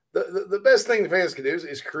the best thing the fans can do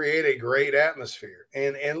is create a great atmosphere.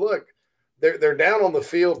 And look, they're down on the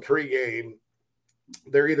field pregame.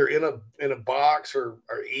 They're either in a box or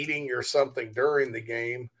eating or something during the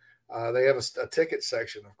game. They have a ticket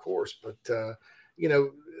section, of course, but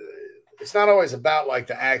it's not always about like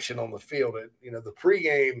the action on the field. The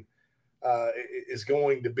pregame is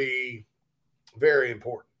going to be very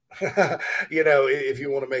important. If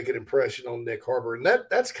you want to make an impression on Nick Harbor, and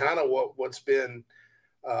that's kind of what's been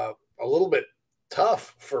a little bit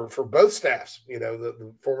tough for both staffs.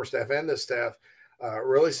 The former staff and this staff,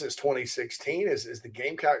 really since 2016, is the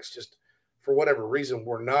Gamecocks just for whatever reason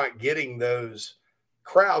were not getting those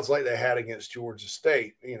crowds like they had against Georgia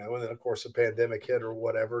State, and then of course the pandemic hit or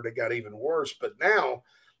whatever, it got even worse. But now,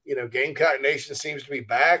 Gamecock Nation seems to be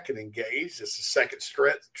back and engaged. It's the second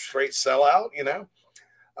straight sellout.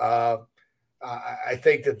 I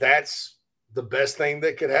think that's the best thing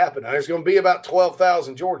that could happen. Now, there's going to be about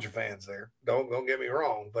 12,000 Georgia fans there. Don't get me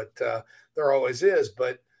wrong, but there always is.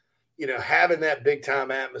 But having that big time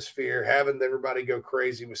atmosphere, having everybody go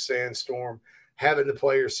crazy with Sandstorm, having the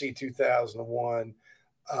players see 2001.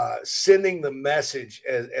 Sending the message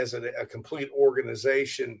as a complete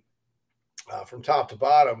organization from top to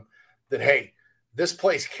bottom that, hey, this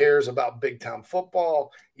place cares about big time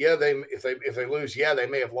football. Yeah, if they lose, they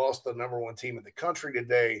may have lost the number one team in the country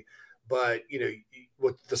today, but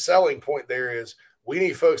what the selling point there is, we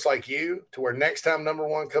need folks like you to where next time number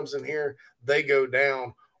one comes in here, they go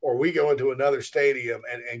down, or we go into another stadium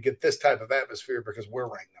and get this type of atmosphere because we're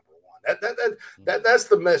ranked number one. That's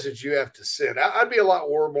the message you have to send. I'd be a lot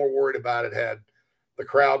more worried about it had the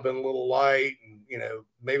crowd been a little light, and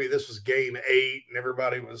maybe this was game 8 and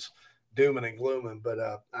everybody was dooming and glooming. But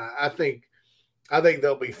I think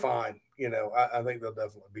they'll be fine. I think they'll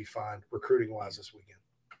definitely be fine recruiting wise this weekend.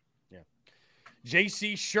 Yeah.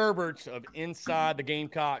 JC Sherbert of Inside the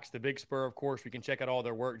Gamecocks, the Big Spur, of course. We can check out all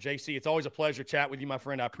their work. JC, it's always a pleasure chat with you, my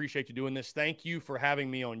friend. I appreciate you doing this. Thank you for having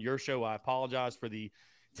me on your show. I apologize for the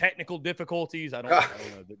technical difficulties. I don't know.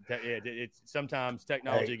 It's sometimes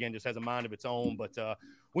technology again just has a mind of its own, but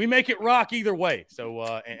we make it rock either way. So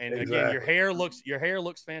exactly. Again, your hair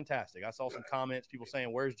looks fantastic. I saw some comments, people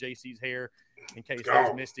saying, "Where's JC's hair?" In case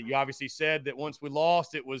they missed it, you obviously said that once we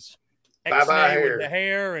lost, it was X-nay with the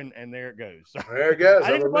hair, and there it goes. So, there it goes.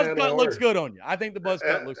 I think the buzz cut looks good on you.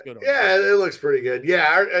 Looks good on you. Yeah, it looks pretty good.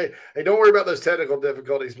 Yeah, hey, don't worry about those technical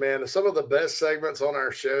difficulties, man. Some of the best segments on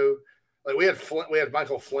our show. Like we had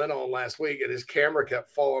Michael Flynn on last week, and his camera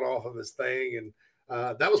kept falling off of his thing, and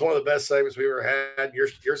that was one of the best segments we ever had.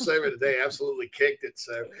 Your segment today absolutely kicked it.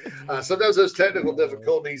 So sometimes those technical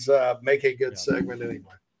difficulties make a good segment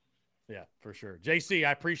anyway. Yeah, for sure. JC,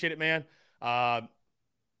 I appreciate it, man.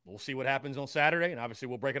 We'll see what happens on Saturday, and obviously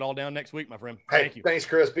we'll break it all down next week, my friend. Thank you. Thanks,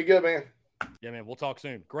 Chris. Be good, man. Yeah, man. We'll talk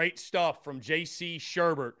soon. Great stuff from JC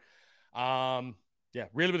Sherbert. Yeah,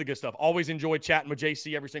 really, really good stuff. Always enjoy chatting with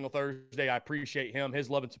JC every single Thursday. I appreciate him, his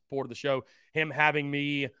love and support of the show, him having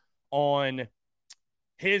me on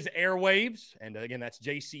his airwaves. And again, that's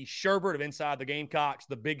JC Sherbert of Inside the Gamecocks,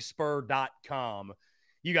 thebigspur.com.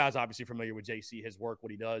 You guys obviously familiar with JC, his work, what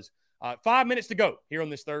he does. 5 minutes to go here on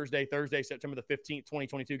this Thursday, September the 15th,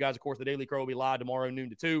 2022. Guys, of course, the Daily Crow will be live tomorrow, noon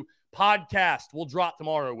to 2. Podcast will drop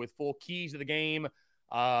tomorrow with full keys to the game,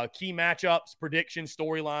 key matchups, predictions,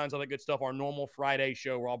 storylines, all that good stuff. Our normal Friday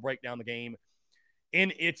show where I'll break down the game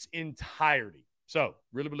in its entirety. So,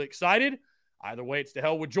 really, really excited. Either way, it's to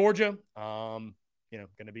hell with Georgia. Going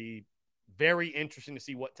to be very interesting to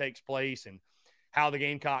see what takes place and how the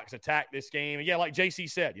Gamecocks attack this game. And yeah, like JC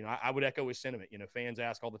said, I would echo his sentiment. Fans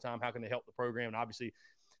ask all the time, how can they help the program? And obviously,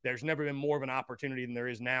 there's never been more of an opportunity than there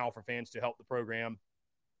is now for fans to help the program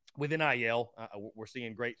with NIL. We're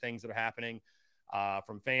seeing great things that are happening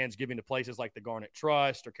from fans giving to places like the Garnet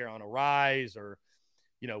Trust or Carolina Rise or,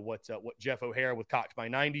 what Jeff O'Hara with Cox by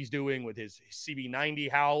 90 is doing with his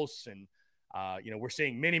CB90 house. And, we're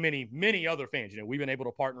seeing many, many, many other fans. We've been able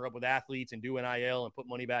to partner up with athletes and do NIL and put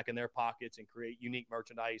money back in their pockets and create unique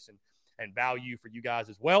merchandise and value for you guys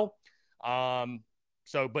as well.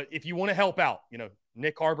 But if you want to help out,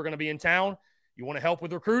 Nick Harbor going to be in town. You want to help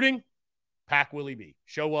with recruiting? Pack Willie B.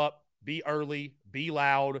 Show up, be early, be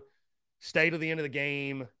loud, stay to the end of the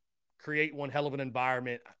game, create one hell of an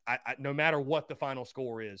environment. No matter what the final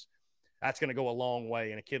score is, that's going to go a long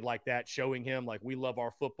way. And a kid like that, showing him, like, we love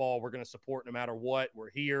our football. We're going to support no matter what.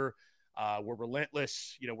 We're here. We're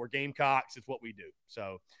relentless. We're Gamecocks. It's what we do.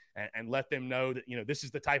 So, and let them know that, this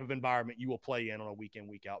is the type of environment you will play in on a week in,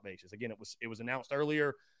 week out basis. Again, it was announced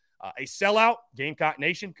earlier, a sellout. Gamecock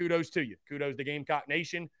Nation, kudos to you. Kudos to Gamecock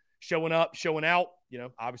Nation, showing up, showing out.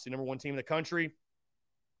 Obviously number one team in the country.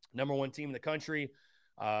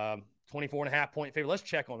 24.5-point favorite. Let's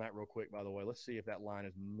check on that real quick, by the way. Let's see if that line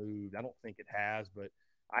has moved. I don't think it has, but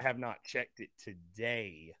I have not checked it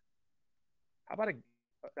today. How about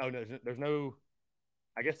there's no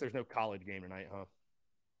college game tonight, huh?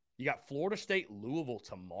 You got Florida State, Louisville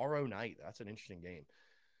tomorrow night. That's an interesting game.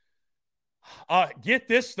 Get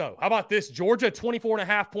this, though. How about this? Georgia,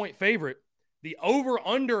 24.5-point favorite. The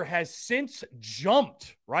over-under has since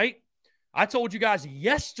jumped, right? I told you guys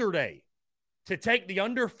yesterday to take the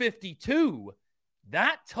under 52.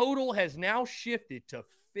 That total has now shifted to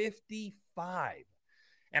 55.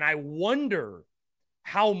 And I wonder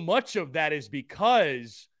how much of that is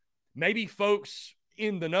because maybe folks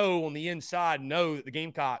in the know on the inside know that the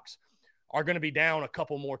Gamecocks are going to be down a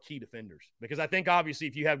couple more key defenders. Because I think obviously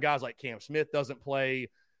if you have guys like Cam Smith doesn't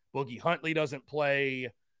play, Boogie Huntley doesn't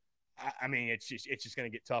play, it's just going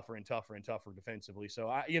to get tougher and tougher and tougher defensively.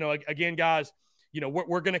 So, again, guys,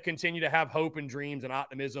 we're going to continue to have hope and dreams and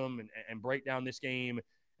optimism and break down this game.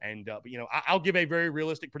 And, I'll give a very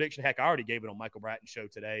realistic prediction. Heck, I already gave it on Michael Bratton's show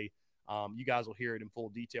today. You guys will hear it in full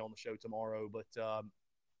detail on the show tomorrow. But,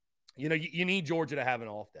 you need Georgia to have an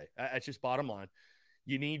off day. That's just bottom line.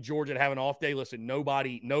 You need Georgia to have an off day. Listen,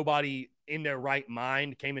 nobody in their right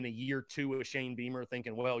mind came in a year two of Shane Beamer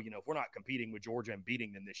thinking, well, if we're not competing with Georgia and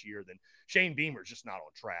beating them this year, then Shane Beamer's just not on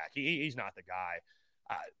track. He's not the guy.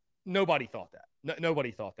 Nobody thought that. Nobody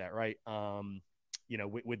thought that, right?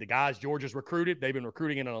 With the guys Georgia's recruited, they've been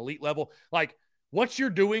recruiting at an elite level. Like, what you're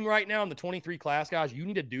doing right now in the 23 class, guys, you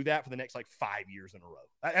need to do that for the next, 5 years in a row.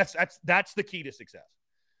 That's the key to success.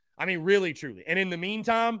 Really, truly. And in the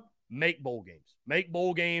meantime, make bowl games. Make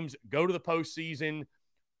bowl games, go to the postseason,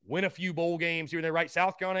 win a few bowl games here and there, right?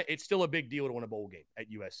 South Carolina, it's still a big deal to win a bowl game at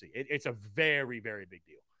USC. It's a very, very big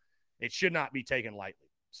deal. It should not be taken lightly.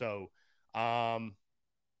 So,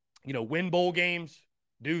 win bowl games,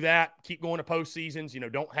 do that, keep going to postseasons,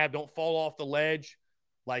 don't fall off the ledge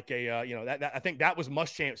like I think that was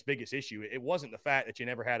Muschamp's biggest issue. It wasn't the fact that you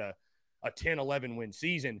never had a 10-11 win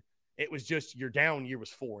season. It was just your down year was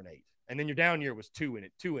 4-8. And then your down year was 2-8. And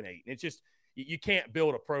it's just, you can't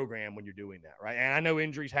build a program when you're doing that, right? And I know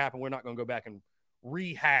injuries happen. We're not going to go back and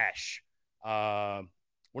rehash. The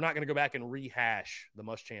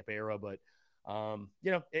Muschamp era, but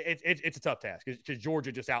it's a tough task because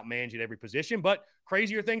Georgia just outmanned you at every position. But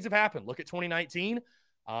crazier things have happened. Look at 2019.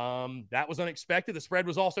 That was unexpected. The spread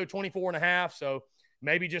was also 24.5. So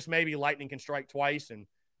maybe lightning can strike twice, and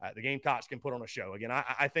the Gamecocks can put on a show. Again,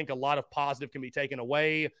 I think a lot of positive can be taken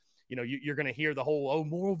away. You're going to hear the whole,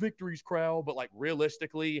 moral victories crowd, but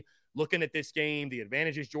realistically, looking at this game, the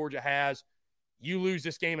advantages Georgia has, you lose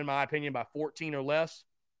this game, in my opinion, by 14 or less,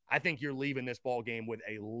 I think you're leaving this ball game with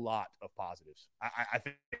a lot of positives.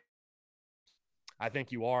 I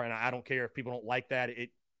think you are, and I don't care if people don't like that.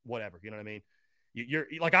 Whatever, you know what I mean? You're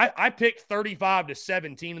like, I picked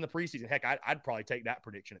 35-17 in the preseason. Heck, I'd probably take that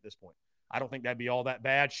prediction at this point. I don't think that'd be all that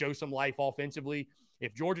bad. Show some life offensively.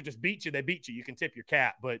 If Georgia just beats you, they beat you. You can tip your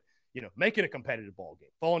cap, but make it a competitive ball game.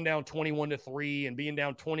 Falling down 21-3 and being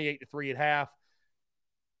down 28-3 at half.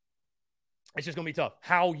 it's just going to be tough.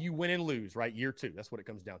 How you win and lose, right? Year 2. That's what it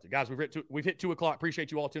comes down to. Guys, we've hit 2 o'clock.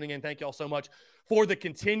 Appreciate you all tuning in. Thank you all so much for the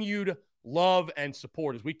continued love and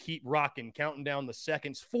support as we keep rocking, counting down the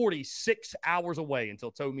seconds. 46 hours away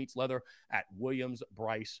until toe meets leather at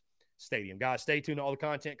Williams-Brice Stadium. Guys, stay tuned to all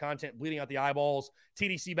the content bleeding out the eyeballs.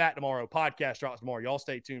 TDC back tomorrow. Podcast drops tomorrow. Y'all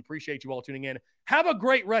stay tuned. Appreciate you all tuning in. Have a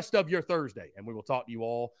great rest of your Thursday, and we will talk to you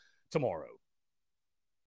all tomorrow.